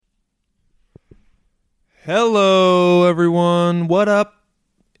Hello, everyone. What up?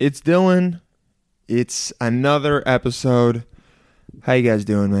 It's Dylan. It's another episode. How you guys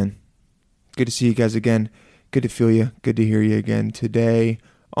doing, man? Good to see you guys again. Good to feel you. Good to hear you again. Today,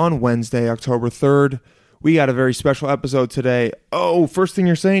 on Wednesday, October 3rd, we got a very special episode today. Oh, first thing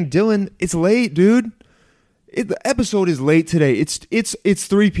you're saying, Dylan, it's late, dude. The episode is late today. It's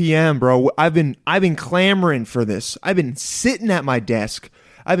 3 p.m., bro. I've been clamoring for this. I've been sitting at my desk.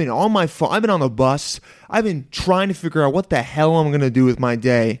 I've been on my phone. I've been on the bus. I've been trying to figure out what the hell I'm going to do with my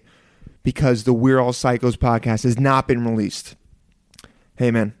day because the We're All Psychos podcast has not been released.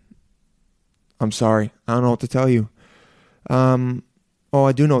 Hey, man. I'm sorry. I don't know what to tell you. I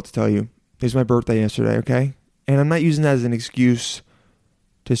do know what to tell you. It was my birthday yesterday, okay? And I'm not using that as an excuse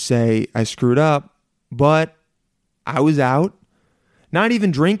to say I screwed up, but I was out. Not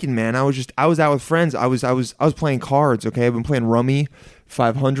even drinking, man. I was out with friends. I was playing cards, okay? I've been playing Rummy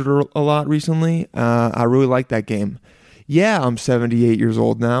 500 a lot recently. I really like that game. Yeah, I'm 78 years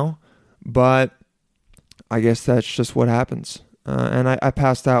old now, but I guess that's just what happens. And I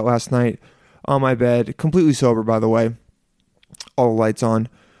passed out last night on my bed, completely sober, by the way. All the lights on.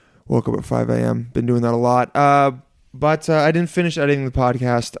 Woke up at 5 a.m. Been doing that a lot. But I didn't finish editing the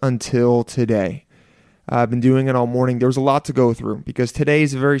podcast until today. I've been doing it all morning. There was a lot to go through because today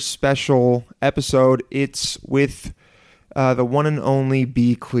is a very special episode. It's with the one and only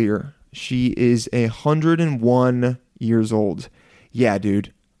Be Clear. She is 101 years old. Yeah,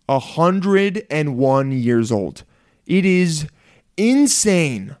 dude. 101 years old. It is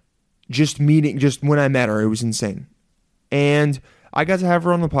insane. Just when I met her, it was insane. And I got to have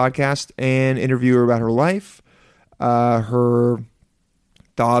her on the podcast and interview her about her life, her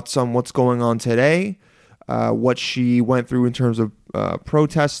thoughts on what's going on today, what she went through in terms of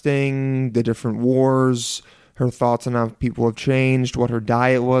protesting, the different wars, her thoughts on how people have changed, what her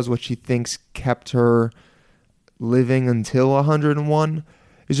diet was, what she thinks kept her living until 101. It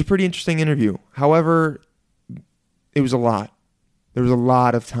was a pretty interesting interview. However, it was a lot. There was a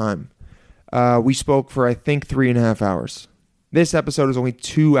lot of time. We spoke for, I think, 3.5 hours. This episode is only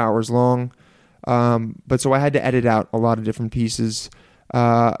 2 hours long, but so I had to edit out a lot of different pieces,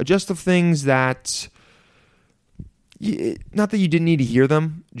 just of things that... Not that you didn't need to hear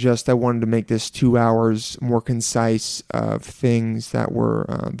them, just I wanted to make this 2 hours more concise of things that were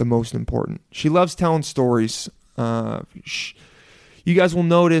the most important. She loves telling stories. You guys will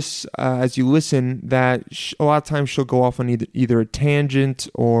notice as you listen that a lot of times she'll go off on either a tangent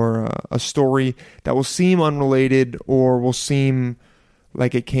or a story that will seem unrelated or will seem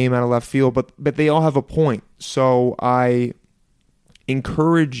like it came out of left field, but they all have a point. So I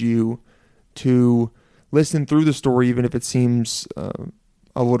encourage you to listen through the story, even if it seems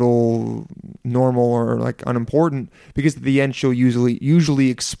a little normal or like unimportant, because at the end she'll usually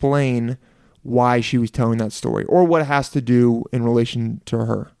explain why she was telling that story or what it has to do in relation to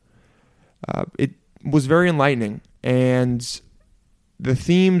her. It was very enlightening, and the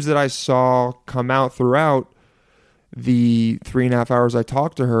themes that I saw come out throughout the 3.5 hours I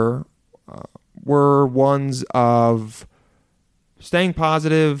talked to her were ones of staying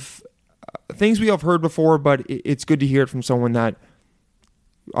positive, things we have heard before, but it's good to hear it from someone that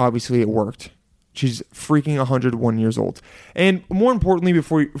obviously it worked. She's freaking 101 years old. And more importantly,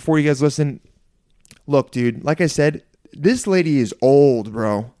 before you guys listen, look, dude, like I said, this lady is old,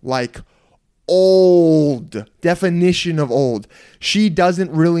 bro. Like, old. Definition of old. She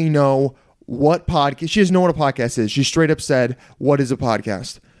doesn't really know what podcast... She doesn't know what a podcast is. She straight up said, what is a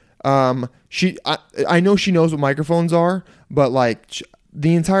podcast? I know she knows what microphones are, but like...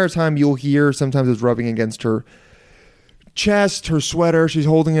 The entire time you'll hear sometimes it's rubbing against her chest, her sweater. She's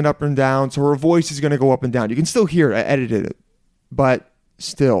holding it up and down. So her voice is going to go up and down. You can still hear it. I edited it. But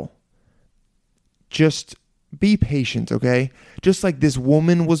still, just be patient, okay? Just like this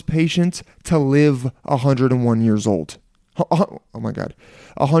woman was patient to live 101 years old. Oh my God.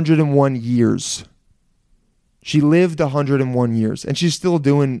 101 years. She lived 101 years. And she's still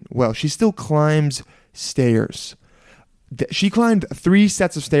doing well. She still climbs stairs. She climbed 3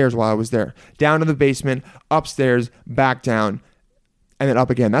 sets of stairs while I was there. Down to the basement, upstairs, back down, and then up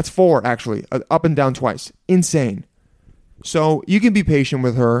again. That's 4, actually. Up and down twice. Insane. So you can be patient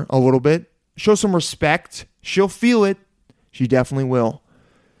with her a little bit. Show some respect. She'll feel it. She definitely will.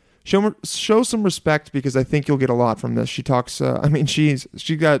 Show some respect because I think you'll get a lot from this. She talks,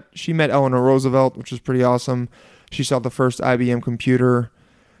 she met Eleanor Roosevelt, which is pretty awesome. She saw the first IBM computer.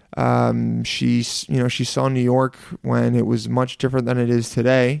 She saw New York when it was much different than it is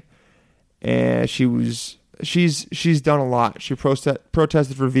today, and she's done a lot. She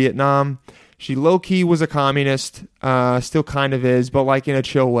protested for Vietnam. She low-key was a communist, still kind of is, but like in a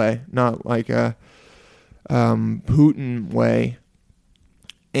chill way, not like a Putin way.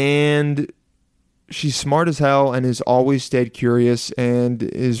 And she's smart as hell and has always stayed curious and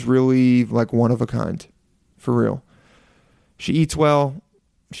is really like one of a kind. For real. She eats well.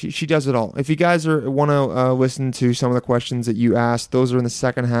 She does it all. If you guys want to listen to some of the questions that you asked, those are in the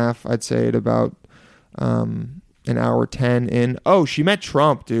second half. I'd say at about an hour 10 in. Oh, she met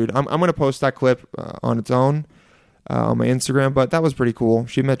Trump, dude. I'm going to post that clip on its own on my Instagram, but that was pretty cool.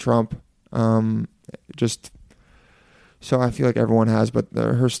 She met Trump. Just so I feel like everyone has, but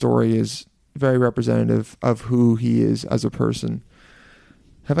her story is very representative of who he is as a person.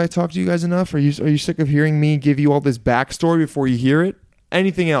 Have I talked to you guys enough? Are you sick of hearing me give you all this backstory before you hear it?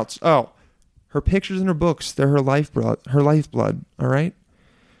 Anything else? Oh, her pictures in her books, they're her lifeblood, all right?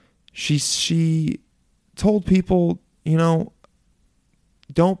 She told people,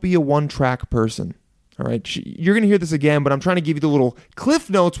 don't be a one-track person, all right? You're going to hear this again, but I'm trying to give you the little cliff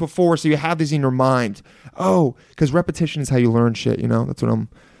notes before so you have these in your mind. Oh, because repetition is how you learn shit, That's what I'm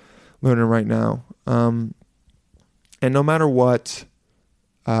learning right now. And no matter what,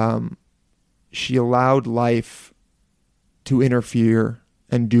 she allowed life to interfere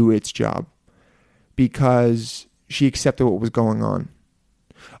and do its job because she accepted what was going on.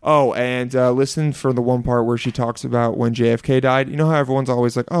 Oh, and listen for the one part where she talks about when JFK died. You know how everyone's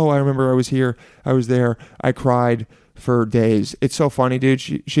always like, oh, I remember I was here, I was there, I cried for days. It's so funny, dude.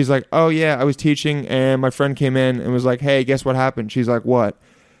 She's like, oh yeah, I was teaching and my friend came in and was like, hey, guess what happened? She's like, what?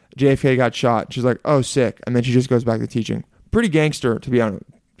 JFK got shot. She's like, oh, sick. And then she just goes back to teaching. Pretty gangster, to be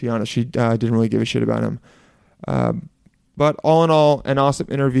honest. She didn't really give a shit about him. But all in all, an awesome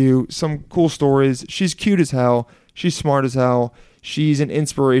interview. Some cool stories. She's cute as hell. She's smart as hell. She's an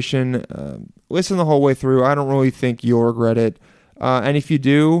inspiration. Listen the whole way through. I don't really think you'll regret it. And if you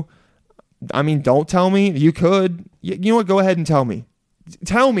do, don't tell me. You could. You know what? Go ahead and tell me.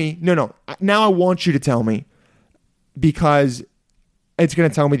 Tell me. No. Now I want you to tell me because it's going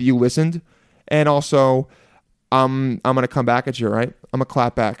to tell me that you listened. And also, I'm going to come back at you, right? I'm going to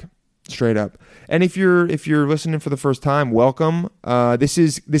clap back straight up. And if you're listening for the first time, welcome. This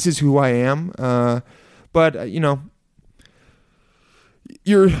is who I am. But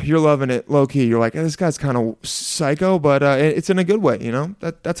you're loving it low key. You're like, this guy's kind of psycho, but it's in a good way.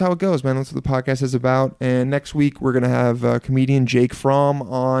 That's how it goes, man. That's what the podcast is about. And next week we're gonna have comedian Jake Fromm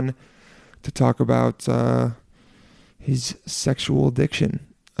on to talk about his sexual addiction.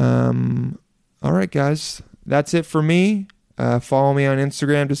 All right, guys, that's it for me. Follow me on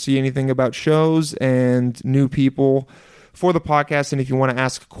Instagram to see anything about shows and new people for the podcast. And if you want to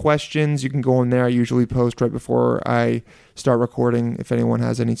ask questions, you can go in there. I usually post right before I start recording if anyone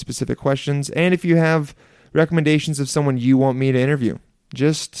has any specific questions. And if you have recommendations of someone you want me to interview,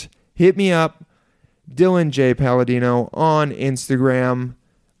 just hit me up, Dylan J. Palladino on Instagram.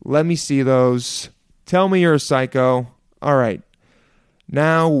 Let me see those. Tell me you're a psycho. All right.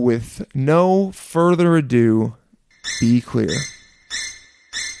 Now, with no further ado, be clear.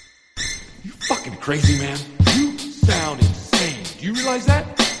 You fucking crazy, man. You sound insane. Do you realize that?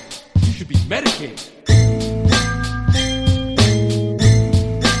 You should be medicated.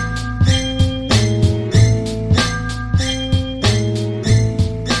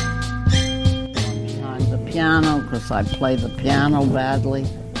 Behind the piano, because I play the piano badly.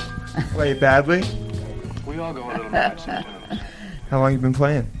 Play it badly? We all go a little mad sometimes. How long you been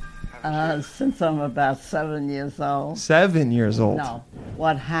playing? Since I'm about 7 years old. 7 years old. No.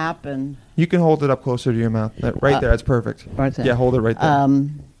 What happened... You can hold it up closer to your mouth. Right there. That's perfect. Right there. Yeah, hold it right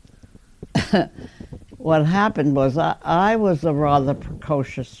there. What happened was I was a rather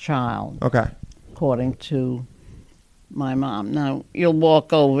precocious child. Okay. According to my mom. Now, you'll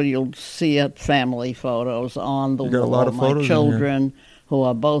walk over, you'll see family photos on the You got a wall. lot of photos in my here. children, who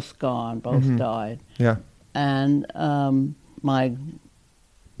are both gone, both died. Yeah. And my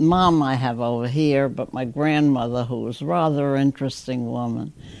mom I have over here, but my grandmother, who was a rather interesting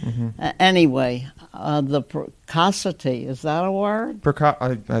woman. Anyway, the precocity, is that a word?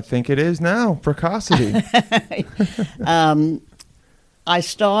 I think it is now. Precocity. I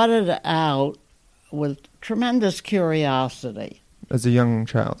started out with tremendous curiosity. As a young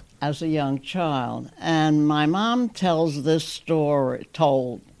child. As a young child. And my mom tells this story,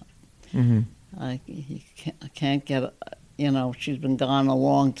 I can't get... she's been gone a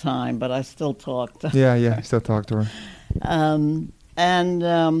long time, but I still talk to her. Yeah, I still talk to her.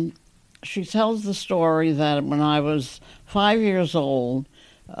 She tells the story that when I was 5 years old,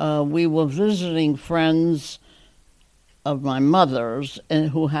 we were visiting friends of my mother's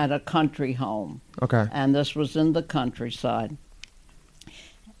who had a country home. Okay. And this was in the countryside.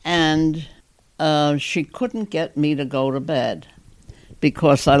 And she couldn't get me to go to bed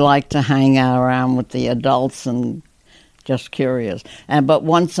because I like to hang out around with the adults and just curious. But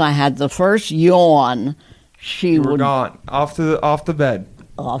once I had the first yawn, she You were would gone off the bed.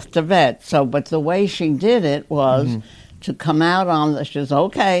 off to bed. So, but the way she did it was to come out on she says,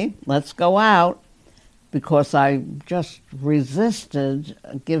 okay, let's go out, because I just resisted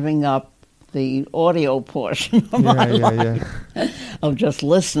giving up the audio portion of my life of just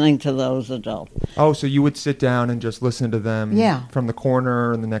listening to those adults. Oh, so you would sit down and just listen to them from the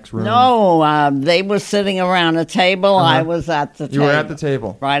corner in the next room? No, they were sitting around a table. I was at the table. You were at the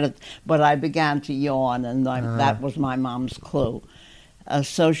table. Right. But I began to yawn, and that was my mom's clue.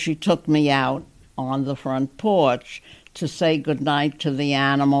 So she took me out on the front porch to say goodnight to the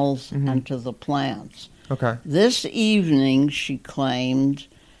animals and to the plants. Okay. This evening, she claimed,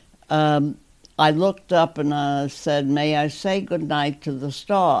 I looked up and said, may I say goodnight to the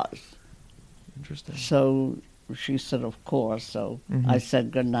stars? Interesting. So she said, of course. So I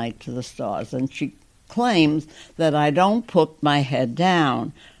said goodnight to the stars. And she claims that I don't put my head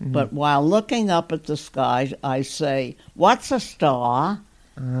down, but while looking up at the sky, I say, what's a star?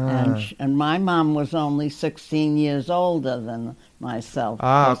 And my mom was only 16 years older than myself.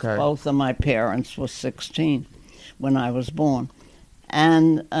 Okay. Both of my parents were 16 when I was born.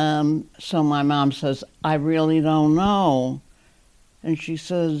 And so my mom says, I really don't know. And she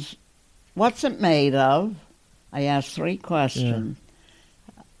says, what's it made of? I asked 3 questions.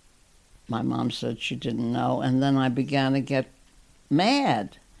 Yeah. My mom said she didn't know. And then I began to get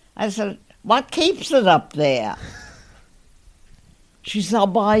mad. I said, what keeps it up there? She said, I'll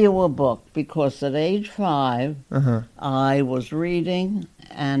buy you a book, because at age 5, I was reading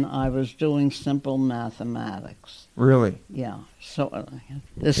and I was doing simple mathematics. Really? Yeah. So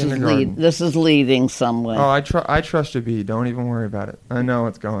this is leading somewhere. Oh, I trust you, B. Don't even worry about it. I know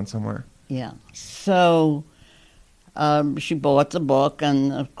it's going somewhere. Yeah. So she bought the book,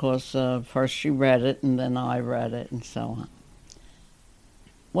 and of course, first she read it, and then I read it, and so on.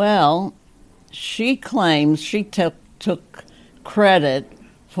 Well, she claims she took credit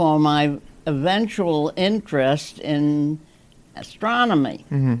for my eventual interest in astronomy.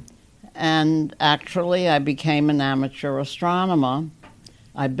 And actually, I became an amateur astronomer.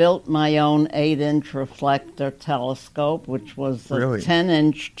 I built my own 8-inch reflector telescope, which was a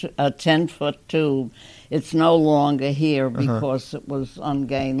 10-foot tube. It's no longer here because it was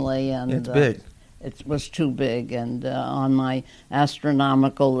ungainly and it's big. It was too big. And on my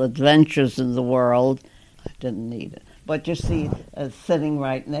astronomical adventures in the world, I didn't need it. But you see, sitting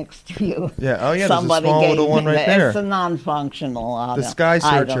right next to you. Yeah. Oh, yeah. Somebody there's a small little one right there. It's a non-functional. The Sky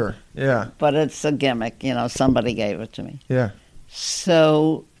Searcher. Yeah. But it's a gimmick. Somebody gave it to me. Yeah.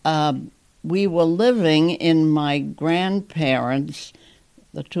 So we were living in my grandparents',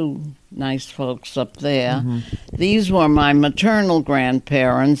 the 2 nice folks up there. These were my maternal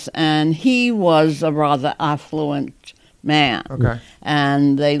grandparents, and he was a rather affluent man. Okay.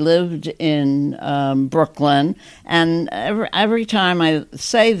 And they lived in Brooklyn. And every time I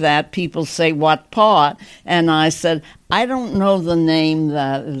say that, people say, what part? And I said, I don't know the name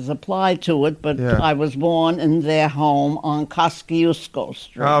that is applied to it, but I was born in their home on Kosciuszko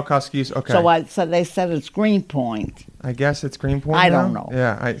Street. Oh, Kosciuszko, okay. So they said it's Greenpoint. I guess it's Greenpoint I now? don't know.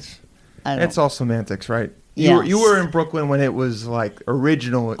 Yeah, it's all semantics, right? Yes. You were in Brooklyn when it was like the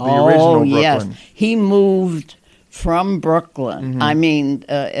original Brooklyn. Yes. He moved from Brooklyn, into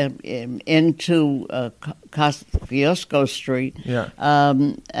Kosciuszko Street,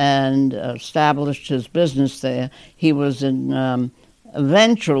 and established his business there. He was in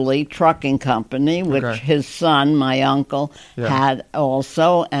eventually trucking company, which his son, my uncle, had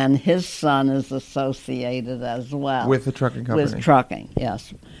also, and his son is associated as well. With the trucking company? With trucking,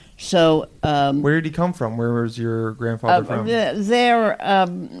 yes. So, where did he come from? Where was your grandfather from? They're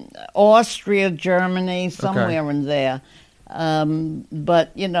Austria, Germany, somewhere in there.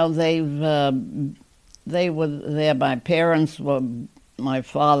 But they were there. My parents were. My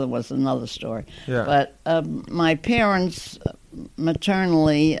father was another story. Yeah. But my parents,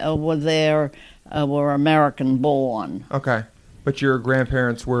 maternally, were there. Were American born. Okay. But your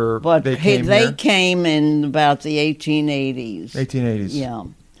grandparents were. But they came in about the 1880s. 1880s. Yeah.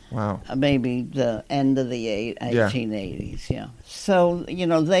 Wow. Maybe the end of the 1880s, yeah. So,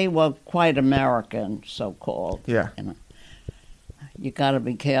 they were quite American, so-called. Yeah. You got to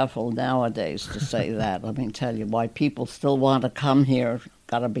be careful nowadays to say that. Let me tell you, why people still want to come here,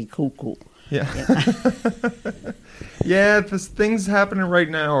 got to be cuckoo. Yeah. Yeah, this things happening right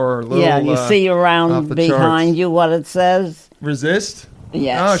now are a little you see around behind you what it says? Resist?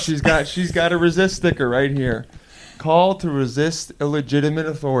 Yes. Oh, she's got a resist sticker right here. Call to resist illegitimate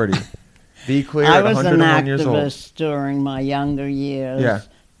authority. Be clear, I at was an 101 years old. activist during my younger years. Yeah.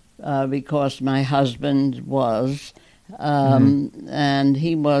 Because my husband was, Mm-hmm. and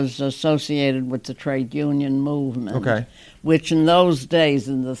he was associated with the trade union movement. Okay. Which in those days,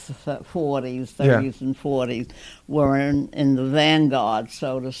 in the 40s, 30s Yeah. and 40s, were in the vanguard,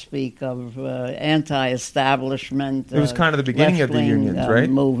 so to speak, of anti-establishment. It was kind of the beginning of the left-wing, unions, right?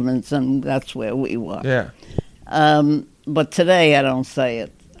 Movements, and that's where we were. Yeah. But today I don't say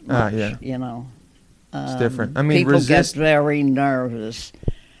it much, Yeah. you know. It's different. I mean, people resist. get very nervous.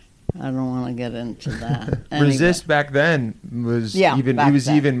 I don't want to get into that. Anyway. Resist back then was Yeah, even back it was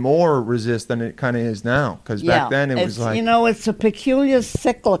then. even more resist than it kind of is now. Because back then it was it's, like, you know, it's a peculiar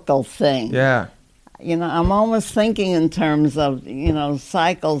cyclical thing. yeah, You know, I'm almost thinking in terms of, you know,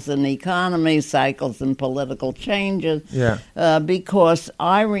 cycles in the economy, cycles in political changes. yeah, Because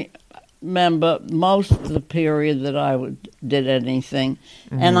I remember most of the period that I did anything,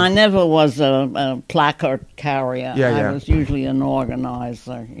 and I never was a placard carrier. Yeah, I yeah. was usually an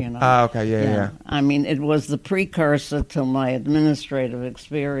organizer, you know. okay, yeah. I mean, it was the precursor to my administrative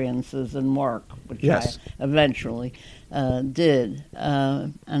experiences and work, which Yes. I eventually did.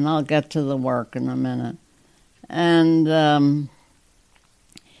 And I'll get to the work in a minute. And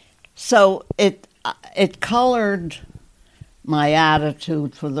so it colored my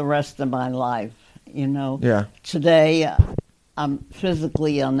attitude for the rest of my life, you know. Yeah. Today, I'm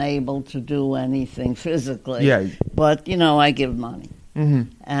physically unable to do anything physically. Yeah. But, you know, I give money.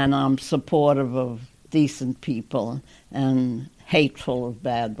 Mm-hmm. And I'm supportive of decent people and hateful of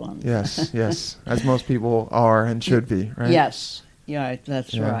bad ones. Yes, yes, as most people are and should be, right? Yes, you're right,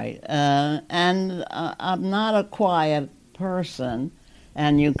 that's Yeah. right. And I'm not a quiet person,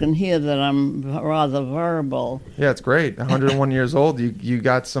 and you can hear that I'm rather verbal. Yeah, it's great. 101 years old, you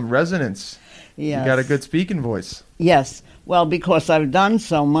got some resonance. Yes. You got a good speaking voice. Yes, well, because I've done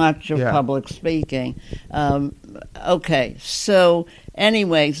so much of Yeah. public speaking. Okay, so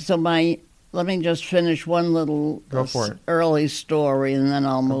anyway, let me just finish one little Go for it. early story, and then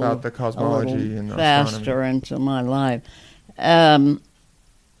I'll move About the cosmology a little and faster into my life.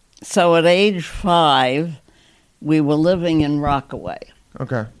 So at age 5, we were living in Rockaway,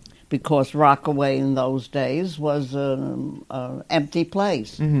 Okay. because Rockaway in those days was an empty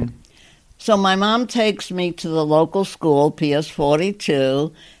place. Mm-hmm. So my mom takes me to the local school, PS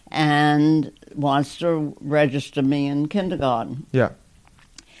 42, and wants to register me in kindergarten. Yeah.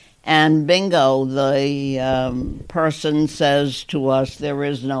 And bingo, the person says to us, there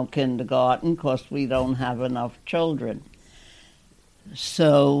is no kindergarten because we don't have enough children.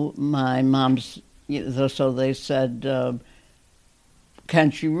 So my mom's, so they said,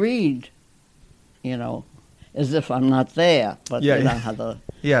 can she read? You know, as if I'm not there, but Yeah, you know yeah. how the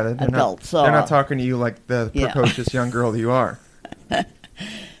Yeah, they're adults not, they're are. not talking to you like the Yeah. precocious young girl that you are.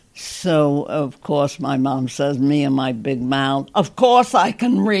 So, of course, my mom says, me and my big mouth, of course I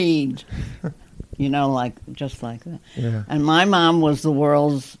can read. You know, just like that. Yeah. And my mom was the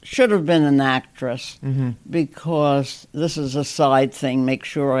world's, should have been an actress, Mm-hmm. because this is a side thing. Make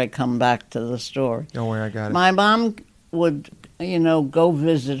sure I come back to the story. Don't worry, I got it. My mom would, go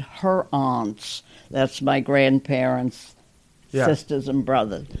visit her aunts. That's my grandparents, Yeah. sisters and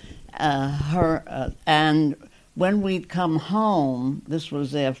brothers. And when we'd come home, this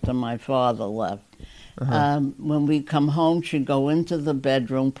was after my father left. When we'd come home, she'd go into the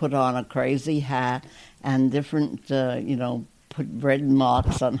bedroom, put on a crazy hat and different, put red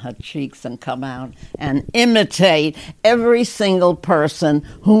marks on her cheeks and come out and imitate every single person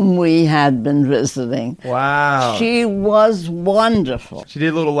whom we had been visiting. Wow. She was wonderful. She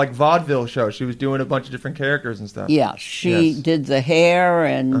did a little vaudeville show. She was doing a bunch of different characters and stuff. Yeah, she Yes. did the hair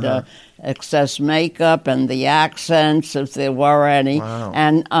and excess makeup and the accents, if there were any. Wow.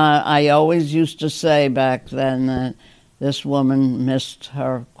 And I always used to say back then that this woman missed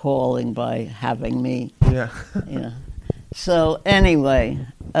her calling by having me. Yeah. So anyway,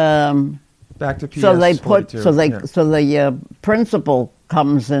 Back to PS so they put 42. so they Yeah. so the principal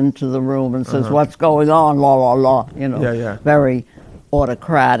comes into the room and says, "What's going on?" La la la. Yeah, yeah. Very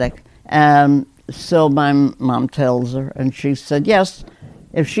autocratic. So my mom tells her, and she said, "Yes,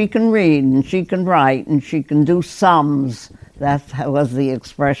 if she can read and she can write and she can do sums." That was the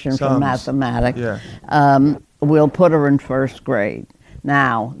expression for Sums. mathematics. Yeah. We'll put her in first grade.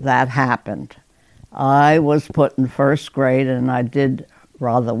 Now that happened. I was put in first grade, and I did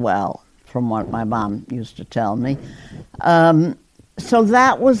rather well, from what my mom used to tell me. So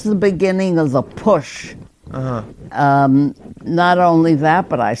that was the beginning of the push. Not only that,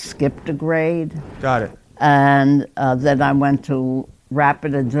 but I skipped a grade, Got it. and then I went to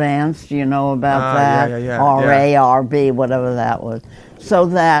Rapid Advanced. Do you know about that? Yeah. RA, RB, whatever that was. So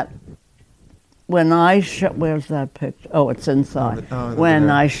that when I show, where's that picture? Oh, it's inside. When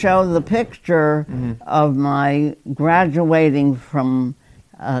there. I show the picture of my graduating from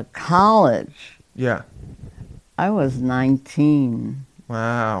college, Yeah. I was 19.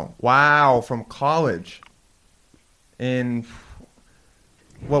 Wow, from college. In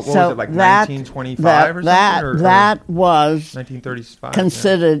what was So it, like that- 1925 or that, something? Or that was 1935.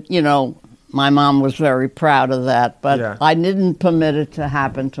 considered, my mom was very proud of that, but Yeah. I didn't permit it to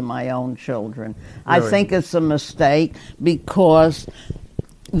happen to my own children. I Really? think it's a mistake because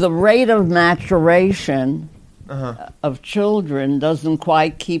the rate of maturation of children doesn't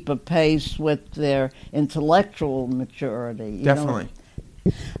quite keep a pace with their intellectual maturity. you know? Definitely.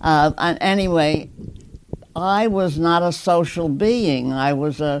 And anyway, I was not a social being. I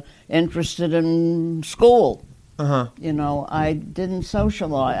was interested in school. I didn't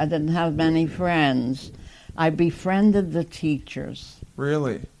socialize. I didn't have many friends. I befriended the teachers.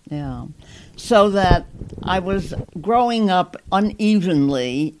 Really? Yeah. So that I was growing up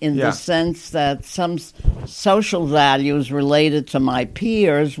unevenly in Yeah. the sense that some social values related to my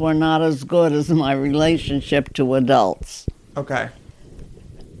peers were not as good as my relationship to adults. Okay.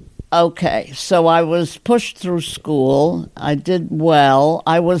 Okay, so I was pushed through school. I did well.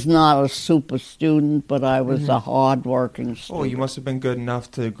 I was not a super student, but I was a hard-working student. Oh, you must have been good enough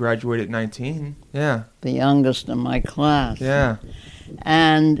to graduate at 19. Yeah. The youngest in my class. Yeah.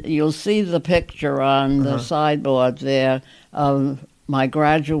 And you'll see the picture on the sideboard there of my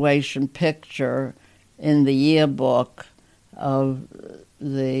graduation picture in the yearbook of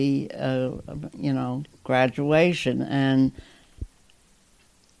the, graduation. And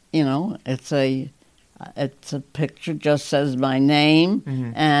it's a picture, just says my name,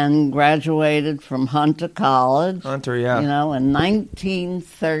 and graduated from Hunter College. Hunter, yeah. In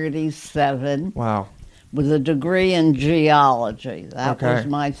 1937 Wow. with a degree in geology. That Okay. was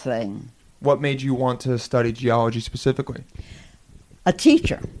my thing. What made you want to study geology specifically? A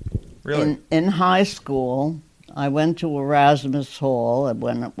teacher. Really? In high school, I went to Erasmus Hall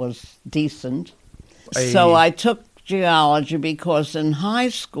when it was decent. So I took geology because in high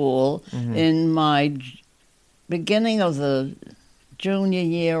school, in my beginning of the junior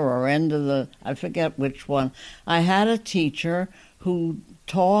year or end of I forget which one, I had a teacher who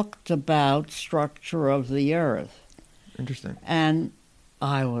talked about structure of the earth. Interesting. And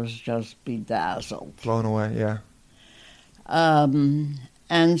I was just bedazzled. Blown away, yeah.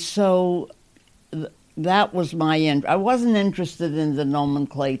 And so that was my end. I wasn't interested in the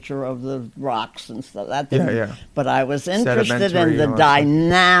nomenclature of the rocks and stuff. That didn't, Yeah. But I was interested Sedimentary in the and all that stuff.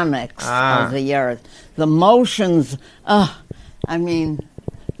 dynamics of the earth, the motions.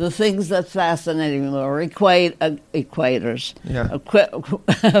 The things that fascinated me were equators, Yeah.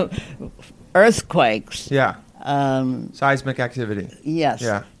 earthquakes. Yeah. Seismic activity. Yes.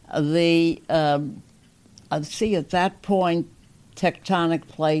 Yeah. See, at that point, tectonic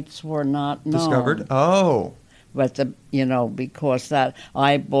plates were not known. Discovered? Oh. But because that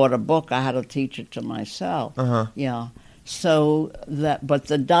I bought a book, I had to teach it to myself. Yeah. So but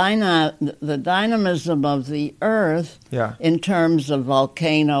the dynamism of the earth, Yeah. in terms of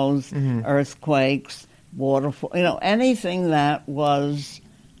volcanoes, earthquakes, waterfall, anything that was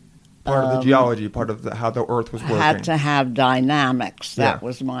Part of the geology, part of how the earth was working. had to have dynamics. That Yeah.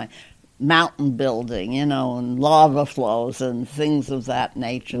 was my mountain building, and lava flows and things of that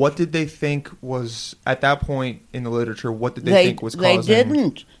nature. What did they think was, at that point in the literature, what did they think was causing? They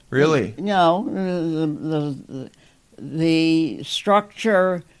didn't. Really? The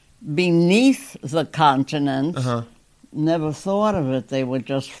structure beneath the continents never thought of it. They were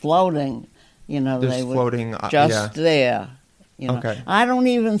just floating. Just they were floating. just there. Okay. I don't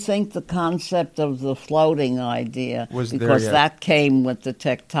even think the concept of the floating idea Was there because yet. that came with the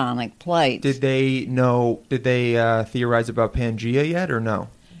tectonic plates. Did they theorize about Pangea yet, or no?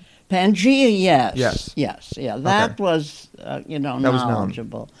 Pangea, yes. Yes. Yeah. That Okay. was, was known.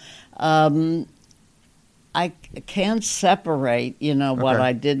 knowledgeable. I can't separate, what Okay.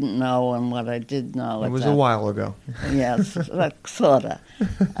 I didn't know and what I did know. It at was that. a while ago. Yes, sort of.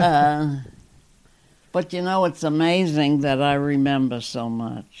 But, it's amazing that I remember so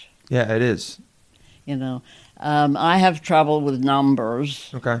much. Yeah, it is. I have trouble with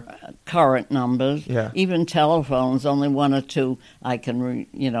numbers. Okay. Current numbers. Yeah. Even telephones, only one or two I can,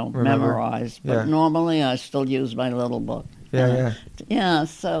 memorize. But Yeah. normally I still use my little book. Yeah. Yeah,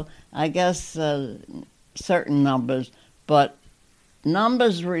 so I guess certain numbers, but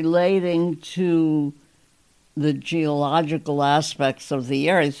numbers relating to the geological aspects of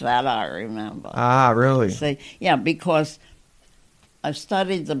the earth, that I remember. Ah, really? See, yeah, because I've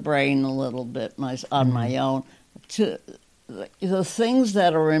studied the brain a little bit on my own. The things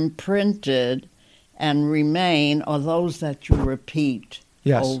that are imprinted and remain are those that you repeat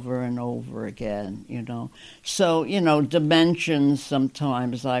Yes. over and over again, you know. So, you know, dimensions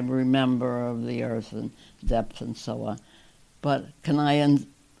sometimes I remember of the earth and depth and so on. But can I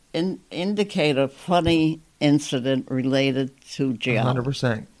indicate a funny incident related to geology?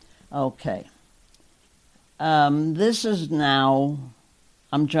 100%. Okay. This is now,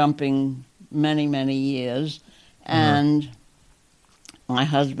 I'm jumping many, many years, and my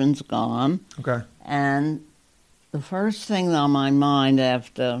husband's gone. Okay. And the first thing on my mind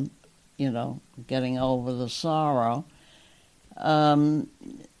after, you know, getting over the sorrow,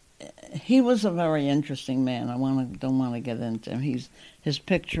 he was a very interesting man. Don't want to get into him. His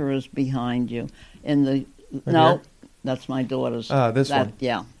picture is behind you. Here? That's my daughter's. This one.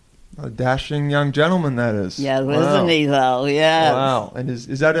 Yeah. A dashing young gentleman, that is. Yeah, Wow. isn't he though? Yeah. Wow. And is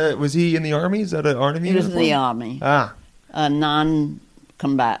that was he in the Army? Is that an Army He was in uniform? the Army. Ah, A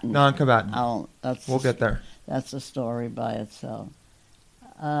non-combatant. non-combatant. We'll We'll get there. That's a story by itself.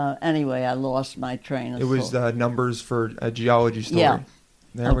 Anyway, I lost my train of thought. It was numbers for a geology story. Yeah.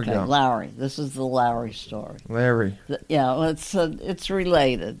 There we Okay, go. Larry. This is the Larry story. Larry. Yeah, well, it's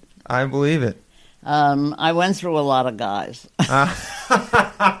related. I believe it. I went through a lot of guys.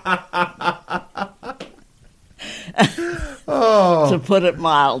 Oh, To put it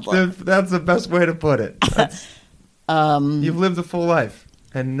mildly. that's the best way to put it. You've lived a full life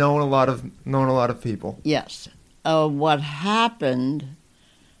and known a lot of people. Yes. What happened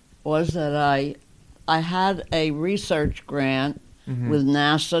was that I had a research grant with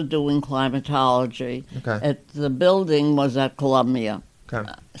NASA doing climatology. Okay. The building was at Columbia. Okay.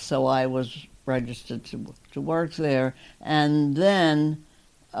 So I was registered to work there. And then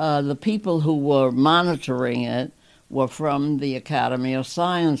the people who were monitoring it were from the Academy of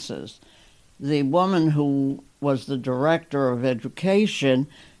Sciences. The woman who was the director of education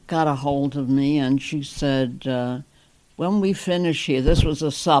got a hold of me and she said, when we finish here, this was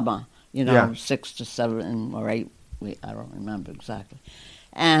a summer, you know, Yeah. 6 to 7 or 8 weeks, I don't remember exactly,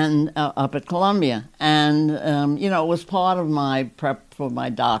 and up at Columbia. And, you know, it was part of my prep for my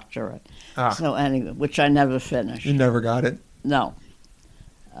doctorate. Ah. So anyway, which I never finished. You never got it. No.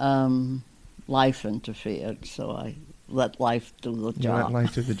 Life interfered, so I let life do the You let job.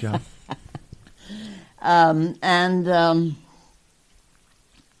 life do the job.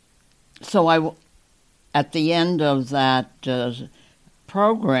 So at the end of that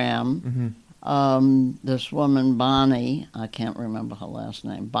program, this woman, Bonnie, I can't remember her last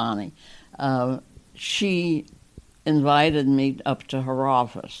name, Bonnie, she invited me up to her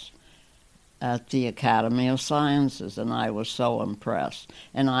office at the Academy of Sciences, and I was so impressed.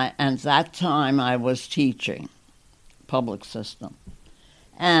 And at that time, I was teaching public system.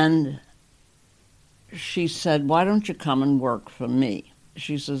 And she said, why don't you come and work for me?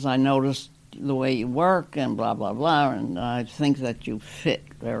 She says, I noticed the way you work and blah, blah, blah, and I think that you fit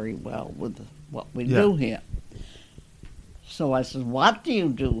very well with what we do here. So I said, what do you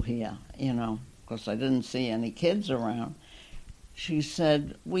do here? You know, because I didn't see any kids around. She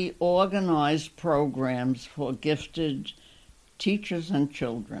said, we organize programs for gifted teachers and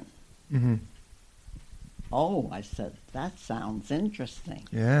children. Mm-hmm. Oh, I said, that sounds interesting.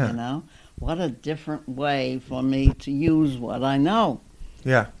 Yeah. You know, what a different way for me to use what I know.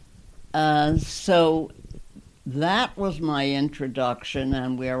 Yeah. So that was my introduction,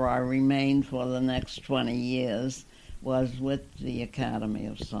 and where I remained for the next 20 years was with the Academy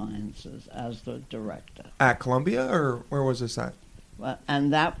of Sciences as the director. At Columbia, or where was this at?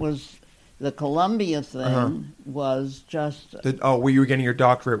 And that was, the Columbia thing was just... where you were getting your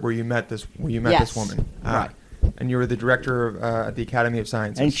doctorate, where you met this Yes, woman. right. And you were the director at the Academy of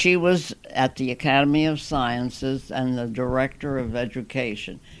Sciences. And she was at the Academy of Sciences and the director of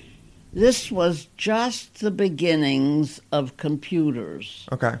education. This was just the beginnings of computers.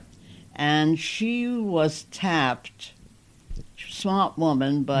 Okay. And she was tapped, smart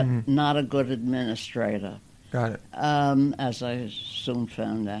woman, but not a good administrator. Got it. As I soon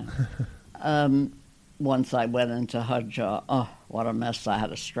found out. Once I went into her job, oh, what a mess I had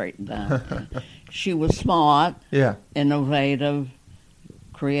to straighten down. She was smart, Yeah. innovative,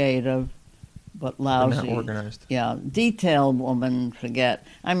 creative, but lousy. Not organized. Yeah, detailed woman, forget.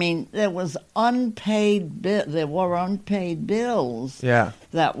 I mean, there were unpaid bills Yeah.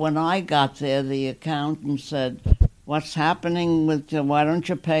 that when I got there, the accountant said, what's happening with, why don't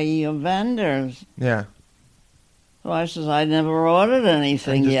you pay your vendors? Yeah. So I says, I never ordered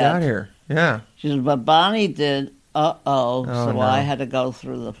anything I just yet. got here. Yeah. She says, but Bonnie did. So no. I had to go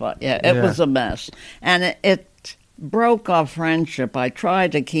through the fight. Yeah, it was a mess. And it broke our friendship. I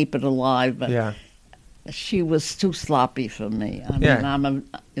tried to keep it alive, but Yeah. she was too sloppy for me. I mean,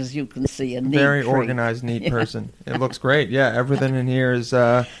 as you can see, a neat Very tree. organized, neat person. It looks great. Yeah, everything in here is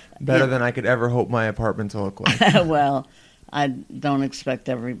better than I could ever hope my apartment to look like. Well, I don't expect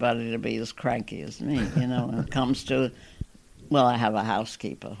everybody to be as cranky as me, when it comes to, well, I have a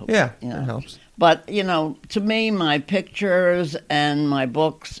housekeeper. Who, Yeah, that helps. But, to me, my pictures and my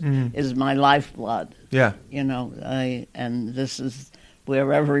books is my lifeblood. Yeah. And this is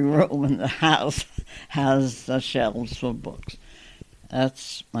where every room in the house has shelves for books.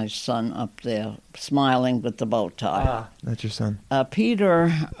 That's my son up there, smiling with the bow tie. That's your son. Peter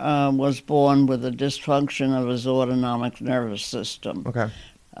was born with a dysfunction of his autonomic nervous system. Okay.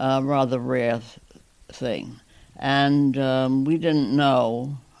 A rather rare thing. And we didn't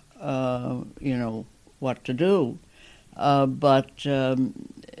know, what to do. But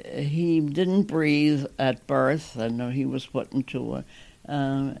he didn't breathe at birth, and he was put into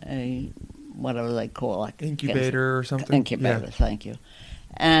a whatever they call it. Incubator or something? Incubator, thank you.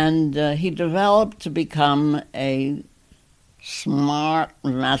 And he developed to become a smart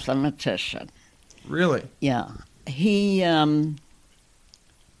mathematician. Really? Yeah. He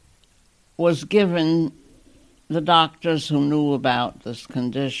was given, the doctors who knew about this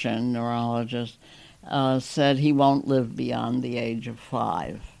condition, neurologists, said he won't live beyond the age of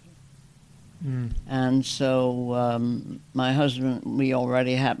 5. And so my husband, we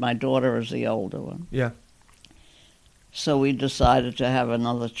already had, my daughter is the older one. Yeah. So we decided to have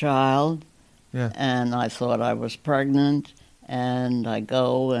another child. Yeah. And I thought I was pregnant. And I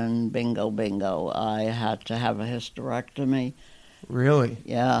go and bingo, bingo. I had to have a hysterectomy. Really?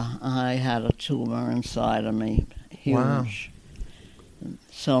 Yeah, I had a tumor inside of me. Huge. Wow.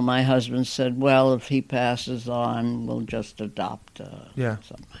 So my husband said, well, if he passes on, we'll just adopt somebody.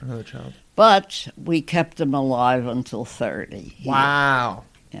 Another child. But we kept him alive until 30. Wow.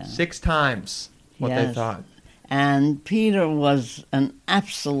 Yeah. 6 times what they Yes. thought. And Peter was an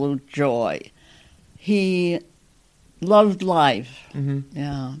absolute joy. He loved life. Mm-hmm.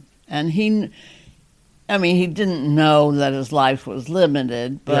 Yeah. And he didn't know that his life was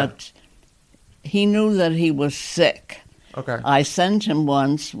limited, but he knew that he was sick. Okay. I sent him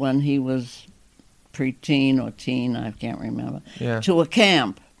once when he was preteen or teen, I can't remember, to a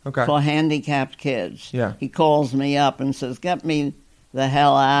camp for handicapped kids. Yeah. He calls me up and says, get me the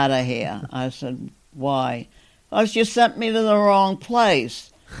hell out of here. I said, why? Because you sent me to the wrong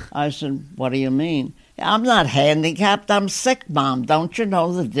place. I said, what do you mean? I'm not handicapped, I'm sick, Mom. Don't you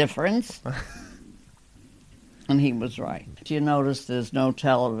know the difference? And he was right. Do you notice there's no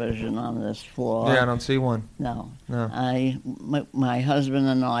television on this floor? Yeah, I don't see one. No. No. My husband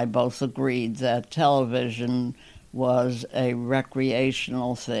and I both agreed that television was a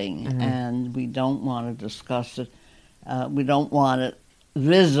recreational thing, and we don't want to discuss it. We don't want it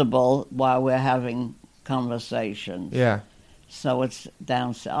visible while we're having conversations. Yeah. So it's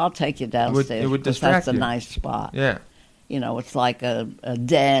downstairs. I'll take you downstairs. It would because distract that's a you. nice spot. Yeah. It's like a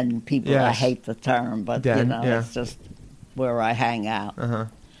den. People, I Yes. hate the term, but, Den, yeah. it's just where I hang out. Uh-huh.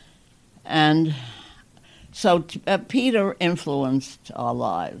 And so Peter influenced our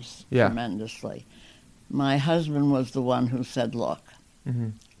lives Yeah. tremendously. My husband was the one who said, look, Mm-hmm.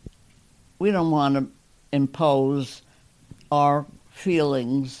 we don't want to impose our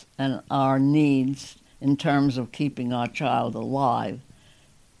feelings and our needs in terms of keeping our child alive.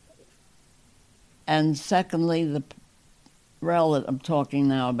 And secondly, I'm talking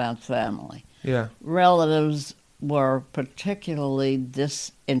now about family. Yeah. Relatives were particularly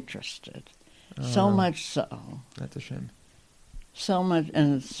disinterested. So much so. That's a shame. So much,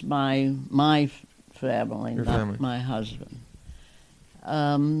 and it's my family, Your not family. my husband.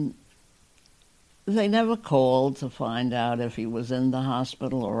 They never called to find out if he was in the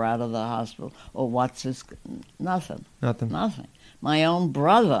hospital or out of the hospital or nothing. Nothing. My own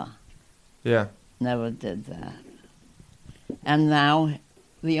brother Yeah. never did that. And now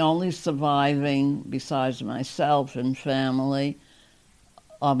the only surviving, besides myself and family,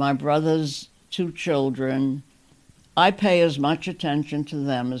 are my brother's 2 children. I pay as much attention to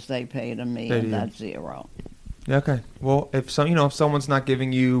them as they pay to me, and that's 0. Okay. Well, if someone's not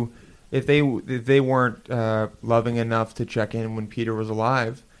giving you, if they weren't loving enough to check in when Peter was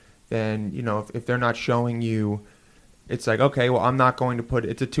alive, then if they're not showing you, it's like, okay, well, I'm not going to put.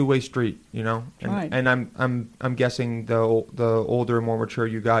 It's a 2-way street, And, Right. and I'm guessing the older and more mature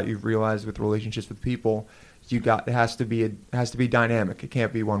you've realized with relationships with people, it has to be dynamic. It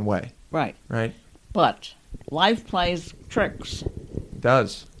can't be one way. Right. Right. But life plays tricks. It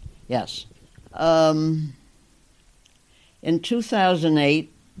does. Yes. In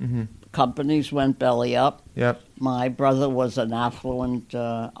 2008, Mm-hmm. Companies went belly up. Yep. My brother was an affluent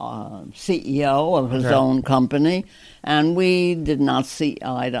CEO of his Okay. own company, and we did not see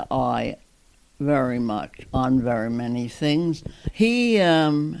eye to eye very much on very many things. He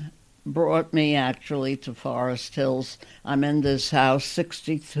brought me actually to Forest Hills. I'm in this house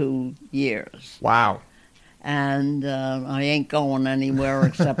 62 years, Wow. and I ain't going anywhere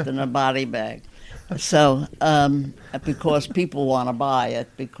except in a body bag. So, because people want to buy it,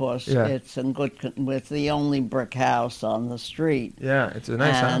 because Yeah. it's in with the only brick house on the street. Yeah, it's a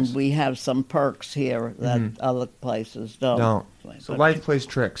nice And house. we have some perks here that Mhm. other places don't. Don't. So But- life plays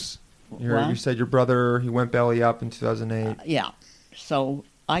tricks. What? You said your brother, he went belly up in 2008. Yeah. So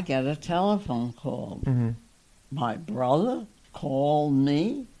I get a telephone call. Mm-hmm. My brother called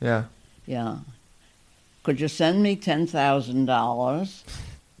me? Yeah. Yeah. Could you send me $10,000?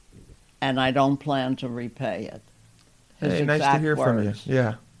 And I don't plan to repay it. His Hey, nice to exact hear words. from you.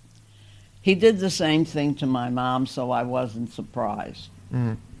 Yeah. He did the same thing to my mom, so I wasn't surprised.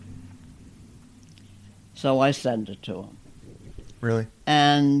 Mm. So I sent it to him. Really?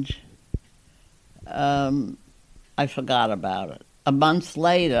 And I forgot about it. A month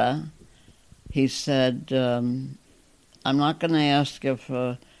later, he said, I'm not going to ask you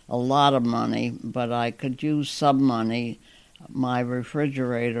for a lot of money, but I could use some money. My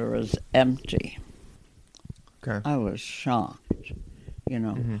refrigerator is empty. Okay. I was shocked. You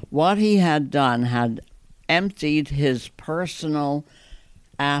know, Mhm. what he had done had emptied his personal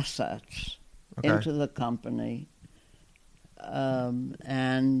assets Okay. into the company,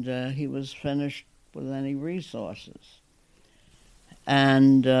 and he was finished with any resources.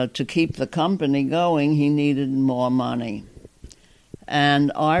 And to keep the company going, he needed more money.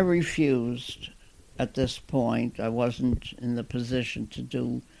 And I refused at this point. I wasn't in the position to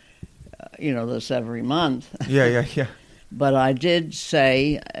do, this every month. Yeah. But I did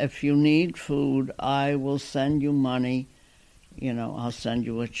say, if you need food, I will send you money. I'll send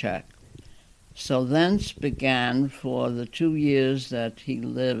you a check. So thence began, for the 2 years that he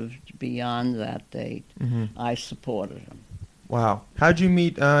lived beyond that date, Mm-hmm. I supported him. Wow. How'd you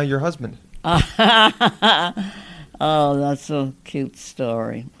meet your husband? Oh, that's a cute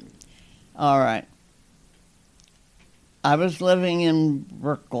story. All right. I was living in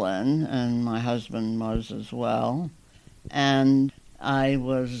Brooklyn, and my husband was as well. And I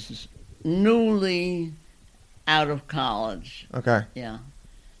was newly out of college. Okay. Yeah.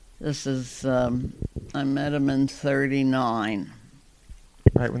 This is, I met him in 1939.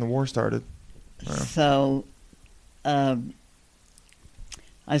 Right when the war started. Wow. So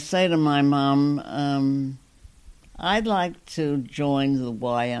I say to my mom, I'd like to join the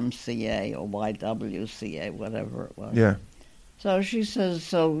YMCA or YWCA, whatever it was. Yeah. So she says,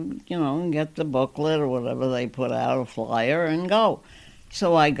 get the booklet or whatever they put out, a flyer, and go.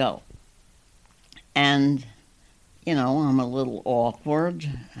 So I go. And, I'm a little awkward,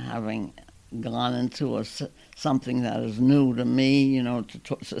 having gone into something that is new to me,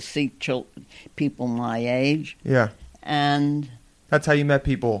 to see people my age. Yeah. And, That's how you met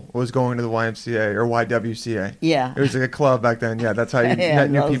people, was going to the YMCA or YWCA. yeah. It was like a club back then. Yeah, that's how you Yeah,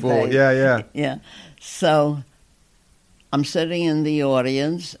 met new those people. days. Yeah. Yeah. So I'm sitting in the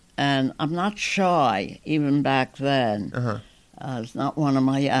audience, and I'm not shy, even back then. Uh-huh. It's not one of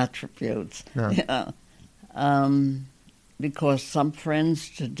my attributes. No. Because some friends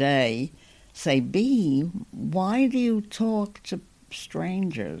today say, B, why do you talk to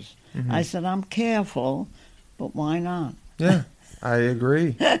strangers? Mhm. I said, I'm careful, but why not? Yeah, I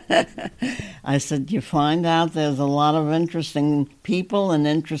agree. I said, you find out there's a lot of interesting people and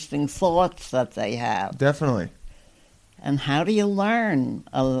interesting thoughts that they have. Definitely. And how do you learn?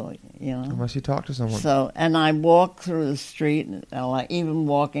 Unless you talk to someone. So, and I walk through the street, like even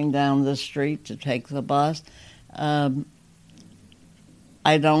walking down the street to take the bus,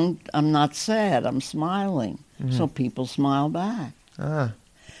 I'm not sad, I'm smiling. Mhm. So people smile back. Ah,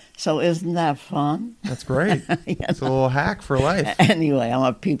 So isn't that fun? that's great. You It's a know? little hack for life. Anyway, I'm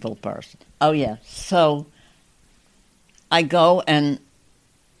a people person. Oh, yeah. So I go, and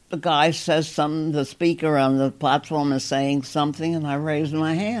the guy says something, the speaker on the platform is saying something, and I raise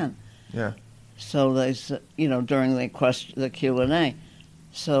my hand. Yeah. So they said, during the Q&A.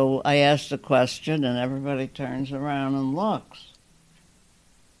 So I asked a question, and everybody turns around and looks.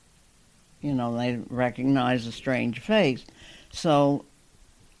 They recognize a strange face. So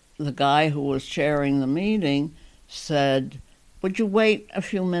the guy who was chairing the meeting said, would you wait a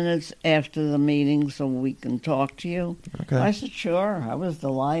few minutes after the meeting so we can talk to you? Okay. I said, sure. I was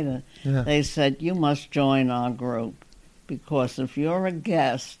delighted. Yeah. They said, you must join our group because if you're a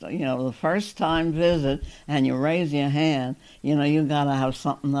guest, the first time visit, and you raise your hand, you got to have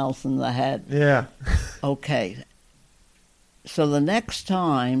something else in the head. Yeah. Okay. So the next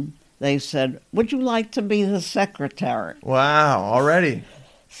time they said, would you like to be the secretary? Wow, already.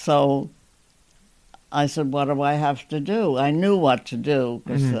 So I said, what do I have to do? I knew what to do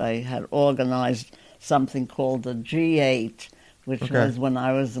because I had organized something called the G8, which was when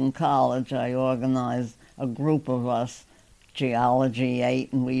I was in college. I organized a group of us, Geology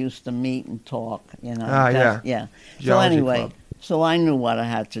 8, and we used to meet and talk, Yeah. Yeah. Geology so anyway, club. So I knew what I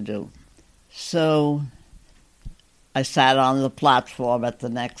had to do. So I sat on the platform at the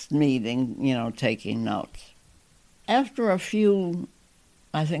next meeting, taking notes. After a few,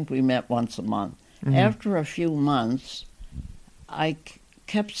 I think we met once a month. After a few months, I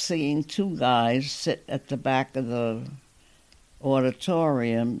kept seeing two guys sit at the back of the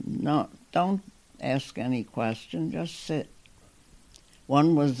auditorium. No, don't ask any question, just sit.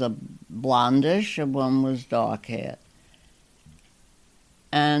 One was a blondish and one was dark-haired.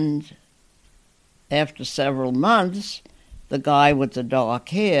 And after several months, the guy with the dark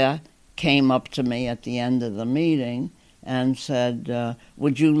hair came up to me at the end of the meeting and said,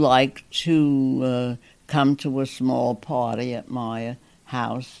 would you like to come to a small party at my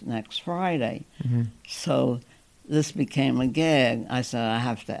house next Friday? So this became a gag. I said, I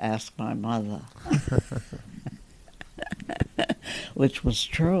have to ask my mother. Which was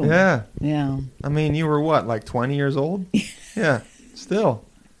true. Yeah. Yeah. I mean, you were what, like 20 years old? Yeah, still.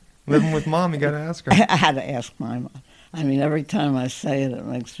 Living with Mom, you got to ask her. I had to ask my mom. I mean, every time I say it, it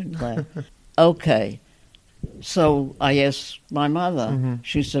makes me laugh. Okay. So I asked my mother.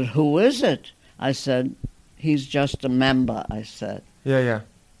 She said, who is it? I said, he's just a member, I said. Yeah.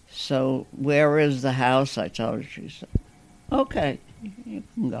 So where is the house? I told her. She said, okay, you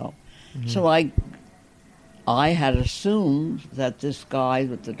can go. So I had assumed that this guy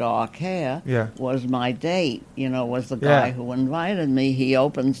with the dark hair was my date, was the guy who invited me. He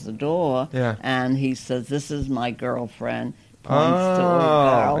opens the door and he says, this is my girlfriend. Points to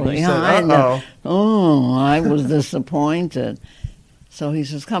a girl behind him. Oh, I was disappointed. So he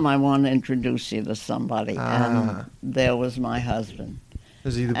says, come, I want to introduce you to somebody. And there was my husband.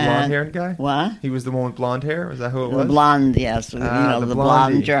 Was he the blonde-haired guy? What? He was the one with blonde hair? Was that who it was? The blonde, yes. the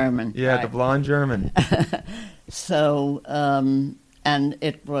blonde German. Yeah, right. The blonde German. So, and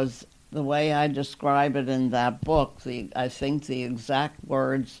it was the way I describe it in that book. I think the exact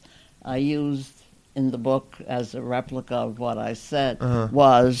words I used in the book as a replica of what I said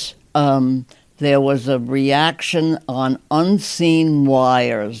was, there was a reaction on unseen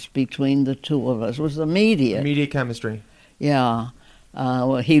wires between the two of us. It was immediate. Immediate chemistry. Yeah.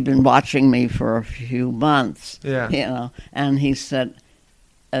 Well, he'd been watching me for a few months. Yeah. And he said,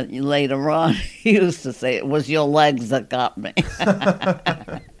 later on, he used to say, it was your legs that got me.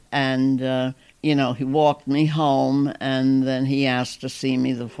 And, he walked me home, and then he asked to see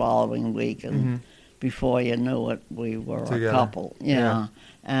me the following week. And before you knew it, we were together. A couple. Yeah.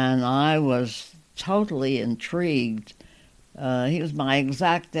 And I was totally intrigued. He was my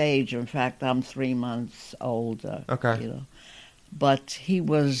exact age. In fact, I'm 3 months older. Okay. But he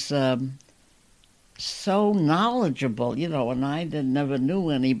was so knowledgeable, and I never knew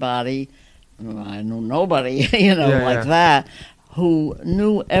anybody, I knew nobody, that, who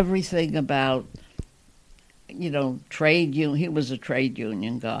knew everything about, trade union. He was a trade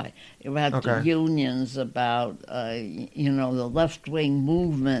union guy. About the unions, about, the left-wing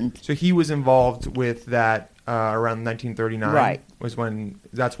movement. So he was involved with that around 1939? Right.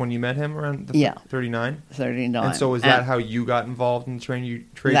 That's when you met him, around 39? 39. And so is that how you got involved in trade union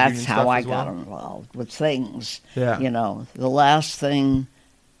stuff as well? That's how I got involved with things. Yeah. The last thing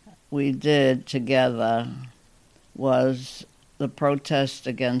we did together was the protest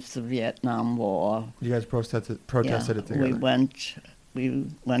against the Vietnam War. You guys protested it together? We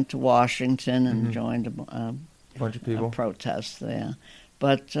went to Washington and joined a bunch of people. A protest there.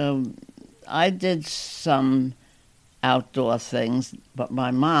 But I did some outdoor things, but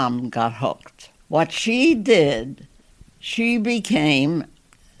my mom got hooked. What she did, she became,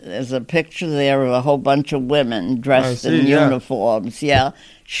 there's a picture there of a whole bunch of women dressed in uniforms. Yeah.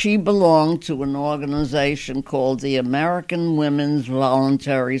 She belonged to an organization called the American Women's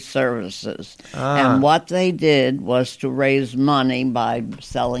Voluntary Services. And what they did was to raise money by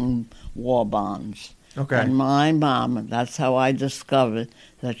selling war bonds. Okay. And my mom, that's how I discovered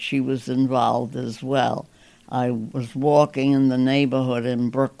that she was involved as well. I was walking in the neighborhood in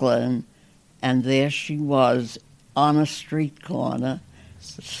Brooklyn, and there she was on a street corner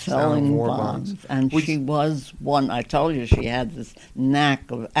selling war bonds. And Which- she was one, I told you she had this knack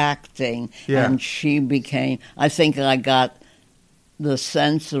of acting, Yeah. and she became, I think I got the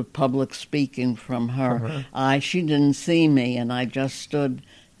sense of public speaking from her. She didn't see me, and I just stood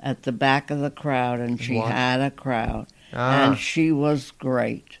at the back of the crowd, and she Watch. had a crowd. Ah. And she was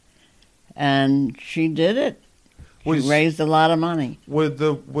great. And she did it. Was- She raised a lot of money. Was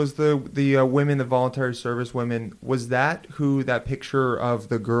the women, the voluntary service women, was that who that picture of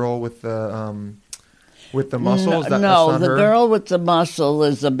the girl with the muscles? That's No, not the her? girl with the muscle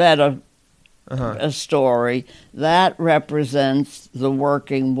is a better Uh-huh. a story. That represents the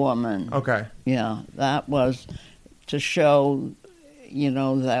working woman. Okay. Yeah, that was to show,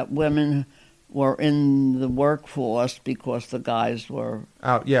 that women were in the workforce because the guys were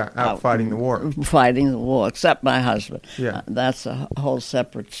Out fighting the war. fighting the war, except my husband. Yeah. That's a whole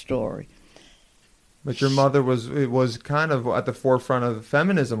separate story. But your mother was kind of at the forefront of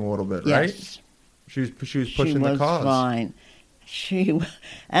feminism a little bit, right? Yes. She was pushing She was the cause. fine.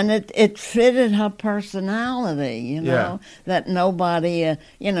 And it fitted her personality, Yeah. that nobody,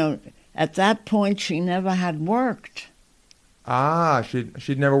 at that point she never had worked. Ah,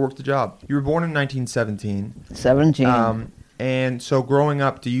 she'd never worked a job. You were born in 1917. 17. And so growing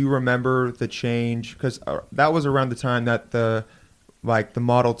up, do you remember the change? Because that was around the time that the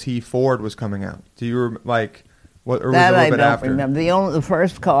Model T Ford was coming out. Do you what? Or was That it a I little bit don't after? remember. The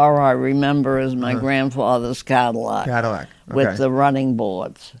first car I remember is my grandfather's Cadillac, Cadillac. Okay. with the running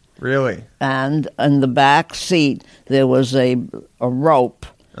boards. Really? And in the back seat there was a rope,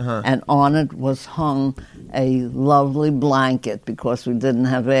 and on it was hung a lovely blanket because we didn't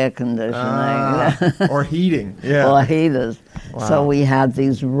have air conditioning Or heating. Yeah. or heaters. Wow. So we had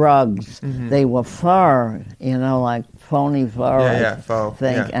these rugs. They were fur, like phony fur, Yeah, I faux,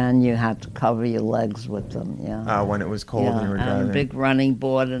 think, yeah. and you had to cover your legs with them. Yeah. When it was cold and you were and driving. a big running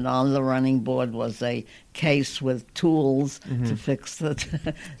board, and on the running board was a case with tools to fix the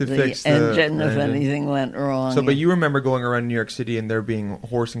fix the engine if engine. anything went wrong. So, but you remember going around New York City and there being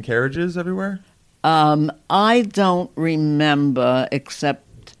horse and carriages everywhere? I don't remember,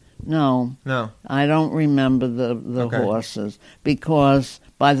 except no, No. I don't remember the Okay. horses, because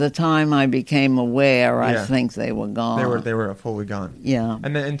by the time I became aware, Yeah. I think they were gone. They were fully gone. Yeah,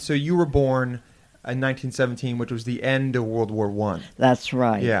 And so you were born in 1917, which was the end of World War One. that's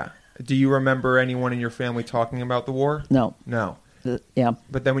right. Yeah. Do you remember anyone in your family talking about the war? No. No. Yeah.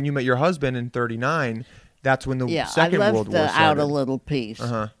 But then when you met your husband in 1939, that's when the Second I left World War started. out a little piece.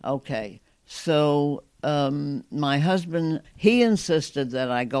 Uh-huh. Okay, so my husband, he insisted that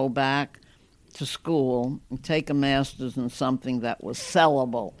I go back to school and take a master's in something that was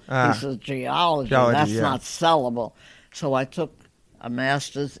sellable. Ah. He says, geology, Geology, that's yeah. not sellable. So I took a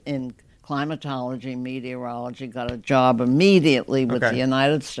master's in climatology, meteorology, got a job immediately with Okay. the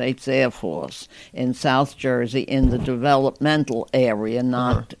United States Air Force in South Jersey in the developmental area,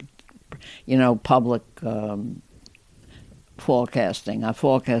 not, public forecasting. I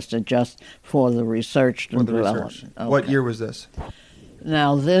forecasted just for the research and For the development. research. Okay. What year was this?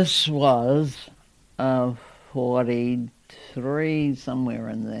 Now, this was 43, somewhere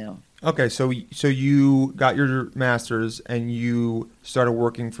in there. Okay, so you got your master's and you started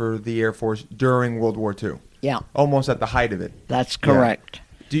working for the Air Force during World War II, Yeah, almost at the height of it. that's correct.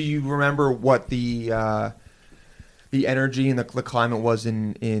 Do you remember what the energy and the climate was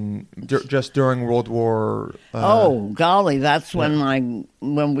just during World War? Oh golly, that's when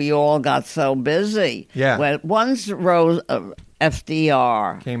we all got so busy. Yeah. When once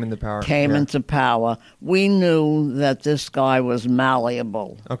FDR came into power. came Yeah. into power, we knew that this guy was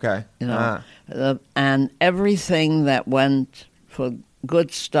malleable. Okay. And everything that went for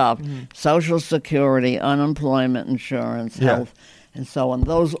good stuff, Social Security, unemployment insurance, Yeah. health, and so on,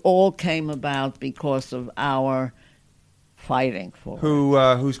 those all came about because of our fighting for it.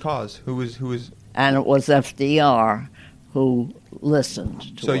 Whose cause? Who was? And it was FDR who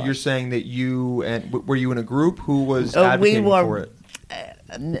listened to So us. you're saying that were you in a group who was We advocating were- for it?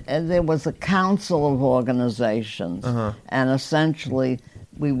 And there was a council of organizations, and essentially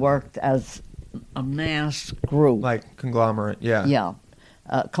we worked as a mass group. Like conglomerate, yeah. Yeah.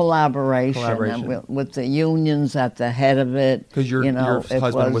 Collaboration, Collaboration. And with the unions at the head of it. 'Cause your it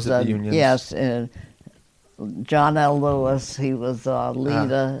husband was at the unions. Yes. John L. Lewis, he was our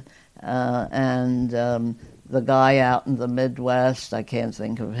leader, and the guy out in the Midwest, I can't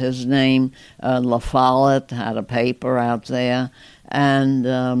think of his name, La Follette had a paper out there, and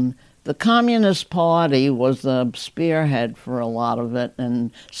the Communist Party was the spearhead for a lot of it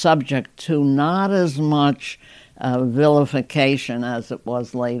and subject to not as much vilification as it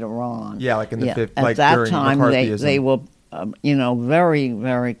was later on. Yeah, like in the At like that during time, McCarthyism. they were very,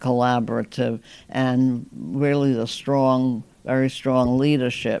 very collaborative, and really very strong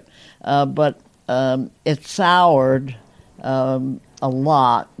leadership. But it soured a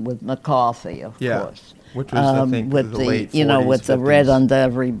lot with McCarthy, of course. Which was, I think, with the late 40s, with the 50s. red under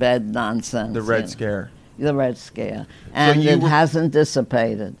every bed nonsense. The Red Scare. The Red Scare. And it hasn't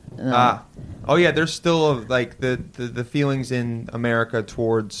dissipated. No. Oh, yeah, there's still, like, the feelings in America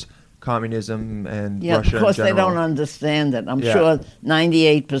towards communism and Russia of course in they general. don't understand it. I'm sure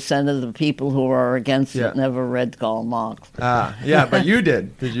 98% of the people who are against it never read Karl Marx. Yeah, but you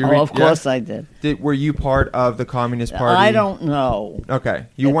did. Did you read? Of course I did. Were you part of the Communist Party? I don't know. Okay.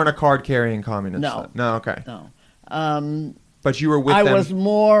 You weren't a card-carrying communist? No. No, okay. No. But you were with I them? was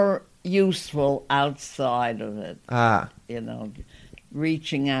more useful outside of it.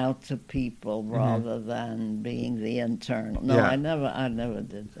 Reaching out to people rather than being the internal. No, I never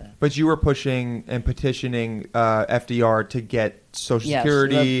did that. But you were pushing and petitioning FDR to get Social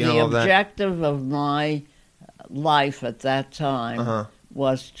Security and all of that? The objective of my life at that time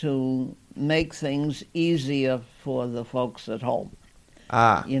was to make things easier for the folks at home.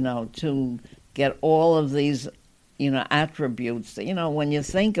 To get all of these, attributes. When you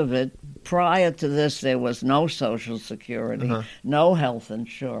think of it, prior to this, there was no Social Security, no health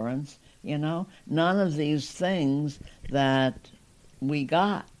insurance, none of these things that we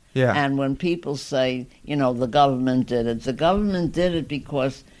got. Yeah. And when people say, the government did it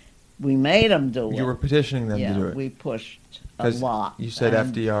because we made them do it. You were petitioning them to do it. Yeah, we pushed a lot. You said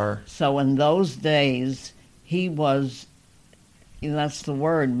FDR. So in those days, he was, that's the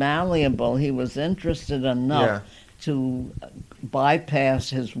word, malleable. He was interested enough to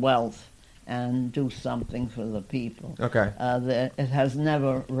bypass his wealth and do something for the people. Okay. It has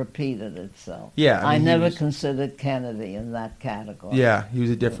never repeated itself. Yeah. I never considered Kennedy in that category. Yeah, he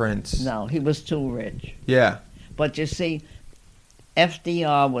was a different... No, he was too rich. Yeah. But you see,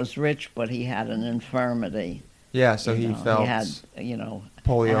 FDR was rich, but he had an infirmity. Yeah, so he felt... He had,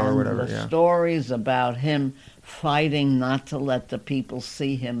 polio or whatever, the stories about him fighting not to let the people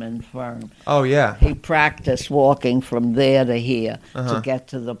see him infirm. Oh, yeah. He practiced walking from there to here to get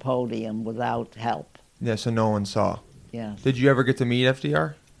to the podium without help. Yeah, so no one saw. Yes. Did you ever get to meet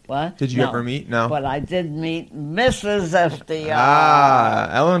FDR? What? Did you ever meet? No. But I did meet Mrs.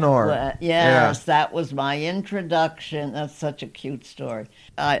 FDR. Eleanor. Yes, that was my introduction. That's such a cute story.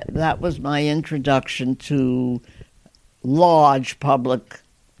 That was my introduction to large public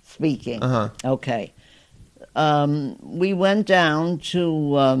speaking. Okay. We went down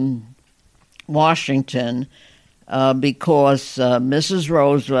to Washington because Mrs.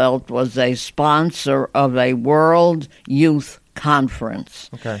 Roosevelt was a sponsor of a World Youth Conference.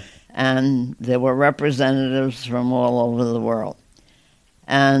 Okay. And there were representatives from all over the world.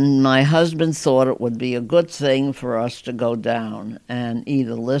 And my husband thought it would be a good thing for us to go down and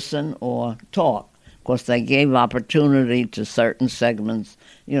either listen or talk. Of course, they gave opportunity to certain segments,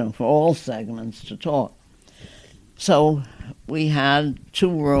 for all segments to talk. So we had 2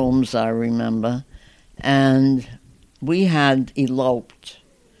 rooms, I remember, and we had eloped.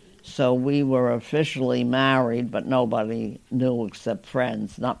 So we were officially married, but nobody knew except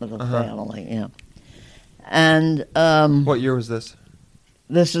friends, not with the family. Yeah. And what year was this?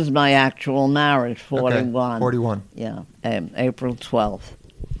 This is my actual marriage, 41. Okay. 41. Yeah, April 12th.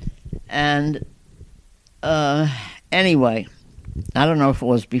 And anyway, I don't know if it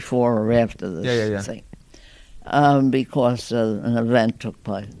was before or after this thing. Because an event took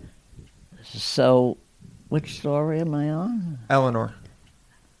place. So, which story am I on? Eleanor.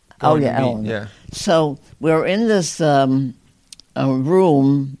 Eleanor. Yeah. So we're in this room,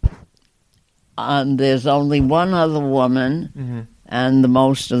 and there's only one other woman, and the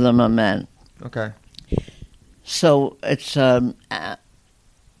most of them are men. Okay. So it's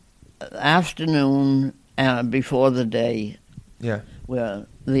afternoon before the day where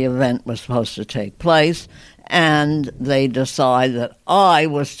the event was supposed to take place, and they decide that I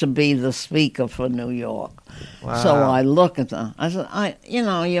was to be the speaker for New York. Wow. So I look at them. I said,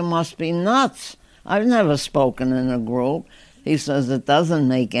 you must be nuts. I've never spoken in a group. He says, it doesn't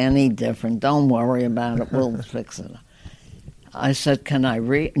make any difference. Don't worry about it. We'll fix it. I said, can I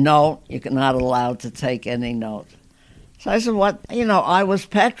read? No, you're not allowed to take any notes. So I said, what? I was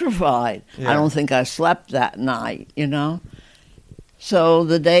petrified. Yeah. I don't think I slept that night, So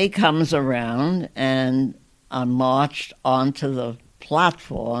the day comes around, and I'm marched onto the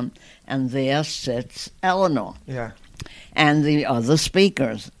platform, and there sits Eleanor. Yeah. And the other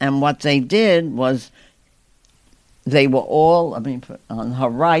speakers. And what they did was they were all, on her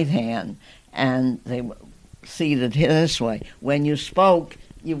right hand, and they were seated this way. When you spoke,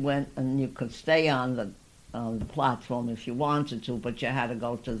 you went and you could stay on the the platform if you wanted to, but you had to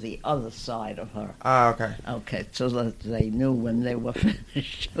go to the other side of her. Ah, okay. Okay, so that they knew when they were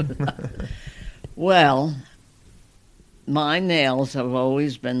finished. Well, my nails have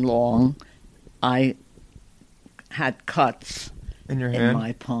always been long. I had cuts In your in hand?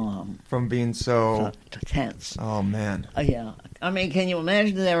 my palm. From being so... Tense. Oh, man. Yeah. I mean, can you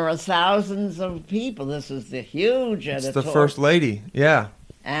imagine there are thousands of people? This is the huge It's editorial. the First Lady. Yeah.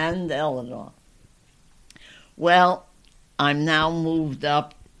 And Eleanor. Well, I'm now moved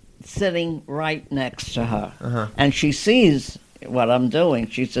up, sitting right next to her. Uh-huh. And she sees what I'm doing.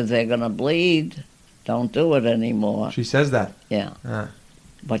 She says, they're going to bleed. Don't do it anymore. She says that. Yeah. Ah.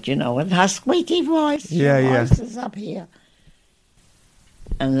 But you know, with her squeaky voice, Yeah, her yeah. voice is up here.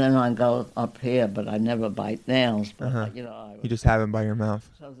 And then I go up here, but I never bite nails. But, Uh-huh. you know, You just have them by your mouth.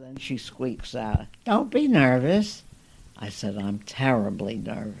 so then she squeaks out, don't be nervous. I said, I'm terribly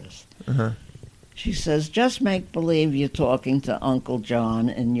nervous. Uh-huh. She says, just make believe you're talking to Uncle John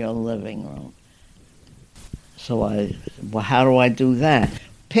in your living room. So well, how do I do that?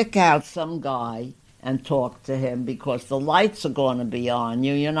 Pick out some guy and talk to him because the lights are going to be on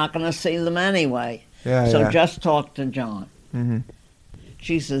you. You're not going to see them anyway. Yeah, So yeah. just talk to John. Mm-hmm.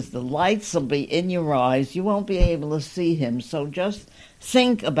 She says, the lights will be in your eyes. You won't be able to see him. So just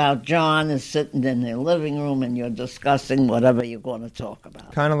think about John is sitting in their living room and you're discussing whatever you're going to talk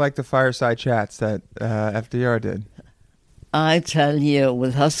about. Kind of like the fireside chats that FDR did. I tell you,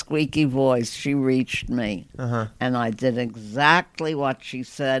 with her squeaky voice, she reached me. Uh-huh. And I did exactly what she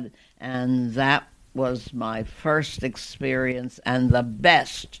said. And that was my first experience and the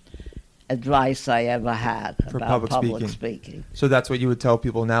best advice I ever had For about public speaking. So that's what you would tell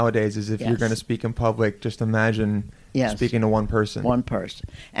people nowadays is if you're Yes. going to speak in public, just imagine Yes. speaking to one person. One person.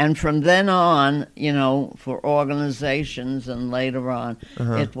 And from then on, you know, for organizations and later on,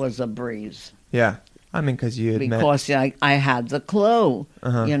 Uh-huh. it was a breeze. Yeah. I mean, because you had met... Because I had the clue,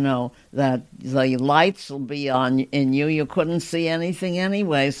 Uh-huh. you know, that the lights will be on in you. You couldn't see anything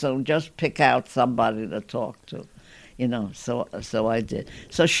anyway, so just pick out somebody to talk to. You know, so I did.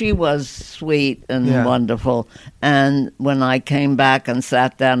 So she was sweet and Yeah. wonderful. And when I came back and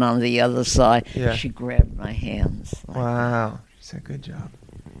sat down on the other side, Yeah. she grabbed my hands. Wow. She said, good job.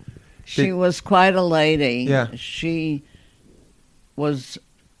 She Did- was quite a lady. Yeah. She was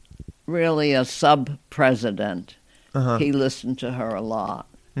really a sub-president. Uh-huh. He listened to her a lot.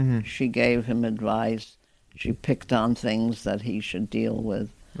 Mm-hmm. She gave him advice. She picked on things that he should deal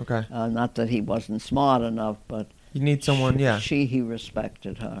with. Okay. Not that he wasn't smart enough, but You need someone, yeah. he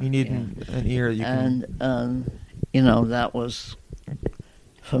respected her. You need yeah. an ear you can... And, you know, that was,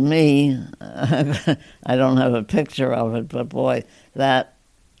 for me, I don't have a picture of it, but boy, that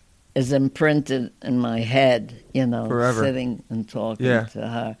is imprinted in my head, you know, Forever. sitting and talking Yeah. to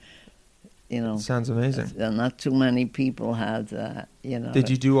her. You know, Sounds amazing. not too many people had that, you know. Did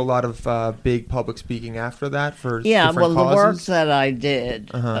you do a lot of big public speaking after that for Yeah, different well, the work causes? that I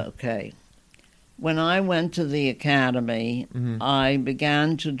did, Uh-huh. okay. When I went to the academy, Mhm. I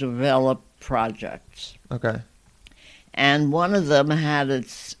began to develop projects. Okay. And one of them had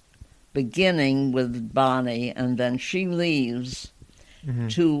its beginning with Bonnie, and then she leaves Mhm.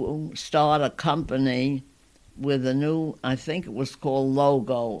 to start a company with a new, I think it was called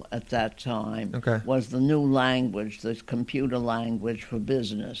Logo at that time, Okay. was the new language, the computer language for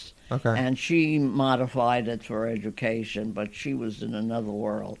business. Okay. And she modified it for education, but she was in another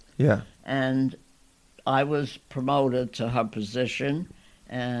world. Yeah. And I was promoted to her position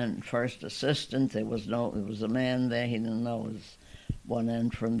and first assistant. There was a man there. He didn't know his one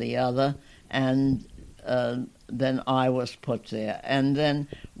end from the other. And then I was put there. And then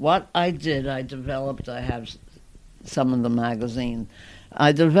what I did, I have some of the magazine.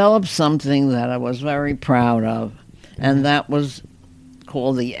 I developed something that I was very proud of, and that was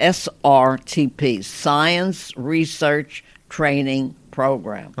called the SRTP, Science Research Training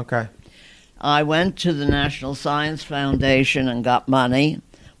Program. Okay. I went to the National Science Foundation and got money,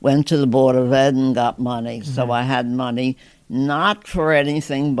 went to the Board of Ed and got money. So I had money, not for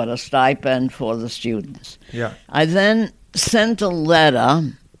anything but a stipend for the students. Yeah. I then sent a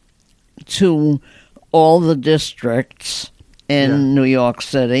letter to all the districts in Yeah. New York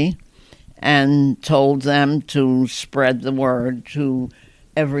City and told them to spread the word to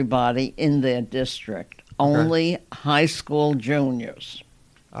everybody in their district. Only high school juniors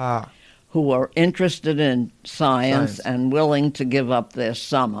Ah. who are interested in science Science. and willing to give up their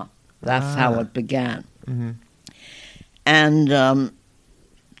summer. That's how Ah. it began. Mhm. And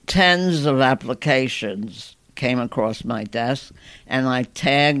tens of applications came across my desk, and I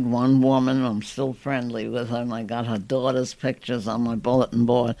tagged one woman. I'm still friendly with her, and I got her daughter's pictures on my bulletin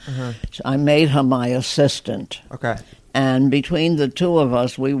board. So I made her my assistant. Okay. And between the two of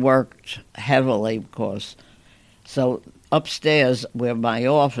us, we worked heavily, of course. So upstairs, where my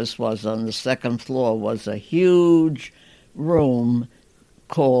office was on the second floor, was a huge room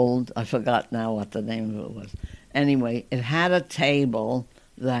called, I forgot now what the name of it was. Anyway, it had a table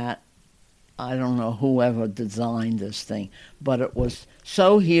that, I don't know whoever designed this thing, but it was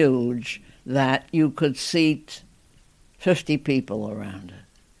so huge that you could seat 50 people around it.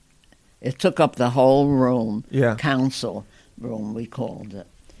 It took up the whole room, Yeah. council room, we called it.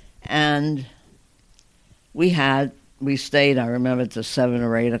 And we stayed, I remember, to 7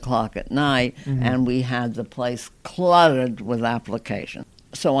 or 8 o'clock at night, and we had the place cluttered with applications.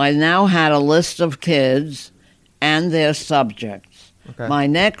 So I now had a list of kids and their subjects. Okay. My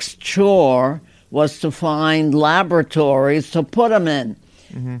next chore was to find laboratories to put them in.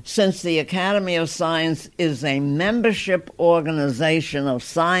 Since the Academy of Science is a membership organization of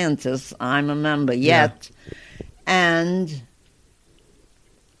scientists, I'm a member yet, and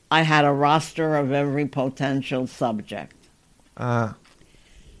I had a roster of every potential subject.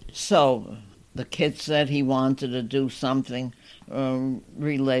 So the kid said he wanted to do something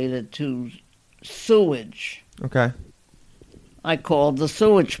related to sewage. Okay. I called the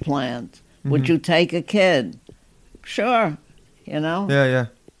sewage plant. Would you take a kid? Sure, Yeah, yeah.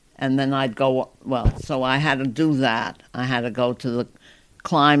 And then I'd go, so I had to do that. I had to go to the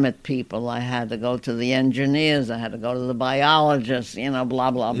climate people. I had to go to the engineers. I had to go to the biologists, blah,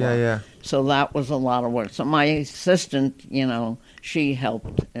 blah, blah. Yeah, yeah. So that was a lot of work. So my assistant, she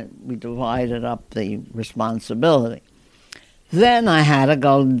helped. We divided up the responsibility. Then I had to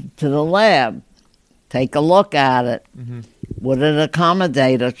go to the lab, take a look at it. Would it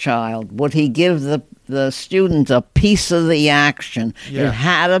accommodate a child? Would he give the student a piece of the action? Yeah. It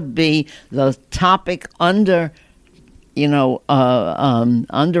had to be the topic under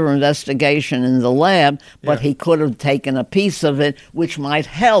investigation in the lab, but Yeah. he could have taken a piece of it, which might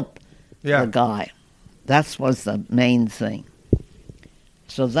help Yeah. the guy. That was the main thing.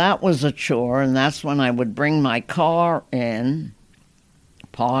 So that was a chore, and that's when I would bring my car in,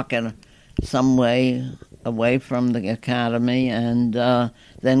 park it some way away from the academy, and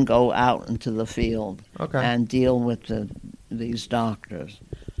then go out into the field and deal with these doctors,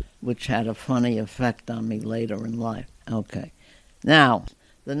 which had a funny effect on me later in life. Okay. Now,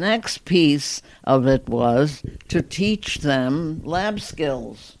 the next piece of it was to teach them lab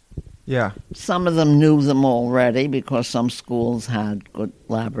skills. Yeah. Some of them knew them already because some schools had good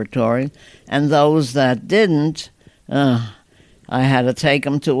laboratories, and those that didn't, I had to take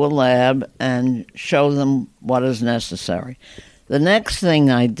them to a lab and show them what is necessary. The next thing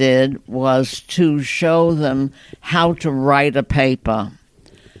I did was to show them how to write a paper.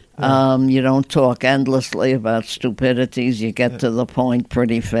 You don't talk endlessly about stupidities. You get to the point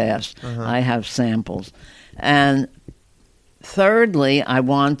pretty fast. I have samples. And thirdly, I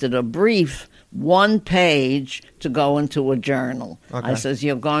wanted a brief 1 page to go into a journal. I says,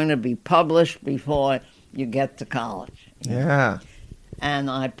 you're going to be published before you get to college. Yeah.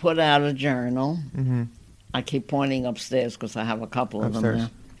 And I put out a journal. I keep pointing upstairs because I have a couple of them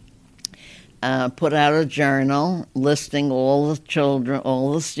now. Put out a journal listing all the children,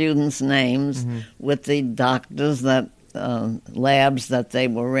 all the students' names with the doctors that labs that they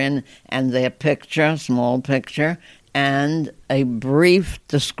were in and their picture, small picture, and a brief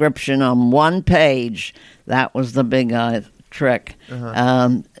description on 1 page. That was the big trick.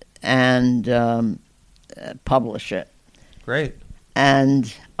 And publish it. Great.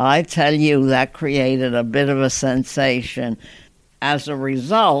 And I tell you, that created a bit of a sensation. As a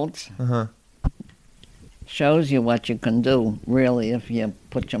result, shows you what you can do, really, if you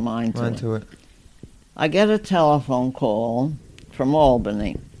put your mind to it. I get a telephone call from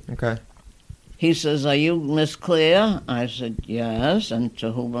Albany. Okay. He says, are you Miss Clear? I said, yes. And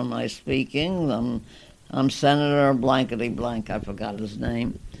to whom am I speaking? I'm Senator blankety blank. I forgot his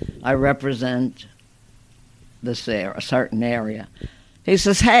name. I represent this area, a certain area. He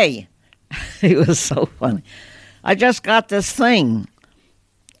says, hey, he was so funny. I just got this thing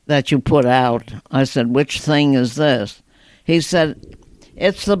that you put out. I said, which thing is this? He said,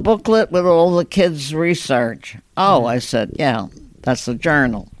 it's the booklet with all the kids' research. Oh, I said, yeah, that's the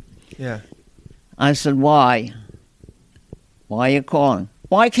journal. Yeah. I said, why? Why are you calling?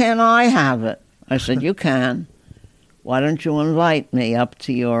 Why can't I have it? I said, you can. Why don't you invite me up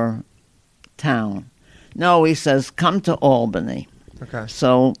to your town? No, he says, come to Albany. Okay.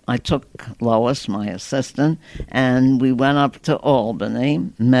 So I took Lois, my assistant, and we went up to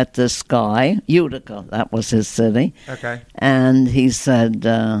Albany, met this guy, Utica, that was his city. Okay. And he said,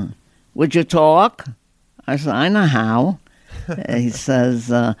 would you talk? I said, I know how. He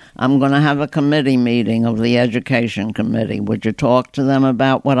says, I'm going to have a committee meeting of the education committee. Would you talk to them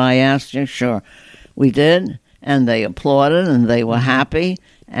about what I asked you? Sure. We did, and they applauded, and they were happy.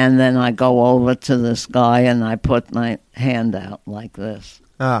 And then I go over to this guy, and I put my hand out like this.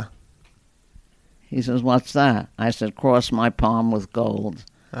 Ah. He says, what's that? I said, cross my palm with gold.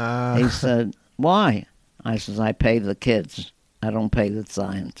 He said, why? I says, I pay the kids. I don't pay the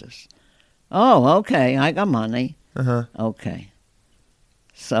scientists. Oh, okay, I got money. Uh-huh. Okay.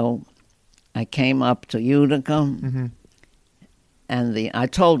 So I came up to Utica, Mm-hmm. and I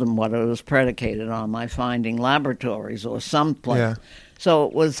told him what it was predicated on, my finding laboratories or someplace. Yeah. So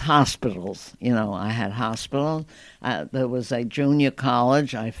it was hospitals. You know, I had hospitals. There was a junior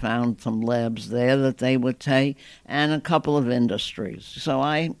college. I found some labs there that they would take, and a couple of industries. So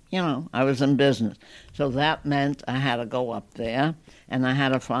I was in business. So that meant I had to go up there, and I had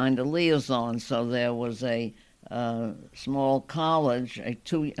to find a liaison. So there was a small college,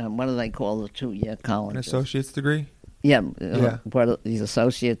 what do they call the 2-year college? An associate's degree? Yeah, Yeah. what these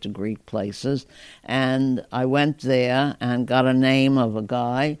associate degree places. And I went there and got a name of a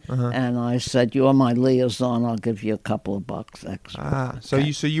guy, and I said, you're my liaison, I'll give you a couple of bucks extra. So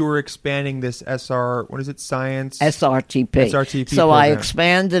you were expanding this science? SRTP. SRTP So I program.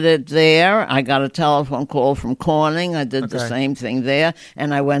 expanded it there. I got a telephone call from Corning. I did the Okay. same thing there,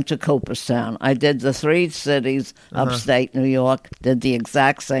 and I went to Cooperstown. I did the 3 cities, upstate New York, did the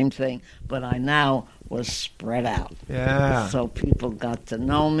exact same thing, but I now was spread out. Yeah. So people got to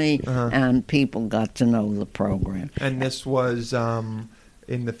know me, and people got to know the program. And this was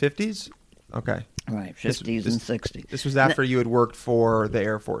in the 50s? Okay. Right, This- 50s and 60s. This was after you had worked for the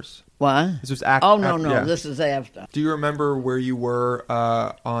Air Force. What? This was Oh, no, yeah. this is after. Do you remember where you were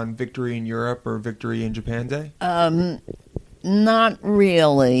on Victory in Europe or Victory in Japan Day? Not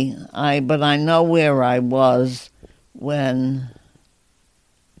really, but I know where I was when...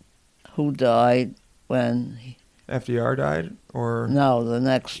 Who died when... FDR died? Or No, the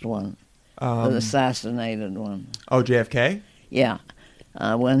next one. The assassinated one. JFK? Yeah.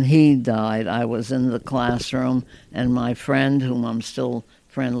 When he died, I was in the classroom, and my friend, whom I'm still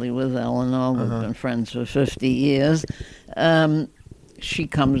friendly with, Eleanor, we've been friends for 50 years, she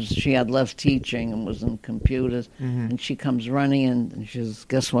had left teaching and was in computers, and she comes running in, and she says,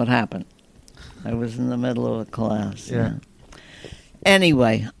 guess what happened? I was in the middle of a class. Yeah.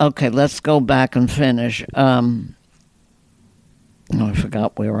 Anyway, okay, let's go back and finish. I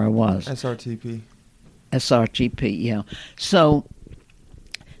forgot where I was. SRTP. SRTP, yeah. So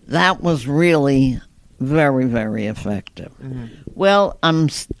that was really very, very effective. Mm-hmm. Well, I'm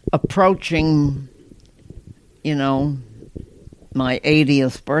approaching, my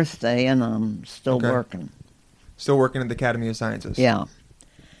 80th birthday, and I'm still Okay. working. Still working at the Academy of Sciences. Yeah.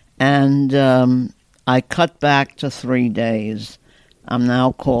 And I cut back to 3 days. I'm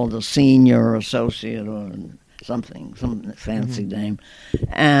now called a senior associate or something, some fancy name.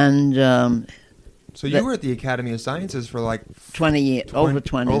 And So you were at the Academy of Sciences for like 20 years, over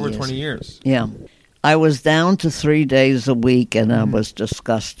 20 over years. 20 years. Yeah. I was down to 3 days a week, and I was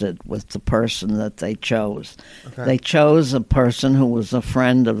disgusted with the person that they chose. Okay. They chose a person who was a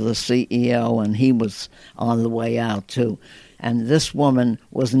friend of the CEO, and he was on the way out, too. And this woman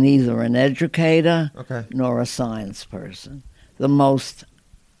was neither an educator Okay. nor a science person. The most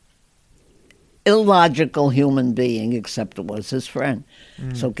illogical human being, except it was his friend.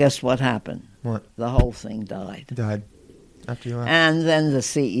 So guess what happened? What? The whole thing died. He died after you left. And then the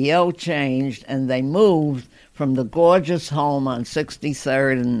CEO changed, and they moved from the gorgeous home on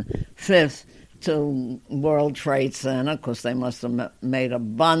 63rd and 5th to World Trade Center, because they must have made a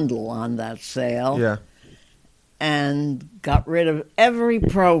bundle on that sale, Yeah. and got rid of every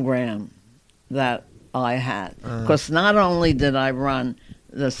program that I had. Because not only did I run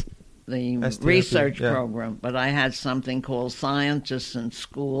the STRP, research yeah. program, but I had something called Scientists in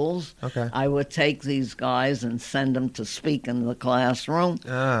Schools. Okay. I would take these guys and send them to speak in the classroom,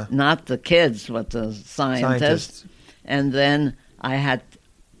 Ah. not the kids, but the scientists. And then I had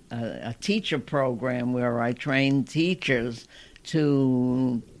a teacher program where I trained teachers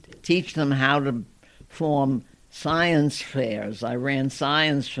to teach them how to form science fairs. I ran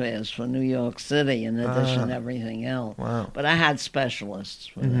science fairs for New York City in addition to everything else. Wow. But I had specialists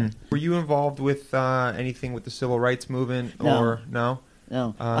for that. Were you involved with anything with the civil rights movement No. or no?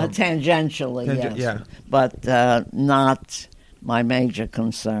 No, tangentially, yes. yeah. But not my major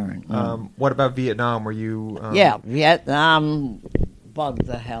concern. What about Vietnam? Were you? Yeah, Vietnam, bugged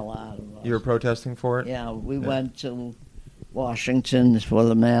the hell out of us. You were protesting for it? Yeah, we went to Washington for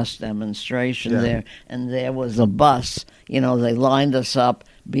the mass demonstration there, and there was a bus. You know, they lined us up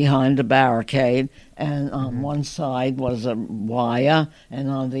behind a barricade, and on one side was a wire, and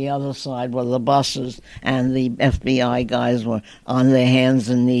on the other side were the buses, and the FBI guys were on their hands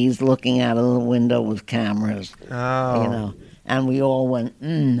and knees looking out of the window with cameras. Oh. You know, and we all went,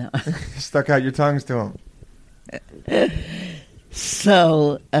 Stuck out your tongues to them.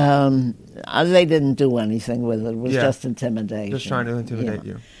 So they didn't do anything with it. It was just intimidation. Just trying to intimidate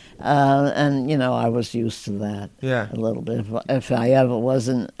you. And, you know, I was used to that Yeah. a little bit. If I ever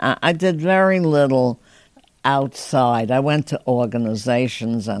wasn't, I did very little outside. I went to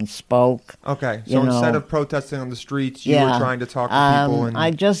organizations and spoke. Okay, so You know, instead of protesting on the streets, you were trying to talk to people. And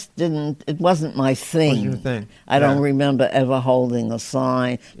I just didn't, it wasn't my thing. Wasn't your thing. I don't remember ever holding a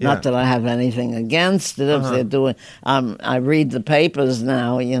sign. Not that I have anything against it. If they're doing, I read the papers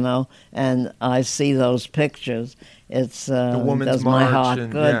now, you know, and I see those pictures. It's Women's does my March heart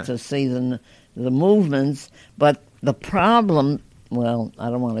and- good to see the movements. But the problem, well, I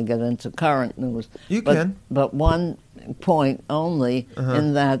don't want to get into current news. You can. But one point only,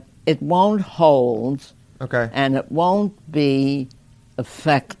 in that it won't hold Okay. and it won't be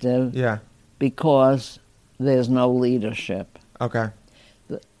effective Yeah. because there's no leadership. Okay.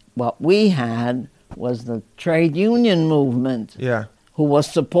 What we had was the trade union movement, Yeah. who was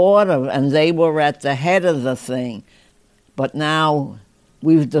supportive, and they were at the head of the thing. But now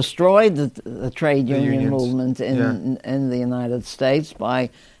we've destroyed the trade union unions. movement in the United States by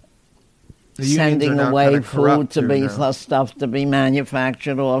The unions sending are now away kinda food corrupt to too be now. stuff to be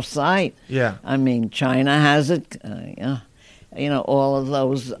manufactured off-site. Yeah. I mean, China has it. You know, all of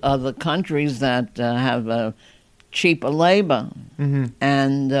those other countries that have cheaper labor,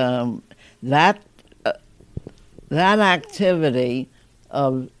 and that activity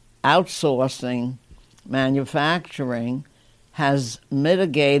of outsourcing manufacturing has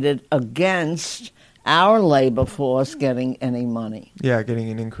mitigated against our labor force getting any money. Yeah, getting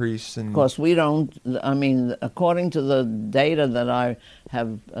an increase. And Of course, we don't, I mean, according to the data that I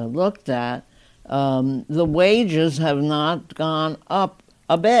have looked at, the wages have not gone up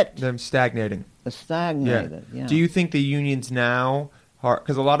a bit. them stagnating. Stagnated, yeah. Do you think the unions now,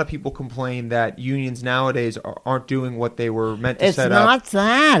 because a lot of people complain that unions nowadays aren't doing what they were meant to It's set not up?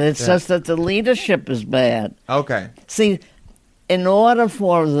 that. It's just that the leadership is bad. Okay. See, in order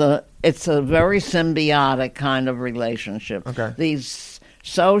for it's a very symbiotic kind of relationship. Okay. These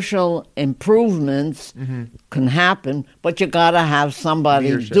social improvements can happen, but you got to have somebody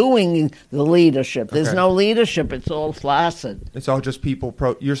Leadership. doing the leadership. There's Okay. no leadership. It's all flaccid. It's all just people.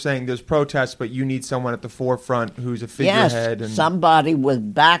 You're saying there's protests, but you need someone at the forefront who's a Yes, figurehead. And somebody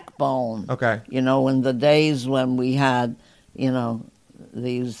with backbone. Okay. You know, in the days when we had, you know,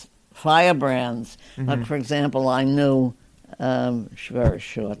 these firebrands. Like, for example, I knew, very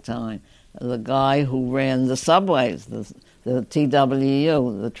short time, the guy who ran the subways, the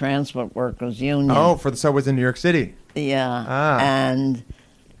TWU, the Transport Workers Union. Oh, for the subways in New York City. Yeah. Ah. And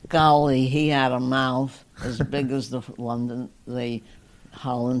golly, he had a mouth as big as the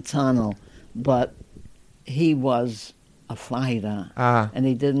Holland Tunnel, but he was a fighter, and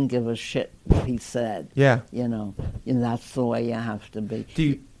he didn't give a shit what he said. Yeah. You know, and that's the way you have to be.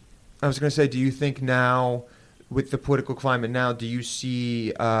 I was going to say, do you think now, with the political climate now, do you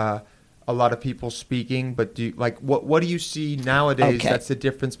see a lot of people speaking? But what do you see nowadays? Okay. That's the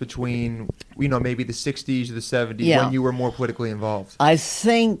difference between, you know, maybe the '60s or the '70s Yeah. when you were more politically involved. I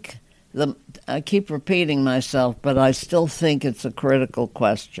think I keep repeating myself, but I still think it's a critical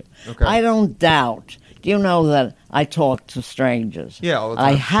question. Okay. I don't doubt. Do you know that I talk to strangers? Yeah, all the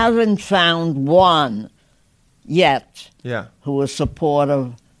I time. haven't found one yet Yeah. who is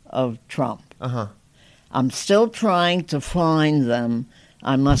supportive of Trump. I'm still trying to find them.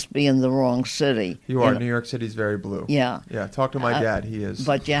 I must be in the wrong city. You are. know. New York City's very blue. Yeah. Yeah. Talk to my dad. He is.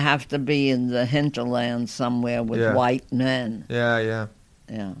 But you have to be in the hinterland somewhere with Yeah. white men. Yeah. Yeah.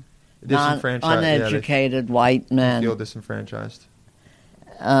 Yeah. Disenfranchised. Uneducated white They men feel disenfranchised.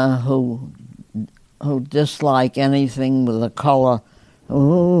 who dislike anything with a color,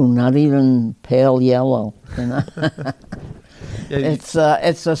 not even pale yellow. You know? Yeah,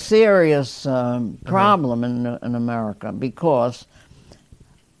 It's a serious problem in America, because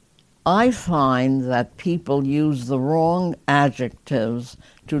I find that people use the wrong adjectives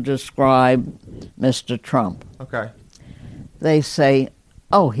to describe Mr. Trump. Okay. They say,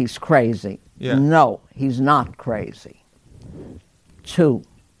 oh, he's crazy. Yeah. No, he's not crazy. 2,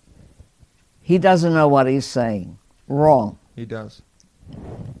 he doesn't know what he's saying. Wrong. He does.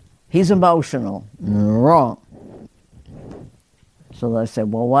 He's emotional. Wrong. So they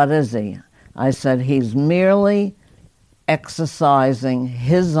said, well, what is he? I said, he's merely exercising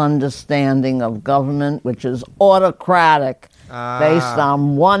his understanding of government, which is autocratic, based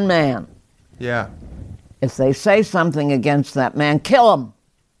on one man. Yeah. If they say something against that man, kill him.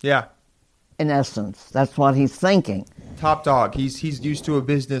 Yeah. In essence, that's what he's thinking. Top dog. He's used to a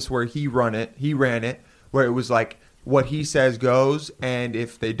business where he ran it, where it was like what he says goes, and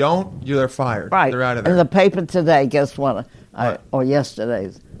if they don't, they're fired. Right. They're out of there. In the paper today, guess what? Or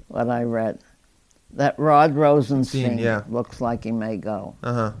yesterday's, what I read. That Rod Rosenstein looks like he may go.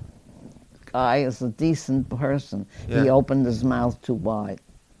 Uh-huh. Guy is a decent person. Yeah. He opened his mouth too wide.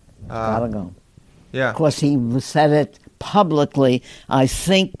 Gotta go. Yeah. Of course, he said it publicly. I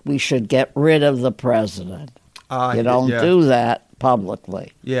think we should get rid of the president. You don't do that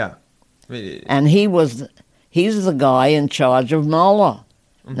publicly. Yeah. And he's the guy in charge of Mueller.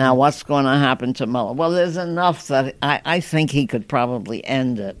 Mm-hmm. Now, what's going to happen to Mueller? Well, there's enough that I think he could probably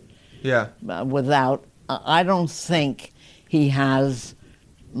end it. Yeah. Without, I don't think he has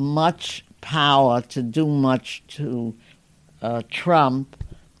much power to do much to Trump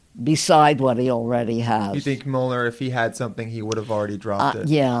beside what he already has. You think Mueller, if he had something, he would have already dropped it?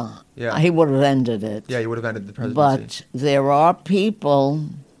 Yeah. He would have ended it. Yeah, he would have ended the presidency. But there are people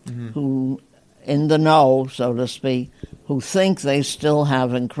who, in the know, so to speak, who think they still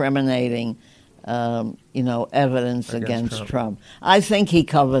have incriminating evidence against Trump. I think he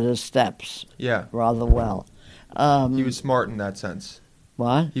covered his steps rather well. He was smart in that sense.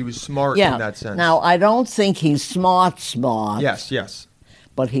 What? He was smart in that sense. Now, I don't think he's smart. Yes.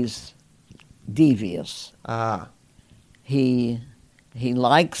 But he's devious. He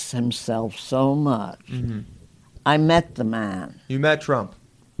likes himself so much. Mm-hmm. I met the man. You met Trump?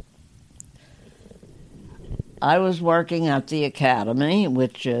 I was working at the Academy,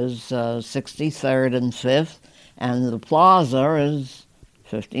 which is 63rd and 5th, and the Plaza is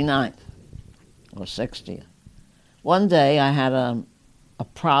 59th or 60th. One day I had a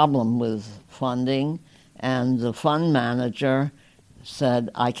problem with funding, and the fund manager said,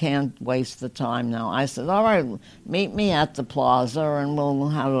 I can't waste the time now. I said, all right, meet me at the Plaza and we'll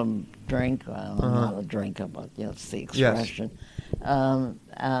have a drink. Well, not a drinker, but that's the expression. Yes.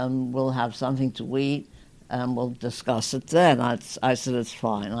 We'll have something to eat. And we'll discuss it then. I said, it's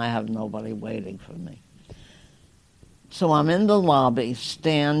fine. I have nobody waiting for me. So I'm in the lobby,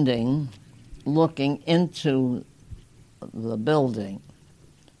 standing, looking into the building.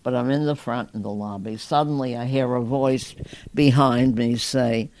 But I'm in the front of the lobby. Suddenly I hear a voice behind me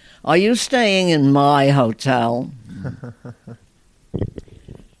say, are you staying in my hotel?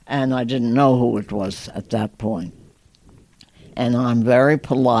 And I didn't know who it was at that point. And I'm very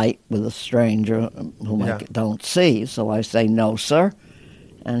polite with a stranger whom I don't see, so I say, no, sir.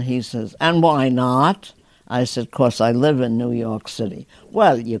 And he says, and why not? I said, of course, I live in New York City.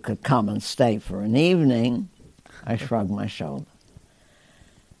 Well, you could come and stay for an evening. I shrugged my shoulders.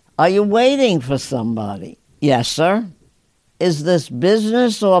 Are you waiting for somebody? Yes, sir. Is this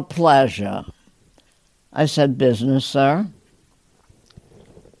business or pleasure? I said, business, sir.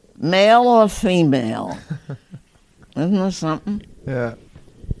 Male or female? Isn't that something? Yeah.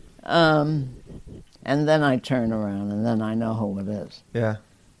 And then I turn around, and then I know who it is. Yeah.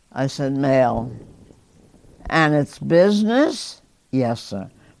 I said, male. And it's business? Yes, sir.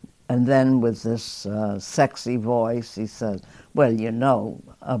 And then with this sexy voice, he says, well, you know,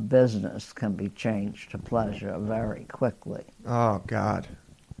 a business can be changed to pleasure very quickly. Oh, God.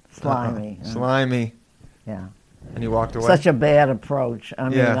 Slimy. Slimy. Yeah. And he walked away? Such a bad approach. I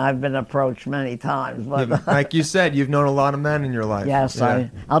mean, I've been approached many times. But like you said, you've known a lot of men in your life. Yes,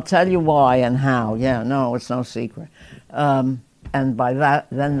 I'll tell you why and how. Yeah, no, it's no secret. And by that,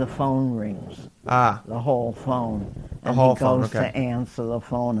 then the phone rings. The whole phone. And he goes to answer the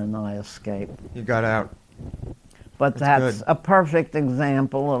phone, and I escape. You got out. But that's a perfect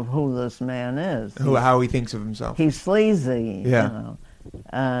example of who this man is. How he thinks of himself. He's sleazy. Yeah. You know.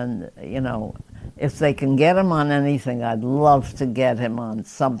 And, you know, if they can get him on anything, I'd love to get him on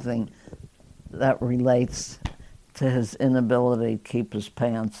something that relates to his inability to keep his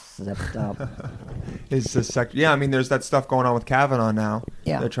pants zipped up. I mean, there's that stuff going on with Kavanaugh now.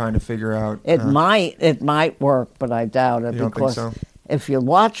 Yeah. They're trying to figure out. It might work, but I doubt it. You don't because think so? If you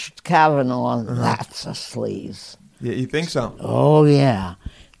watched Kavanaugh, that's a sleaze. Yeah, you think so? Oh, yeah.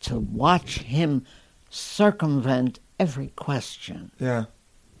 To watch him circumvent every question. Yeah.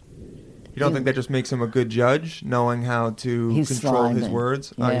 You don't think that just makes him a good judge, knowing how to control his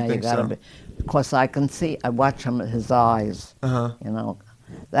words? Yeah, you think so? Of course, I can see. I watch him his eyes. You know,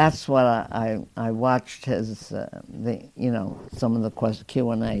 that's what I watched his some of the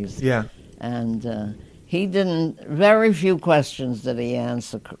Q&As. Yeah. And He didn't. Very few questions did he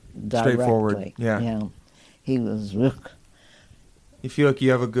answer directly. Straightforward, yeah. He was. Ugh. You feel like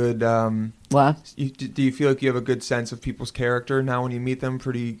you have a good. What? Do you feel like you have a good sense of people's character now when you meet them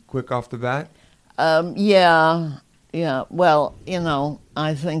pretty quick off the bat? Yeah. Well,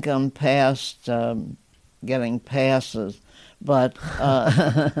 I think I'm past getting passes, but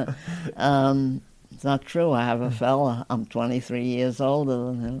it's not true. I have a fella. I'm 23 years older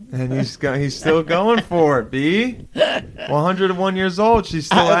than him. And he's still going for it, B. 101 years old. She's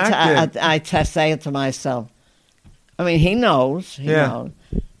still active. I say it to myself. I mean, he knows. He knows.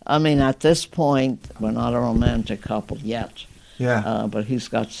 I mean, at this point, we're not a romantic couple yet. Yeah. But he's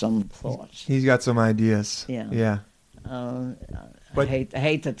got some thoughts. He's got some ideas. Yeah. But I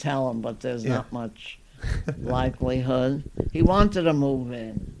hate to tell him, but there's not much likelihood. He wanted to move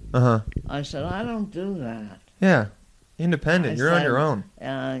in. I said, I don't do that. Yeah. Independent. You're on your own.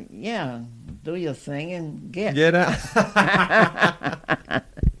 Yeah. Do your thing and get. Get out.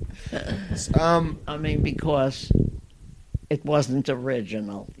 I mean, because it wasn't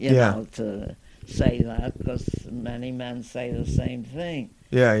original, you know, to say that, because many men say the same thing.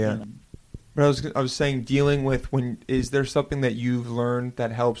 Yeah. But I was saying, dealing with is there something that you've learned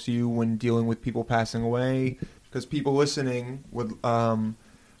that helps you when dealing with people passing away? Because people listening would,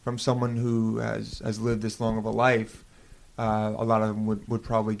 from someone who has lived this long of a life, a lot of them would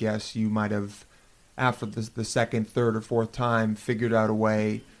probably guess you might have, after the second, third, or fourth time, figured out a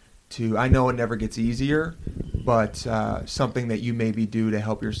way to. I know it never gets easier, but something that you maybe do to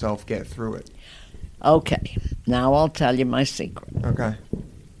help yourself get through it. Okay, now I'll tell you my secret. Okay.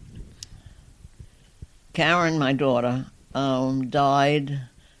 Karen, my daughter, died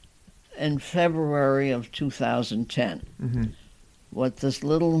in February of 2010. Mm-hmm. What this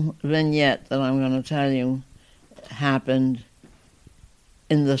little vignette that I'm going to tell you happened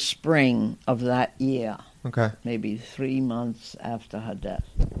in the spring of that year. Okay. Maybe 3 months after her death.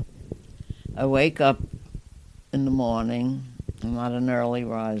 I wake up in the morning. I'm not an early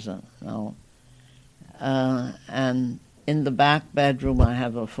riser, no. And in the back bedroom, I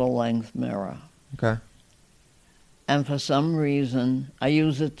have a full-length mirror. Okay. And for some reason, I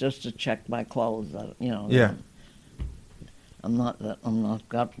use it just to check my clothes. Yeah. I'm not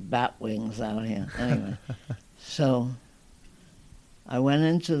got bat wings out here. Anyway, so I went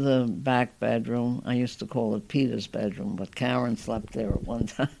into the back bedroom. I used to call it Peter's bedroom, but Karen slept there at one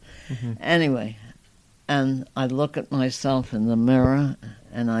time. Mm-hmm. Anyway, and I look at myself in the mirror,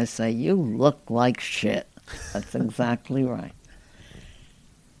 and I say, "You look like shit." That's exactly right.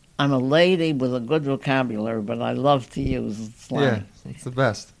 I'm a lady with a good vocabulary, but I love to use slang. Yeah, it's the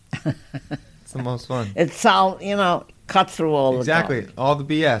best. It's the most fun. It's all, cut through all exactly. the garbage. All the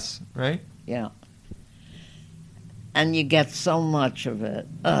BS, right? Yeah. And you get so much of it.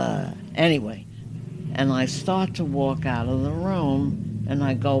 Anyway, and I start to walk out of the room, and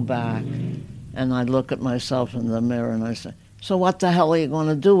I go back, and I look at myself in the mirror, and I say, so what the hell are you going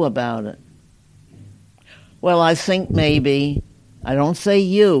to do about it? Well, I think maybe... I don't say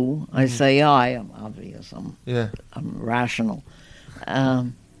you. I say I. I'm obvious. I'm rational.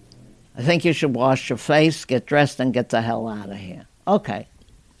 I think you should wash your face, get dressed, and get the hell out of here. Okay.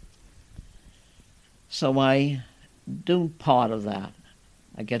 So I do part of that.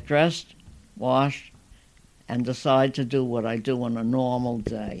 I get dressed, wash, and decide to do what I do on a normal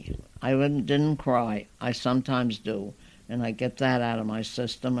day. I didn't cry. I sometimes do. And I get that out of my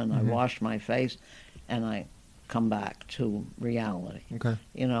system, and I wash my face, and I come back to reality. Okay.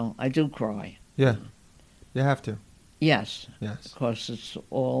 I do cry. Yeah. You have to. Yes. Yes. Because it's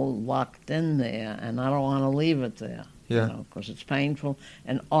all locked in there, and I don't want to leave it there. Yeah. Because it's painful,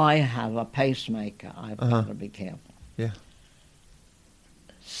 and I have a pacemaker. I've got to be careful. Yeah.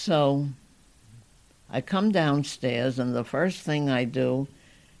 So I come downstairs, and the first thing I do,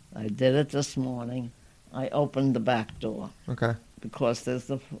 I did it this morning, I opened the back door. Okay. Because there's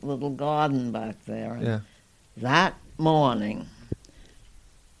the little garden back there. Yeah. That morning,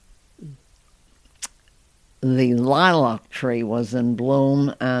 the lilac tree was in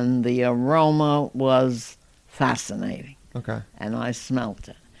bloom, and the aroma was fascinating. Okay. And I smelt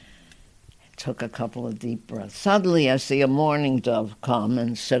it. Took a couple of deep breaths. Suddenly, I see a mourning dove come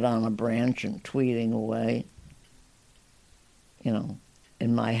and sit on a branch and tweeting away.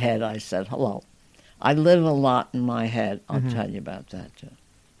 In my head, I said, hello. I live a lot in my head. I'll tell you about that, too.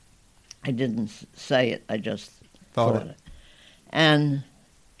 I didn't say it. I just thought it. And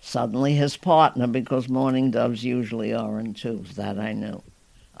suddenly his partner, because mourning doves usually are in twos, that I knew.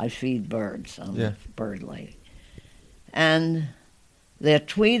 I feed birds. I'm a bird lady. And they're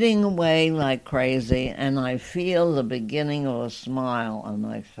tweeting away like crazy, and I feel the beginning of a smile on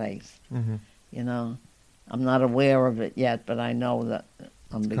my face. Mm-hmm. I'm not aware of it yet, but I know that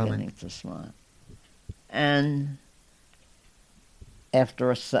I'm beginning to smile. And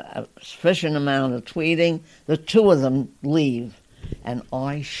after a sufficient amount of tweeting, the two of them leave, and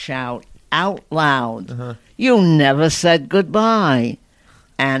I shout out loud, "You never said goodbye."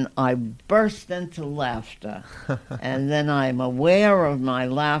 And I burst into laughter. And then I'm aware of my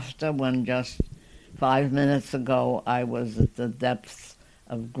laughter when just 5 minutes ago I was at the depths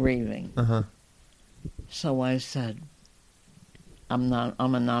of grieving. So I said, I'm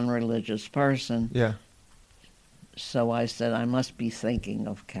a non-religious person. Yeah. So I said, I must be thinking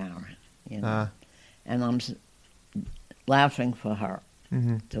of Karen, and I'm laughing for her,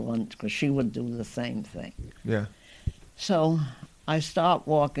 because she would do the same thing. Yeah. So I start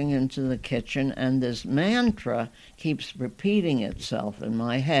walking into the kitchen, and this mantra keeps repeating itself in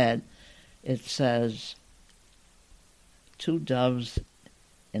my head. It says, 2 doves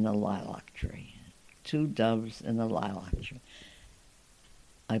in a lilac tree. 2 doves in a lilac tree.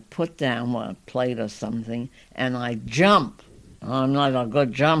 I put down a plate or something, and I jump. I'm not a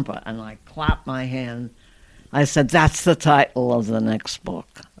good jumper, and I clap my hand. I said, that's the title of the next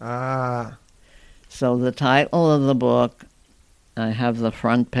book. So the title of the book, I have the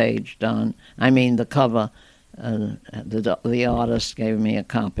front page done. I mean, the cover. The artist gave me a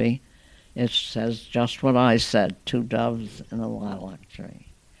copy. It says just what I said, 2 doves in a lilac tree.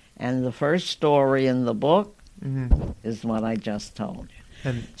 And the first story in the book is what I just told you.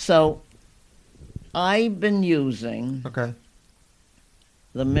 And so I've been using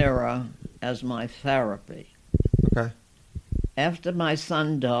the mirror as my therapy. Okay. After my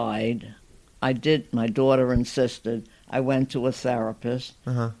son died, my daughter insisted, I went to a therapist,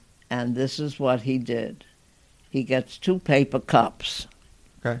 and this is what he did. He gets 2 paper cups,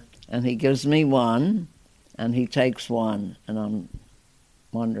 and he gives me one, and he takes one, and I'm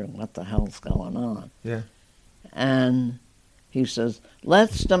wondering what the hell's going on. Yeah. And he says,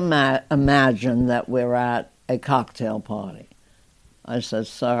 let's imagine that we're at a cocktail party. I said,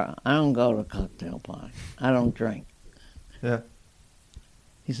 sir, I don't go to cocktail parties. I don't drink. Yeah.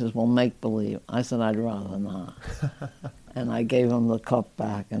 He says, well, make believe. I said, I'd rather not. And I gave him the cup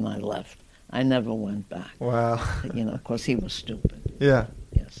back, and I left. I never went back. Wow. Because he was stupid. Yeah.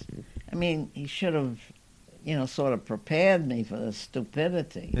 Yes. I mean, he should have, sort of prepared me for the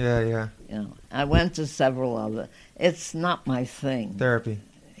stupidity. Yeah. I went to several other. It's not my thing. Therapy.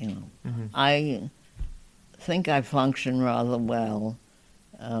 I think I function rather well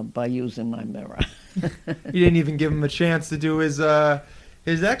by using my mirror. You didn't even give him a chance to do his exercise.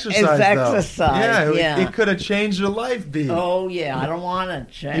 His exercise, yeah. It could have changed your life, B. Oh yeah, I don't want to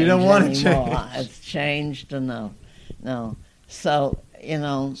change. You don't want to anymore. change. It's changed enough. No, so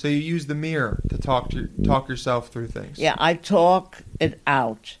So you use the mirror to talk yourself through things. Yeah, I talk it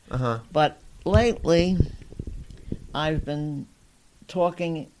out. But lately, I've been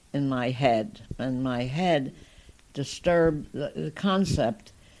talking in my head, and my head disturbed. The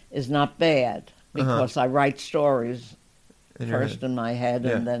concept is not bad because I write stories first in my head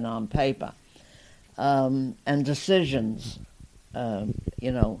and then on paper, and decisions,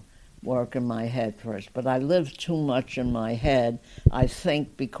 work in my head first. But I live too much in my head, I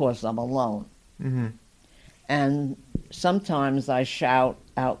think, because I'm alone. And sometimes I shout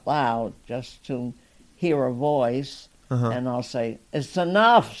out loud just to hear a voice, and I'll say, it's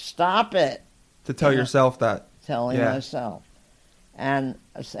enough, stop it. To tell yourself that. Telling myself. And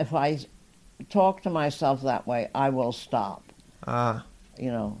if I talk to myself that way, I will stop. But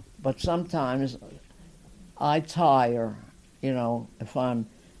sometimes I tire, if I'm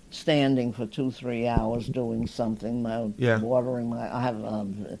standing for 2-3 hours doing something, watering I have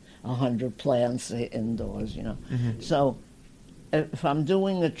 100 plants indoors, So if I'm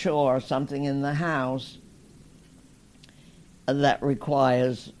doing a chore, something in the house that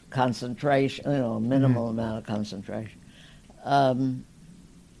requires concentration, a minimal amount of concentration, I'm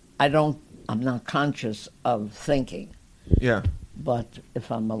not conscious of thinking. Yeah. But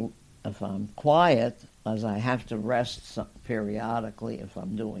if I'm quiet, as I have to rest periodically if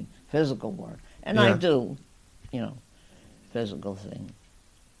I'm doing physical work, and I do, physical things,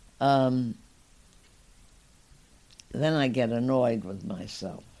 then I get annoyed with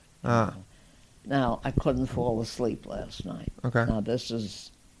myself. Now, I couldn't fall asleep last night. Okay. Now, this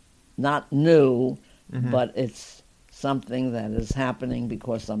is not new, but it's something that is happening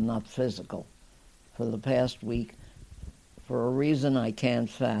because I'm not physical. For the past week, for a reason I can't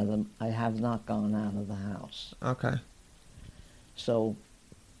fathom, I have not gone out of the house. Okay. So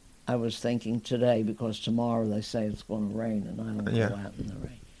I was thinking today, because tomorrow they say it's going to rain, and I don't go out in the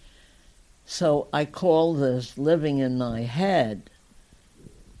rain. So I call this living in my head,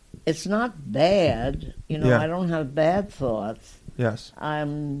 It's not bad. Yeah. I don't have bad thoughts. Yes.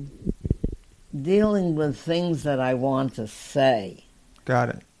 I'm dealing with things that I want to say. Got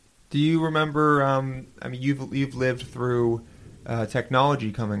it. Do you remember? You've lived through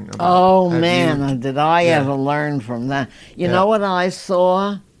technology coming about. Oh, Have man, you- did I Yeah. ever learn from that. You Yeah. know what I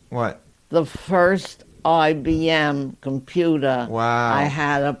saw? What? The first IBM computer. Wow. I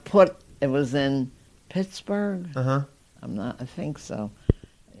had to put, it was in Pittsburgh. Uh-huh. I think so.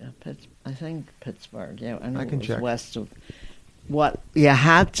 Yeah, I think Pittsburgh. Yeah, I know I can it was check. west of. What you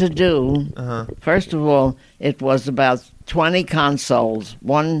had to do, Uh-huh. first of all, it was about 20 consoles,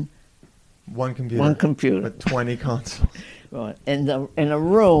 one computer. With 20 consoles. Right. In a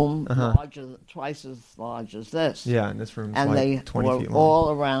room Uh-huh. twice as large as this. Yeah, and this room's And like they 20 were feet long.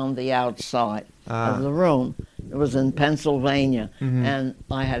 all around the outside Ah. of the room. It was in Pennsylvania, Mhm. and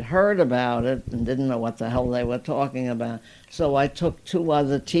I had heard about it and didn't know what the hell they were talking about. So I took two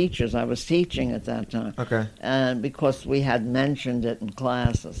other teachers. I was teaching at that time, Okay. and because we had mentioned it in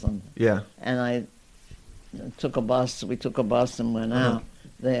class or something. Yeah. And I took a bus. We took a bus and went Uh-huh. out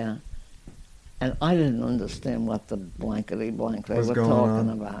there. And I didn't understand what the blankety blank they What's were going talking on?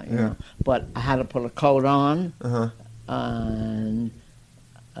 about. Yeah. But I had to put a coat on, Uh-huh. and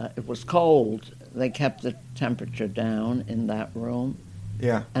it was cold. They kept the temperature down in that room,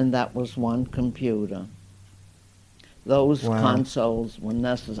 Yeah. and that was one computer. Those Wow. consoles were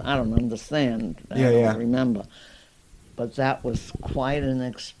necessary. I don't understand. I Yeah, don't yeah. remember. But that was quite an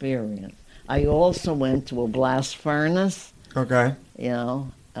experience. I also went to a blast furnace, Okay.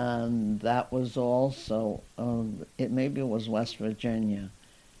 and that was also, maybe it was West Virginia.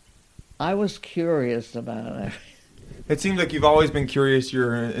 I was curious about everything. It seems like you've always been curious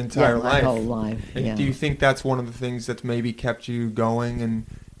your entire my life. whole life, And yeah. do you think that's one of the things that's maybe kept you going and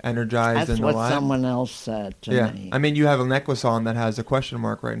energized That's and what alive? someone else said to Yeah. me. I mean, you have a necklace on that has a question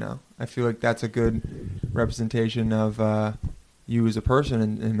mark right now. I feel like that's a good representation of you as a person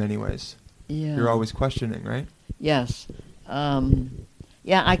in many ways. Yeah. You're always questioning, right? Yes.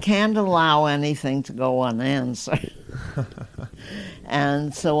 Yeah, I can't allow anything to go unanswered.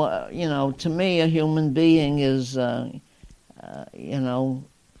 And so, to me, a human being is, to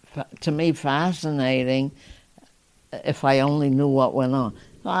me, fascinating if I only knew what went on.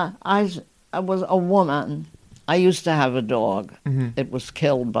 I was a woman. I used to have a dog. Mm-hmm. It was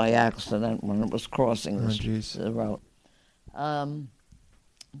killed by accident when it was crossing Oh, jeez. the road.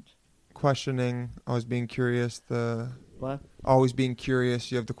 Questioning, always being curious, What? always being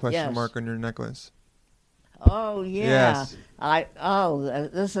curious. You have the question Yes. mark on your necklace. Oh, yeah. Yes.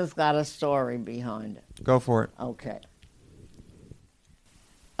 This has got a story behind it. Go for it. Okay.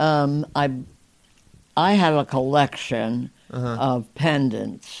 I have a collection Uh-huh. of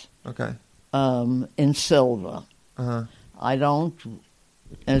pendants Okay. in silver. Uh-huh. I don't,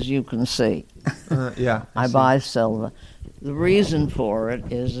 as you can see, Yeah. I see. buy silver. The reason for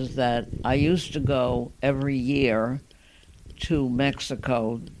it is that I used to go every year to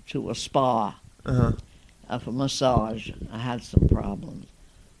Mexico to a spa Uh-huh. for massage. I had some problems,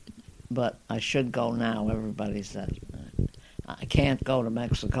 but I should go now. Everybody says I can't go to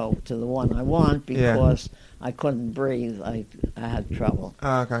Mexico to the one I want Yeah. because I couldn't breathe. I had trouble.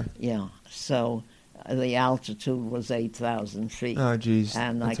 Oh, okay. Yeah, so the altitude was 8,000 feet, Oh, geez.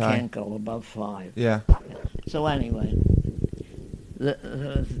 and That's I high. can't go above 5. Yeah. So anyway,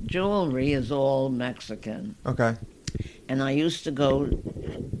 the jewelry is all Mexican, Okay. and I used to go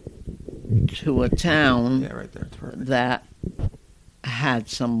to a town Yeah, right there. It's perfect. that had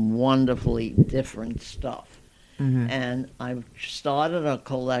some wonderfully different stuff. Mm-hmm. And I've started a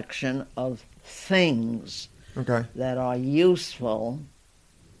collection of things Okay. that are useful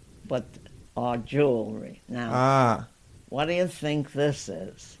but are jewelry. Now, Ah, what do you think this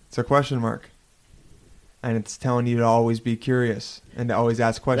is? it's a question mark. And it's telling you to always be curious and to always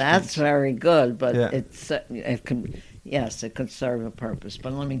ask questions. That's very good, but Yeah. it could serve a purpose.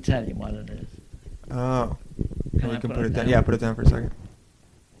 But let me tell you what it is. Oh. Can you I can put put it it down. down? Yeah, put it down for a second.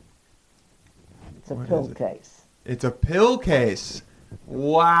 It's a What pill is it? case. It's a pill case.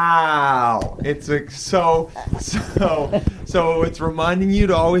 Wow. It's so it's reminding you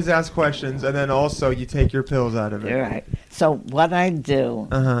to always ask questions, and then also you take your pills out of it. You're right. So what I do,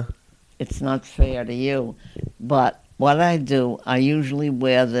 Uh-huh. it's not fair to you, but what I do, I usually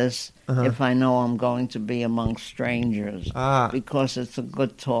wear this Uh-huh. if I know I'm going to be among strangers Ah. because it's a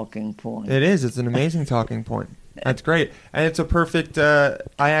good talking point. It is. It's an amazing talking point. That's great. And it's a perfect I'm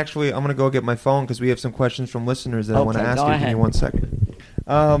going to go get my phone because we have some questions from listeners that I want to Okay, ask go you. Give me ahead. 1 second.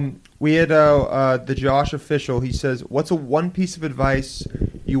 We had the Josh official. He says, what's one piece of advice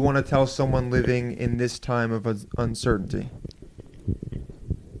you want to tell someone living in this time of uncertainty?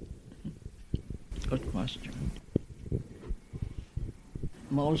 question.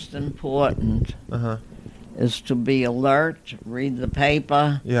 Most important Uh-huh. is to be alert, read the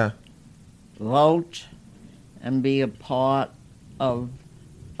paper, Yeah. vote, and be a part of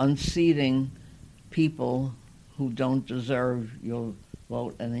unseating people who don't deserve your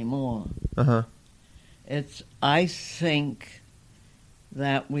vote anymore. Uh-huh. I think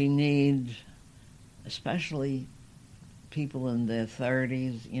that we need, especially people in their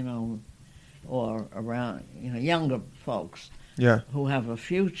 30s, or around, younger folks Yeah. who have a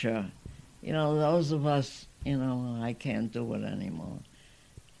future. Those of us, I can't do it anymore.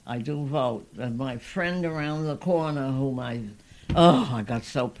 I do vote. And my friend around the corner whom I got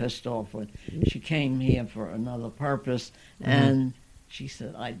so pissed off with, she came here for another purpose, and she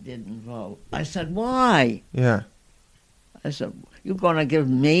said, I didn't vote. I said, why? Yeah. I said, you're going to give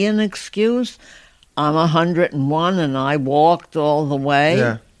me an excuse? I'm 101 and I walked all the way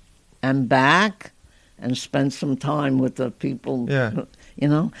Yeah. and back and spent some time with the people, Yeah.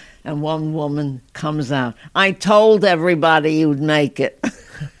 And one woman comes out, I told everybody you'd make it.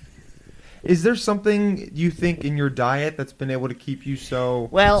 Is there something you think in your diet that's been able to keep you so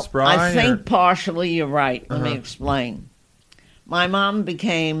Well, spry? I think or- partially you're right. Let me Uh-huh. explain. My mom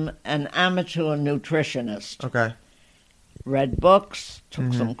became an amateur nutritionist. Okay. Read books, took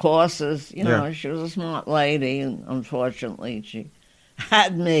Mhm. some courses. Yeah. She was a smart lady, and unfortunately, she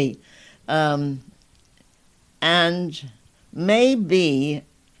had me. And maybe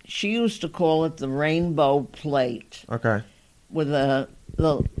she used to call it the rainbow plate, Okay. with the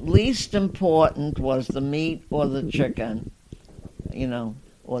least important was the meat or the chicken,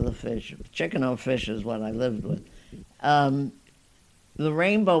 or the fish. Chicken or fish is what I lived with. The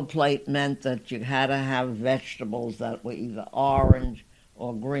rainbow plate meant that you had to have vegetables that were either orange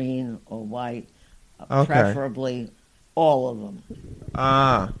or green or white, Okay. preferably all of them.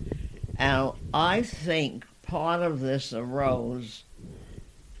 Ah. Now, I think part of this arose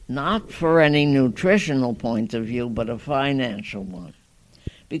not for any nutritional point of view, but a financial one.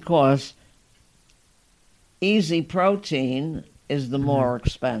 Because easy protein is the more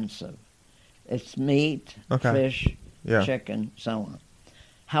expensive. It's meat, Okay. fish, Yeah. chicken, so on.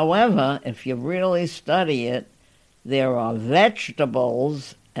 However, if you really study it, there are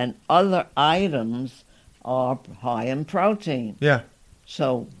vegetables and other items are high in protein. Yeah.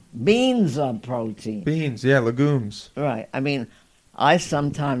 So beans are protein. Beans. Yeah. Legumes. Right. I mean, I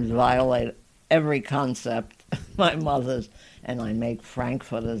sometimes violate every concept of my mother's, and I make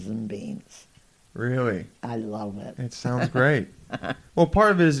frankfurters and beans. Really. I love it. It sounds great. Well,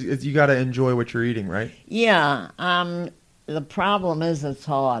 part of it is you got to enjoy what you're eating, right? Yeah. The problem is it's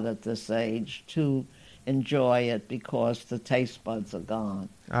hard at this age to enjoy it because the taste buds are gone.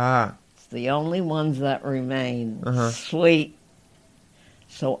 Ah. It's the only ones that remain Uh-huh. sweet.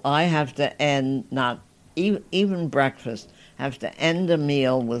 So I have to end, not even breakfast, have to end a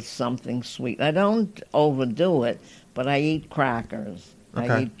meal with something sweet. I don't overdo it, but I eat crackers. I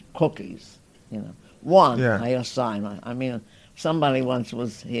Okay. eat cookies. One Yeah. I assign. I mean, somebody once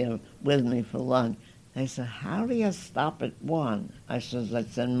was here with me for lunch. They said, how do you stop at one? I said,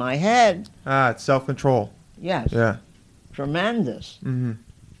 that's in my head. Ah. It's self-control. Yes, Yeah. tremendous. Mm-hmm.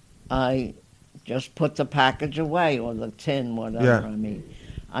 I just put the package away or the tin, whatever. Yeah. I mean,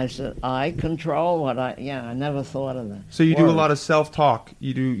 I said, I control what I never thought of that. So you do a Word. lot of self-talk.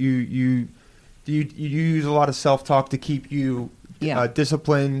 You use a lot of self-talk to keep you Yeah.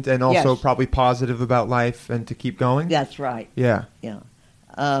 disciplined and also Yes. probably positive about life and to keep going. That's right. Yeah. Yeah.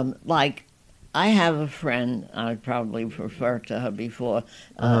 Like, I have a friend, I'd probably refer to her before,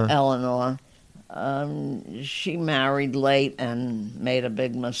 Eleanor. She married late and made a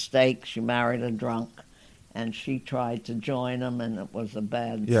big mistake. She married a drunk, and she tried to join him, and it was a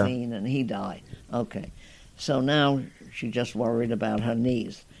bad Yeah. scene, and he died. Okay. So now she just worried about her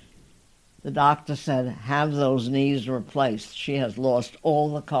knees. The doctor said, have those knees replaced. She has lost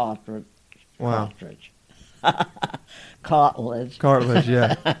all the cartilage. Wow. Cartilage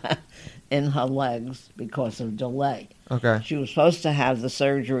Yeah. in her legs because of delay. Okay. She was supposed to have the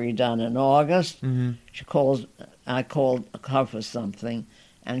surgery done in August. Mm-hmm. I called her for something,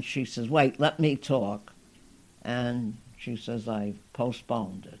 and she says, wait, let me talk. And she says, I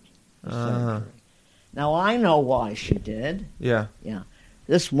postponed it, the surgery. Now, I know why she did. Yeah. Yeah.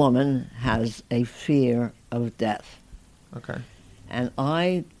 This woman has a fear of death. Okay. And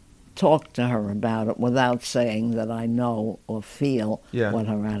I talked to her about it without saying that I know or feel Yeah. what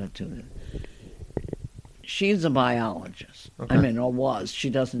her attitude is. She's a biologist. Okay. I mean, or was. She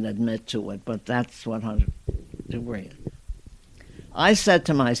doesn't admit to it, but that's what her degree is. I said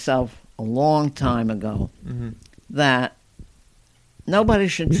to myself a long time ago Mm-hmm. that nobody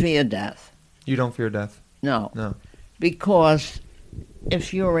should fear death. You don't fear death. No. No. Because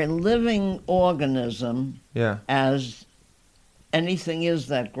if you're a living organism, Yeah. as anything is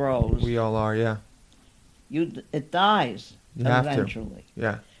that grows, We all are. Yeah. it dies You have to. eventually.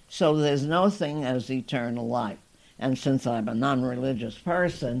 Yeah. So there's no thing as eternal life. And since I'm a non-religious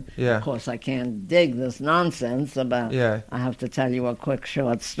person, Yeah. of course I can't dig this nonsense about. Yeah. I have to tell you a quick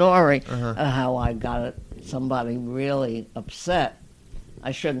short story Uh-huh. how I got somebody really upset.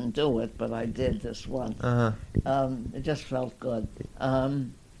 I shouldn't do it, but I did this once. Uh-huh. It just felt good.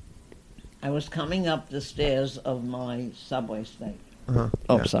 I was coming up the stairs of my subway station. Uh-huh.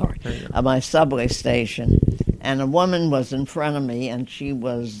 Oh, Yeah. sorry. There you go. At my subway station, and a woman was in front of me, and she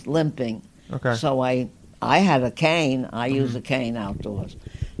was limping. Okay. So I had a cane. I use a cane outdoors.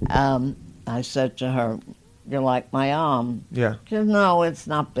 I said to her, "You're like my arm." Yeah. She said, "No, it's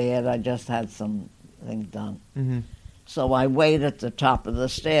not bad. I just had something done." Mm-hmm. So I wait at the top of the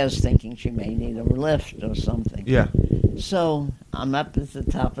stairs thinking she may need a lift or something. Yeah. So I'm up at the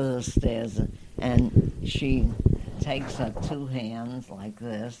top of the stairs, and she takes her two hands like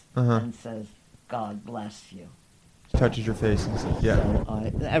this Uh-huh. and says, "God bless you." Touches your face and says, yeah.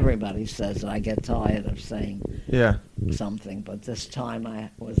 So everybody says I get tired of saying Yeah. something, but this time I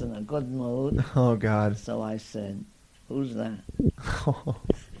was in a good mood, Oh, God. so I said, "Who's that?"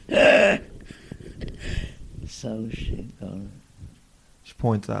 So she goes, She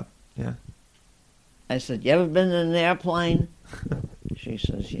points up. Yeah. I said, "You ever been in an airplane?" She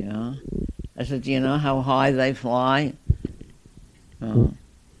says, "Yeah." I said, "Do you know how high they fly?" No.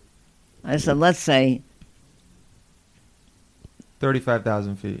 I said, "Let's say,"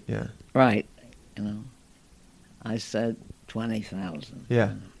 35,000 feet. Yeah. right, you know. I said 20,000.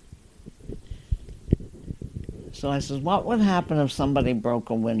 Yeah. So I says, "What would happen if somebody broke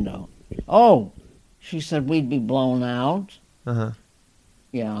a window?" "Oh," she said, "we'd be blown out." Uh-huh.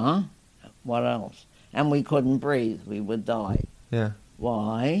 "Yeah, what else?" "And we couldn't breathe. We would die." Yeah.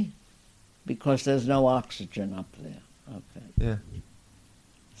 "Why?" "Because there's no oxygen up there." "Okay." Yeah.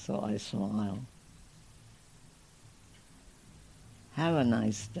 So I smile. "Have a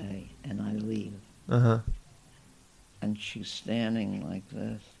nice day," and I leave. Uh-huh. And she's standing like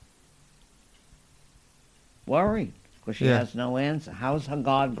this, worried, because she Yeah. has no answer. How's her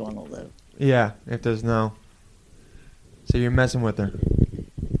God going to live? Yeah. If there's no... So you're messing with her.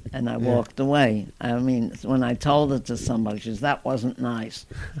 And I Yeah. walked away. I mean, when I told it to somebody, she says, "That wasn't nice."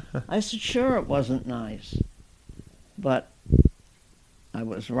 I said, "Sure, it wasn't nice. But I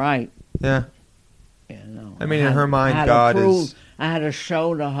was right, Yeah. you know." I mean, in her mind, I had to God prove- is... I had to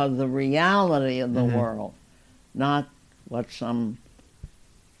show to her the reality of the Mhm. world, not what some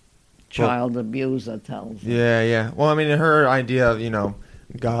child abuser tells me. Yeah, yeah. Well, I mean, in her idea of,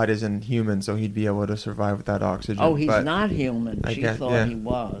 God isn't human, so he'd be able to survive without oxygen. Oh, he's but, not human. I She guess- thought yeah. he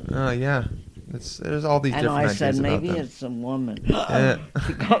was. Yeah. There's all these And different I ideas said, about maybe them. it's a woman. Yeah.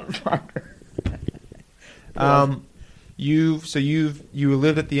 She got fired. You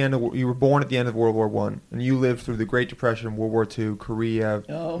lived at the end of you were born at the end of World War I, and you lived through the Great Depression, World War II, Korea,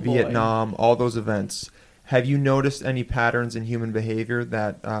 Oh, boy. Vietnam, all those events. Have you noticed any patterns in human behavior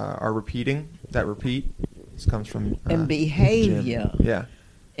that are repeating? That repeat? This comes from In behavior, Jim. Yeah.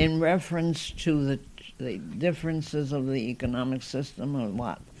 in reference to the differences of the economic system, or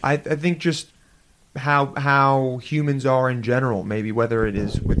what? I think just how humans are in general, maybe whether it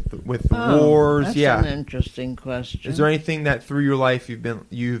is with wars. That's Yeah. an interesting question. Is there anything that through your life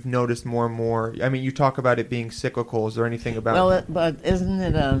you've noticed more and more? I mean, you talk about it being cyclical. Is there anything about? Well, but isn't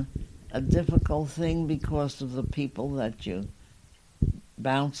it a difficult thing because of the people that you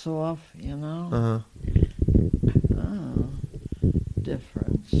bounce off? You know. Uh-huh. Oh,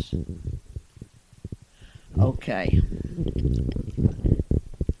 difference. Okay.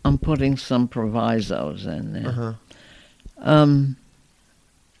 I'm putting some provisos in there. Uh-huh.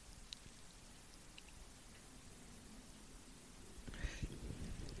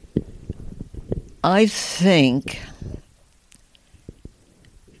 I think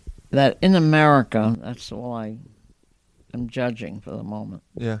that in America, that's all I am judging for the moment,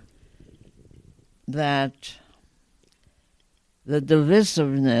 Yeah. that the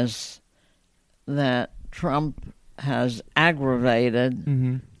divisiveness that Trump has aggravated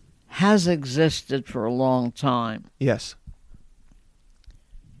Mm-hmm. has existed for a long time. Yes.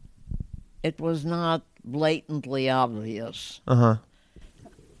 It was not blatantly obvious. Uh-huh.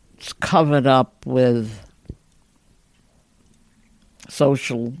 It's covered up with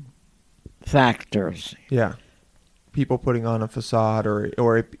social factors. Yeah. People putting on a facade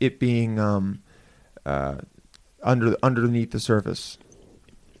or it being underneath the surface.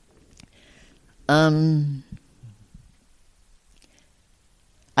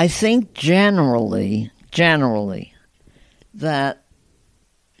 I I think generally, that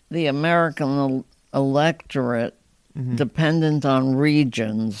the American electorate, dependent on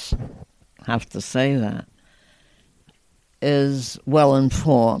regions, have to say that, is well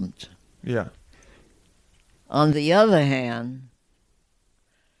informed. Yeah. On the other hand,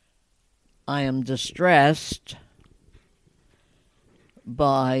 I am distressed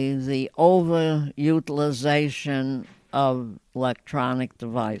by the overutilization of electronic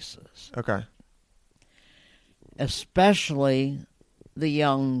devices, Okay. especially the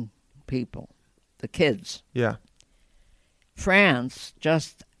young people, the kids. Yeah. France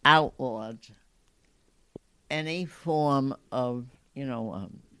just outlawed any form of,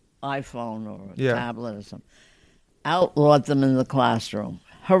 iPhone or a Yeah. tablet or something. Outlawed them in the classroom.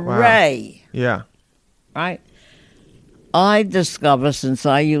 Hooray! Yeah. Right? I discover, since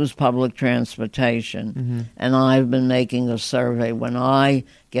I use public transportation, and I've been making a survey, when I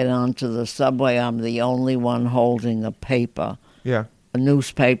get onto the subway, I'm the only one holding a paper, Yeah. a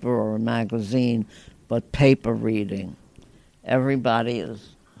newspaper or a magazine, but paper reading. Everybody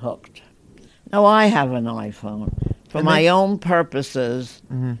is hooked. Now, I have an iPhone. For And my then- own purposes,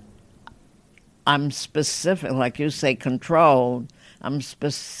 I'm specific, like you say, controlled. I'm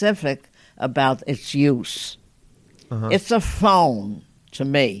specific about its use. It's a phone to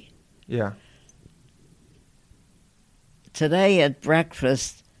me. Yeah. Today at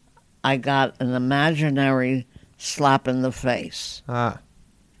breakfast, I got an imaginary slap in the face. Ah.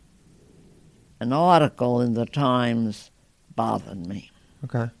 An article in the Times bothered me.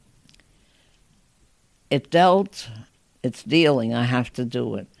 Okay. It's dealing, I have to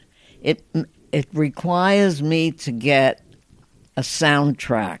do it. It requires me to get a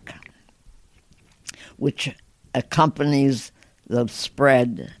soundtrack, which accompanies the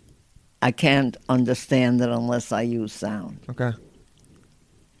spread. I can't understand it unless I use sound. Okay.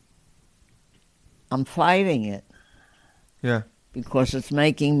 I'm fighting it Yeah. because it's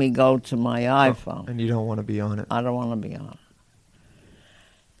making me go to my iPhone. And you don't want to be on it. I don't want to be on it.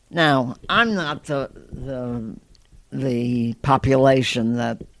 Now, I'm not the population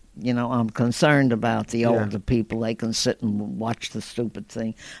that, I'm concerned about, the older people. They can sit and watch the stupid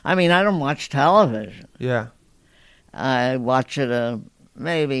thing. I mean, I don't watch television. Yeah. I watch it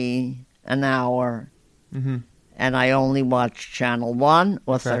maybe an hour, Mm-hmm. and I only watch Channel 1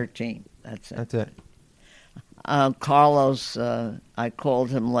 or Okay. 13. That's it. That's it. Carlos, I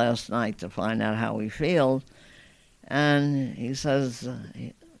called him last night to find out how he feels, and he says,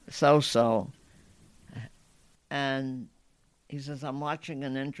 so. And he says, I'm watching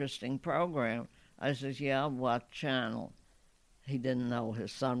an interesting program. I says, yeah, what channel? He didn't know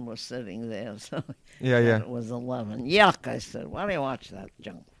his son was sitting there, so Yeah, he said yeah. it was 11. Yuck, I said, why do you watch that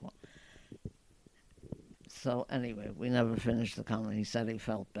junk for? So anyway, we never finished the comment. He said he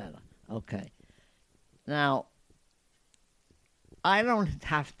felt better. Okay. Now, I don't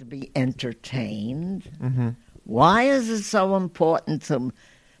have to be entertained. Mm-hmm. Why is it so important to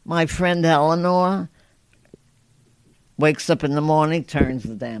my friend Eleanor? Wakes up in the morning, turns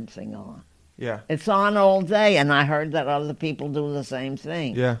the damn thing on. Yeah. It's on all day, and I heard that other people do the same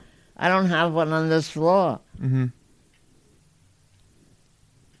thing. Yeah. I don't have one on this floor. Mm-hmm.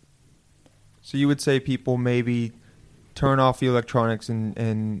 So you would say people maybe turn off the electronics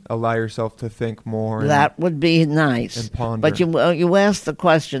and allow yourself to think more. That would be nice. and ponder. But you asked the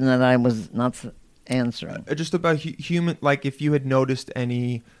question that I was not answering. Just about human, like if you had noticed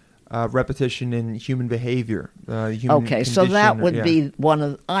any repetition in human behavior. Human Okay, so that condition, would yeah. be one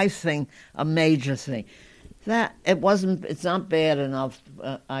of, I think, a major thing. That it's not bad enough.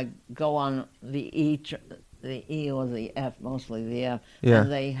 I go on the E or the F, mostly the F, Yeah.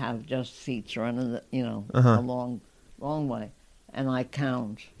 and they have just seats running, Uh-huh. a long way, and I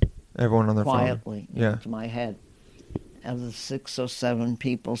count Everyone on their quietly phone. Yeah. into my head. Of the 6 or 7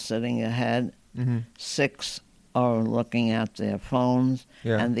 people sitting ahead, Mm-hmm. 6 are looking at their phones,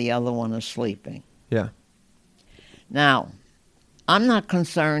 Yeah. and the other one is sleeping. Yeah. Now, I'm not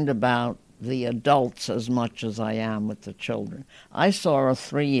concerned about the adults as much as I am with the children. I saw a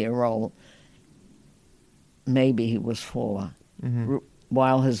 3-year-old, maybe he was 4, Mm-hmm.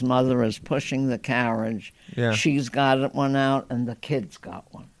 while his mother is pushing the carriage. Yeah. She's got one out, and the kid's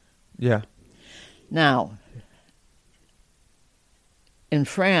got one. Yeah. Now, in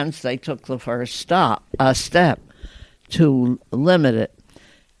France, they took the first step to limit it.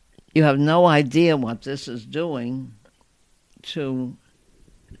 You have no idea what this is doing to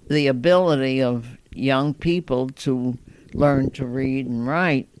the ability of young people to learn to read and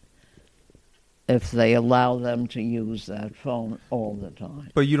write if they allow them to use that phone all the time.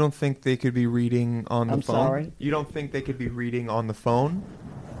 But you don't think they could be reading on the I'm phone? sorry? You don't think they could be reading on the phone?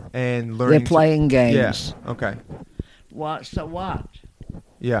 and learning. They're playing games. Yes. Yeah. Okay. What? So what?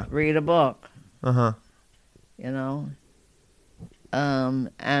 Yeah. Read a book. Uh huh. You know.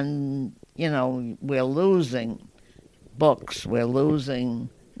 And you know, we're losing books. We're losing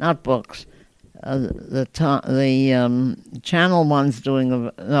not books. The Channel 1's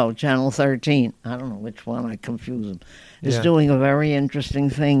doing Channel 13. I don't know which one. I confuse them. Is doing a very interesting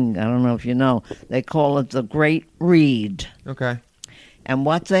thing. I don't know if you know. They call it the Great Read. Okay. And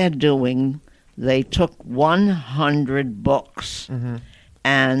what they're doing, they took 100 books,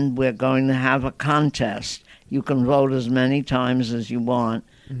 and we're going to have a contest. You can vote as many times as you want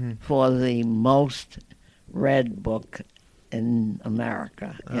for the most read book in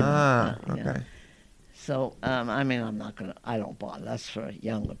America. Okay. So, I mean, I don't bother. That's for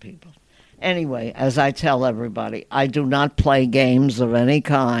younger people. Anyway, as I tell everybody, I do not play games of any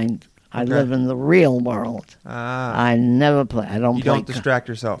kind. I live in the real world. I never play. I don't play. You don't distract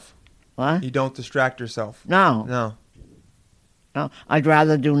yourself. What? You don't distract yourself. No. I'd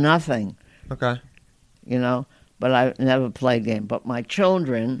rather do nothing. Okay. You know, but I never play game. But my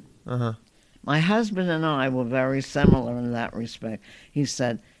children, my husband and I were very similar in that respect. He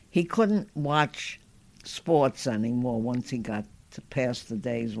said he couldn't watch sports anymore once he got to past the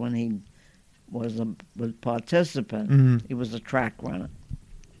days when he was a participant. He was a track runner.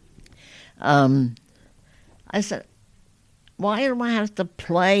 I said, why do I have to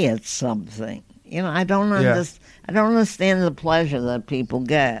play at something? You know, I don't understand the pleasure that people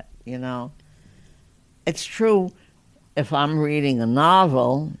get, you know. It's true, if I'm reading a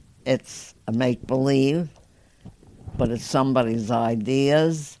novel, it's a make-believe, but it's somebody's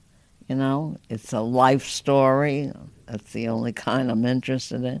ideas, you know. It's a life story. That's the only kind I'm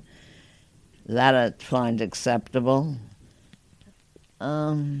interested in. That I find acceptable.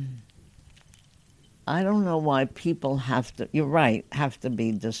 I don't know why people have to, you're right, have to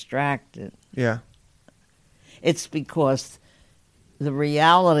be distracted. Yeah. It's because the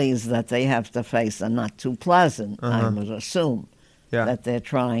realities that they have to face are not too pleasant, I would assume. Yeah. That they're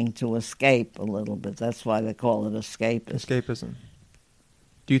trying to escape a little bit. That's why they call it escapism. Escapism.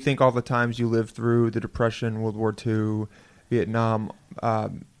 Do you think all the times you lived through the Depression, World War II, Vietnam,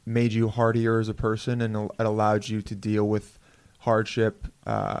 made you hardier as a person and it allowed you to deal with hardship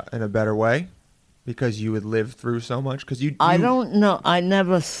in a better way? Because you had lived through so much? I don't know. I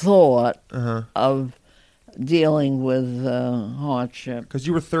never thought of dealing with hardship. Because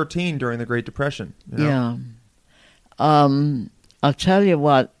you were 13 during the Great Depression. You know? Yeah. I'll tell you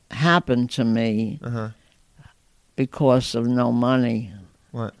what happened to me because of no money.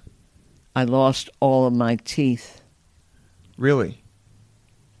 What? I lost all of my teeth. Really?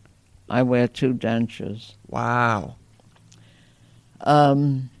 I wear 2 dentures. Wow.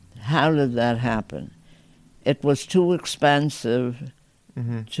 How did that happen? It was too expensive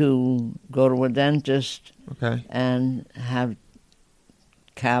to go to a dentist and have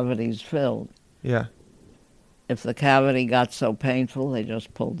cavities filled. Yeah. If the cavity got so painful, they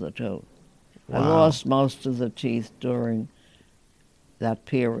just pulled the tooth. Wow. I lost most of the teeth during that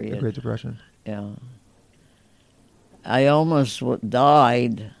period. The Great Depression. Yeah. I almost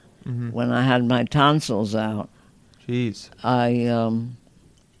died when I had my tonsils out. Jeez. I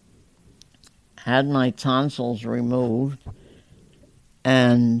had my tonsils removed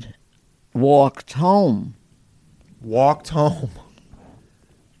and walked home. Walked home?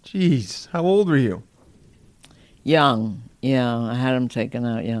 Jeez. How old were you? Young. Yeah, I had them taken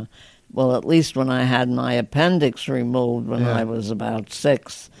out young. Well, at least when I had my appendix removed when I was about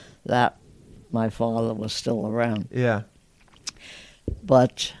 6, that my father was still around. Yeah.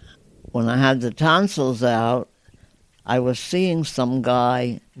 But when I had the tonsils out, I was seeing some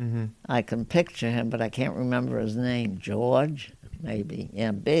guy. I can picture him, but I can't remember his name. George, maybe.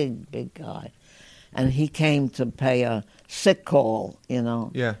 Yeah, big guy. And he came to pay a sick call, you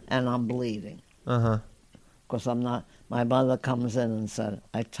know. Yeah. And I'm bleeding. Because I'm not. My mother comes in and said,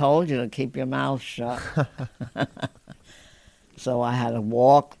 I told you to keep your mouth shut. So I had to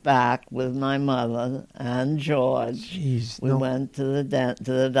walk back with my mother and George. Jeez, we went to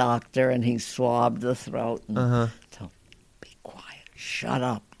the doctor, and he swabbed the throat and told, be quiet, shut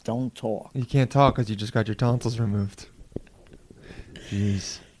up, don't talk. You can't talk because you just got your tonsils removed.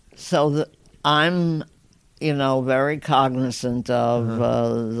 Jeez. So I'm, very cognizant of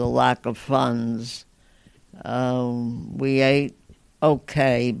the lack of funds. We ate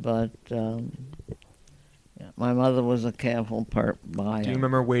okay, but my mother was a careful buyer. Do you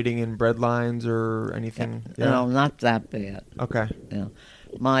remember waiting in bread lines or anything? Yeah. No, not that bad. Okay. Yeah.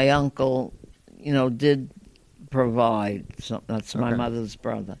 My uncle, did provide. So that's my mother's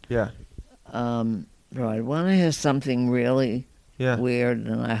brother. Yeah. Right. Want to hear something really Yeah. weird,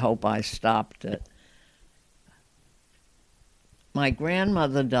 and I hope I stopped it. My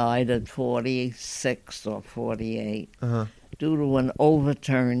grandmother died at 46 or 48 Uh-huh. due to an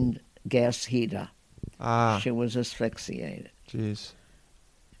overturned gas heater. Ah, She was asphyxiated. jeez.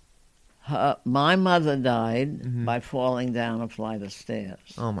 My mother died Mhm. by falling down a flight of stairs.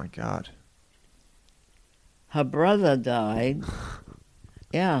 Oh my God. Her brother died, at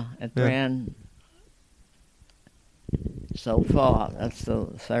Yeah. Grand. So far, that's the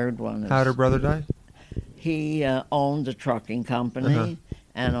third one. How'd her brother die? He owned a trucking company, Uh-huh.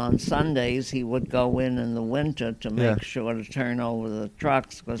 and on Sundays he would go in the winter to make Yeah. sure to turn over the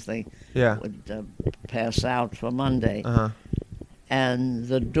trucks because they Yeah. would pass out for Monday. Uh-huh. And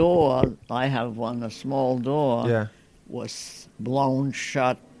the door, I have one, a small door, Yeah. was blown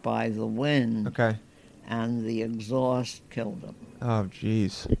shut by the wind, Okay. and the exhaust killed him. Oh,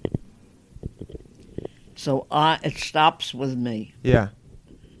 jeez. So it stops with me. Yeah.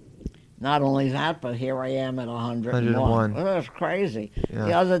 Not only that, but here I am at 101. 101. Well, that's crazy. Yeah.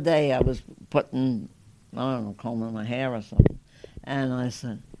 The other day I was putting, I don't know, combing my hair or something, and I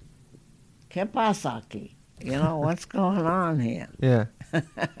said, "¿Qué pasa aquí?" You know, what's going on here? Yeah.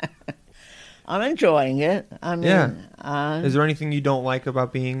 I'm enjoying it. I mean, Yeah. Is there anything you don't like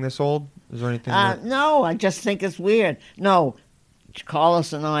about being this old? Is there anything? no, I just think it's weird. No,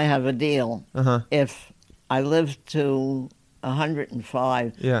 Carlos and I have a deal. Uh-huh. If I live to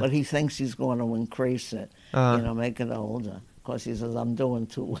 105, Yeah. but he thinks he's going to increase it, Uh-huh. make it older. Of course, he says, I'm doing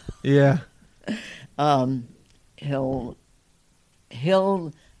too well. Yeah. He'll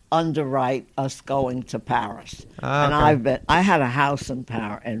underwrite us going to Paris. Ah, And okay. I had a house in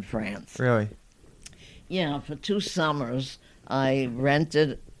France. Really? Yeah, for 2 summers, I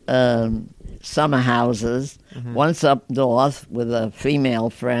rented summer houses, Mm-hmm. once up north with a female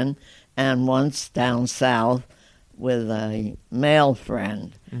friend, and once down south with a male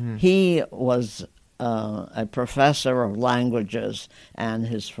friend. Mm-hmm. He was a professor of languages, and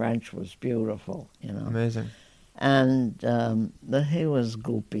his French was beautiful, Amazing. And but he was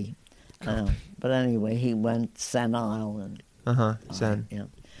goopy. But anyway, he went senile and Uh-huh. Zen. yeah.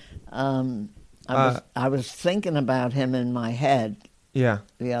 I was thinking about him in my head Yeah.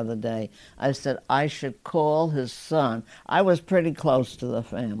 the other day. I said I should call his son. I was pretty close to the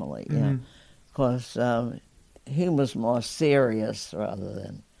family, because he was more serious rather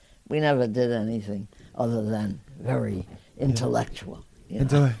than. We never did anything other than very intellectual.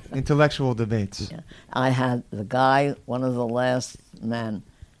 Intellectual debates. Yeah. I had the guy, one of the last men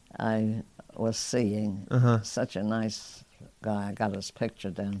I was seeing, Uh-huh. such a nice guy. I got his picture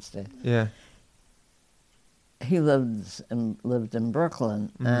downstairs. Yeah. He lived in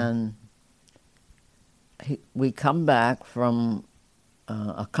Brooklyn, and we come back from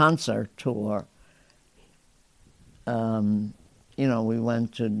a concert tour. We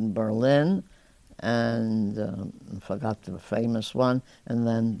went to Berlin, and forgot the famous one, and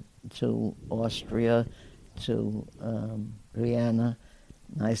then to Austria, to Vienna,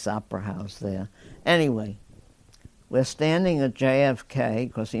 nice opera house there. Anyway, we're standing at JFK,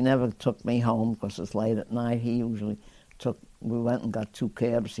 because he never took me home because it's late at night. He usually we went and got 2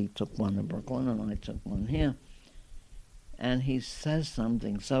 cabs. He took one to Brooklyn and I took one here. And he says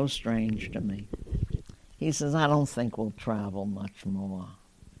something so strange to me. He says, I don't think we'll travel much more.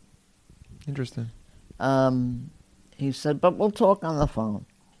 Interesting. He said, but we'll talk on the phone.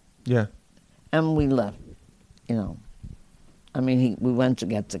 Yeah. And we left, we went to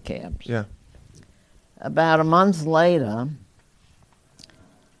get the cabs. Yeah. About a month later,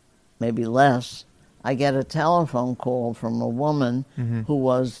 maybe less, I get a telephone call from a woman who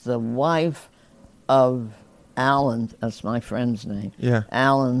was the wife of Alan, that's my friend's name, Yeah.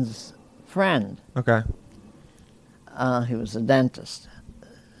 Alan's friend. Okay. He was a dentist.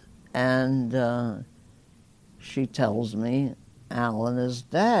 And she tells me Alan is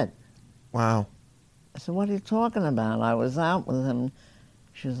dead. Wow. I said, what are you talking about? I was out with him.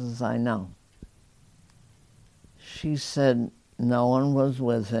 She says, I know. She said no one was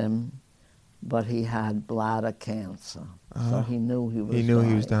with him, but he had bladder cancer. So he knew he was dying. He knew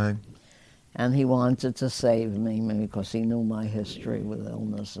he was dying. And he wanted to save me, maybe because he knew my history with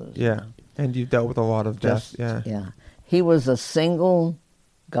illnesses. Yeah. And you've dealt with a lot of death. Yeah. Yeah. He was a single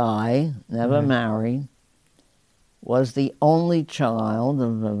guy, never married, was the only child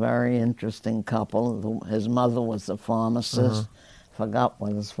of a very interesting couple. His mother was a pharmacist. Forgot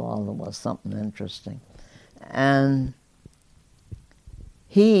what his father was, something interesting. And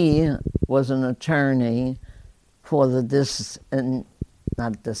he was an attorney for the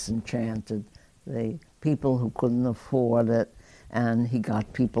not disenchanted, the people who couldn't afford it, and he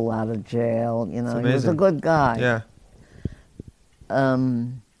got people out of jail. He was a amazing. good guy. Yeah.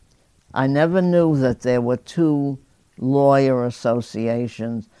 I never knew that there were two lawyer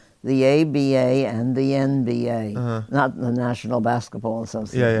associations, the ABA and the NBA, not the National Basketball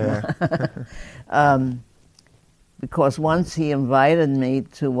Association. Yeah. Because once he invited me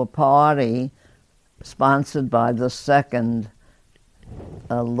to a party sponsored by the second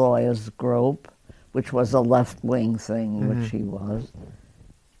lawyers group, which was a left-wing thing, which he was.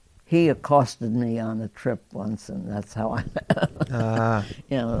 He accosted me on a trip once, and that's how I met him.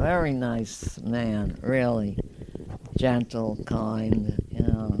 You know, a very nice man, really gentle, kind, you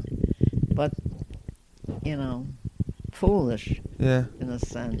know, but, you know, foolish in a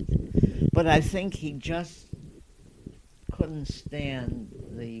sense. But I think he just couldn't stand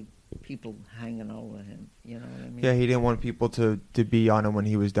the people hanging over him, you know what I mean? Yeah, he didn't want people to be on him when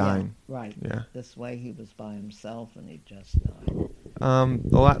he was dying. Yeah, right. Yeah. This way he was by himself and he just died.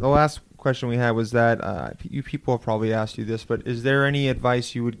 The last question we had was that you people have probably asked you this, but is there any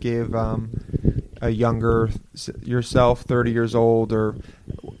advice you would give a younger yourself, 30 years old, or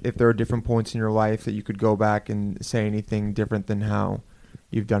if there are different points in your life that you could go back and say anything different than how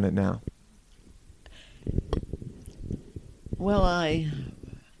you've done it now? Well,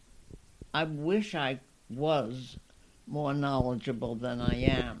 I wish I was more knowledgeable than I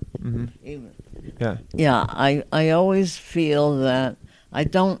am. Even. Yeah, I always feel that I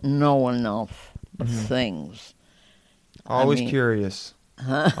don't know enough of things. Always curious.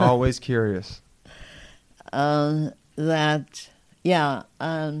 Always curious. I've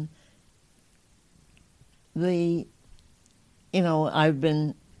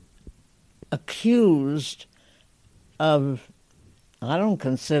been accused of, I don't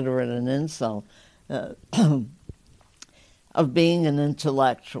consider it an insult, of being an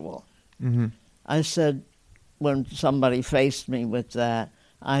intellectual. I said, when somebody faced me with that,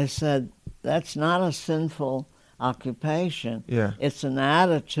 I said, that's not a sinful occupation. Yeah. It's an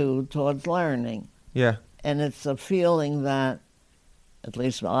attitude towards learning. Yeah. And it's a feeling that, at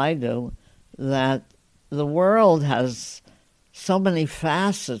least I do, that the world has so many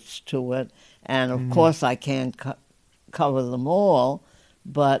facets to it, and of course I can't cover them all,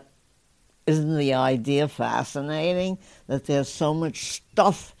 but isn't the idea fascinating that there's so much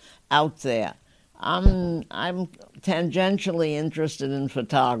stuff out there? I'm tangentially interested in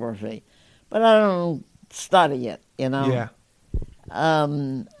photography, but I don't study it, you know? Yeah.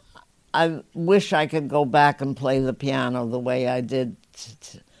 I wish I could go back and play the piano the way I did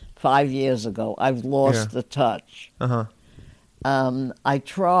 5 years ago. I've lost the touch. I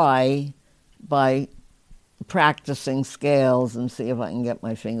try by practicing scales and see if I can get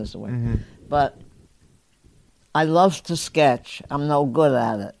my fingers to work. But I love to sketch. I'm no good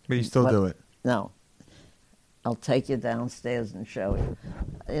at it. But you still do it. No. I'll take you downstairs and show you.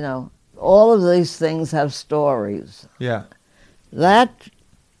 You know, all of these things have stories. Yeah.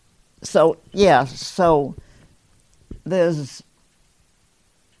 So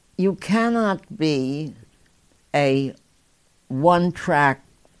you cannot be a one-track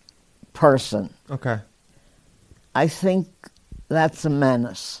person. Okay. I think that's a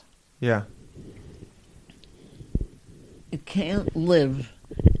menace. Yeah. You can't live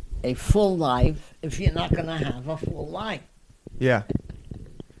a full life if you're not going to have a full life. Yeah.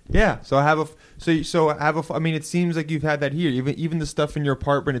 Yeah. So I mean, it seems like you've had that here. Even the stuff in your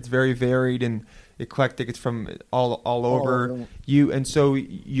apartment, it's very varied and eclectic. It's from all over you, and so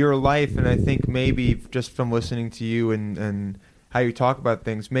your life. And I think maybe just from listening to you and how you talk about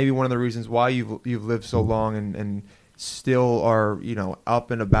things, maybe one of the reasons why you've lived so long and still are, you know, up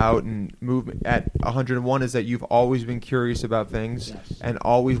and about and move at 101 is that you've always been curious about things and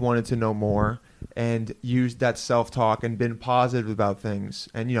always wanted to know more and used that self-talk and been positive about things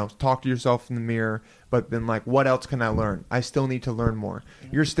and, you know, talk to yourself in the mirror, but been like, what else can I learn? I still need to learn more. Yeah.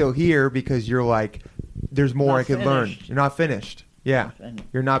 You're still here because you're like, there's more I could learn. You're not finished. Yeah.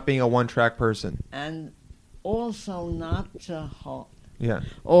 You're not being a one-track person. And also not to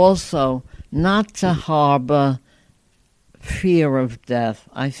harbor fear of death.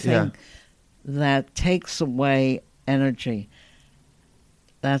 I think that takes away energy.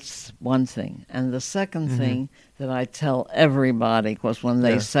 That's one thing. And the second thing that I tell everybody, because when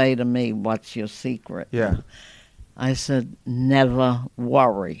they say to me, what's your secret? Yeah. I said, never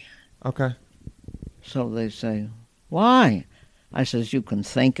worry. Okay. So they say, why? I says, you can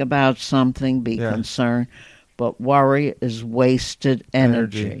think about something, be concerned, but worry is wasted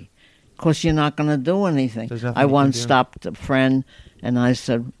energy. Because you're not going to do anything. I once stopped a friend and I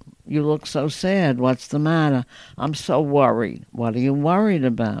said, you look so sad. What's the matter? I'm so worried. What are you worried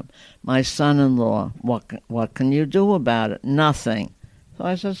about? My son-in-law. What can you do about it? Nothing. So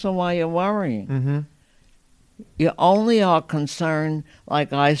I said, so why are you worrying? You only are concerned,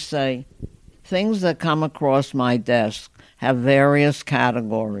 like I say, things that come across my desk have various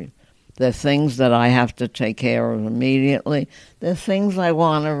categories. There are things that I have to take care of immediately. There are things I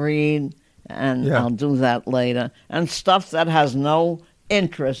want to read, and Yeah. I'll do that later. And stuff that has no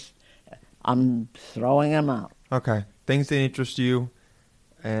interest, I'm throwing them out. Okay. Things that interest you,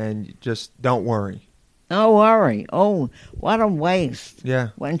 and just don't worry. No worry. Oh, what a waste. Yeah.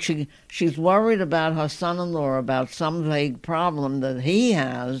 When she's worried about her son-in-law about some vague problem that he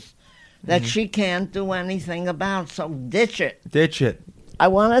has that she can't do anything about, so ditch it. Ditch it. I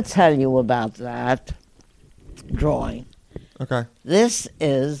want to tell you about that drawing. Okay. This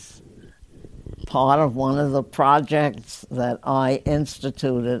is part of one of the projects that I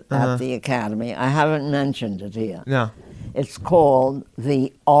instituted Uh-huh. at the Academy. I haven't mentioned it here. No. It's called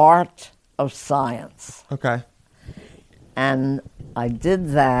The Art of Science. Okay. And I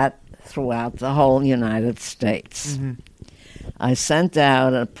did that throughout the whole United States. Mm-hmm. I sent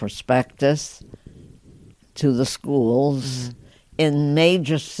out a prospectus to the schools in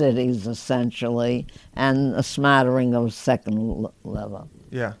major cities, essentially, and a smattering of second level.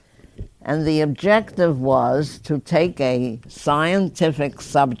 Yeah. And the objective was to take a scientific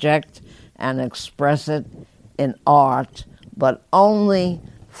subject and express it in art, but only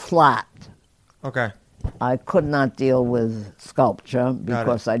flat. Okay. I could not deal with sculpture Got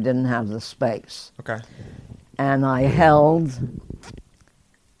because I didn't have the space. Okay. And I held,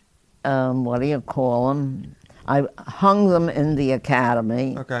 what do you call them? I hung them in the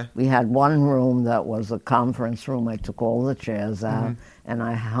academy. Okay. We had one room that was a conference room. I took all the chairs out and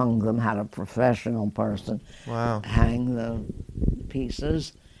I hung them, had a professional person Wow. hang the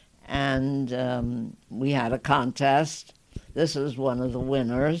pieces. And we had a contest. This is one of the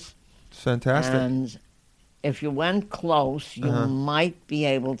winners. It's fantastic. And if you went close, you might be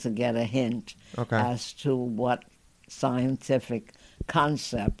able to get a hint Okay. as to what scientific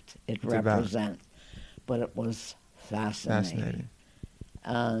concept it about. represents. But it was fascinating.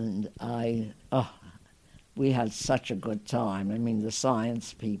 And we had such a good time. I mean, the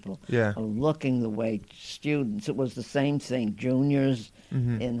science people Yeah. are looking the way students, it was the same thing, juniors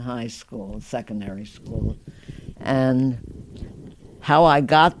in high school, secondary school. And how I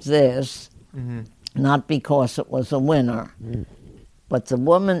got this, not because it was a winner, but the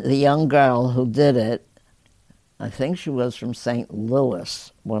woman, the young girl who did it, I think she was from St.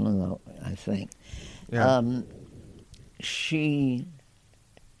 Louis, one of the, I think. Yeah.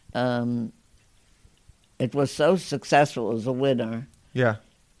 It was so successful as a winner. Yeah.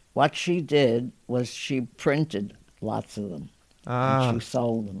 What she did was she printed lots of them. Ah. And she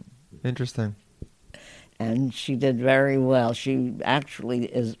sold them. Interesting. And she did very well. She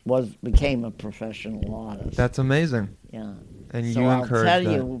actually became a professional artist. That's amazing. Yeah. And So you I'll encourage tell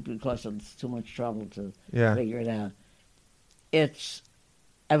that. you, because it's too much trouble to Yeah. figure it out. It's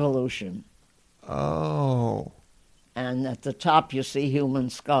evolution. Oh. And at the top you see human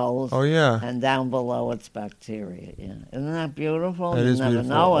skulls. Oh, yeah. And down below it's bacteria. Yeah. Isn't that beautiful? That You is never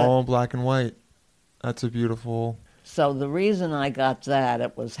beautiful. know it. All black and white. That's a beautiful. So the reason I got that,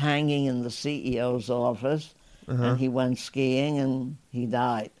 it was hanging in the CEO's office, and he went skiing and he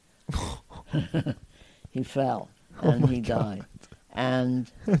died. He fell and he died. And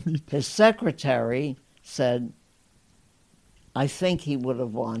his secretary said, I think he would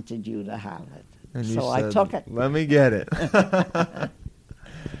have wanted you to have it. And you So I said, took it. Let me get it.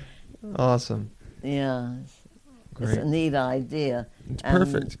 Awesome. Yeah, Great. it's a neat idea. It's And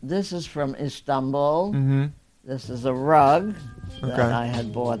perfect. this is from Istanbul. Mm-hmm. This is a rug that Okay. I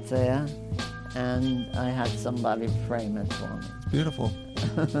had bought there, and I had somebody frame it for me. It's beautiful.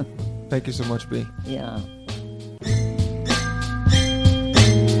 Thank you so much, B. Yeah.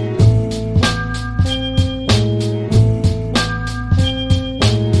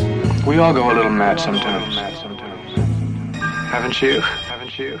 We all go a little mad sometimes. Haven't you?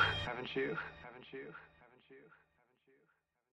 Haven't you? Haven't you? Haven't you?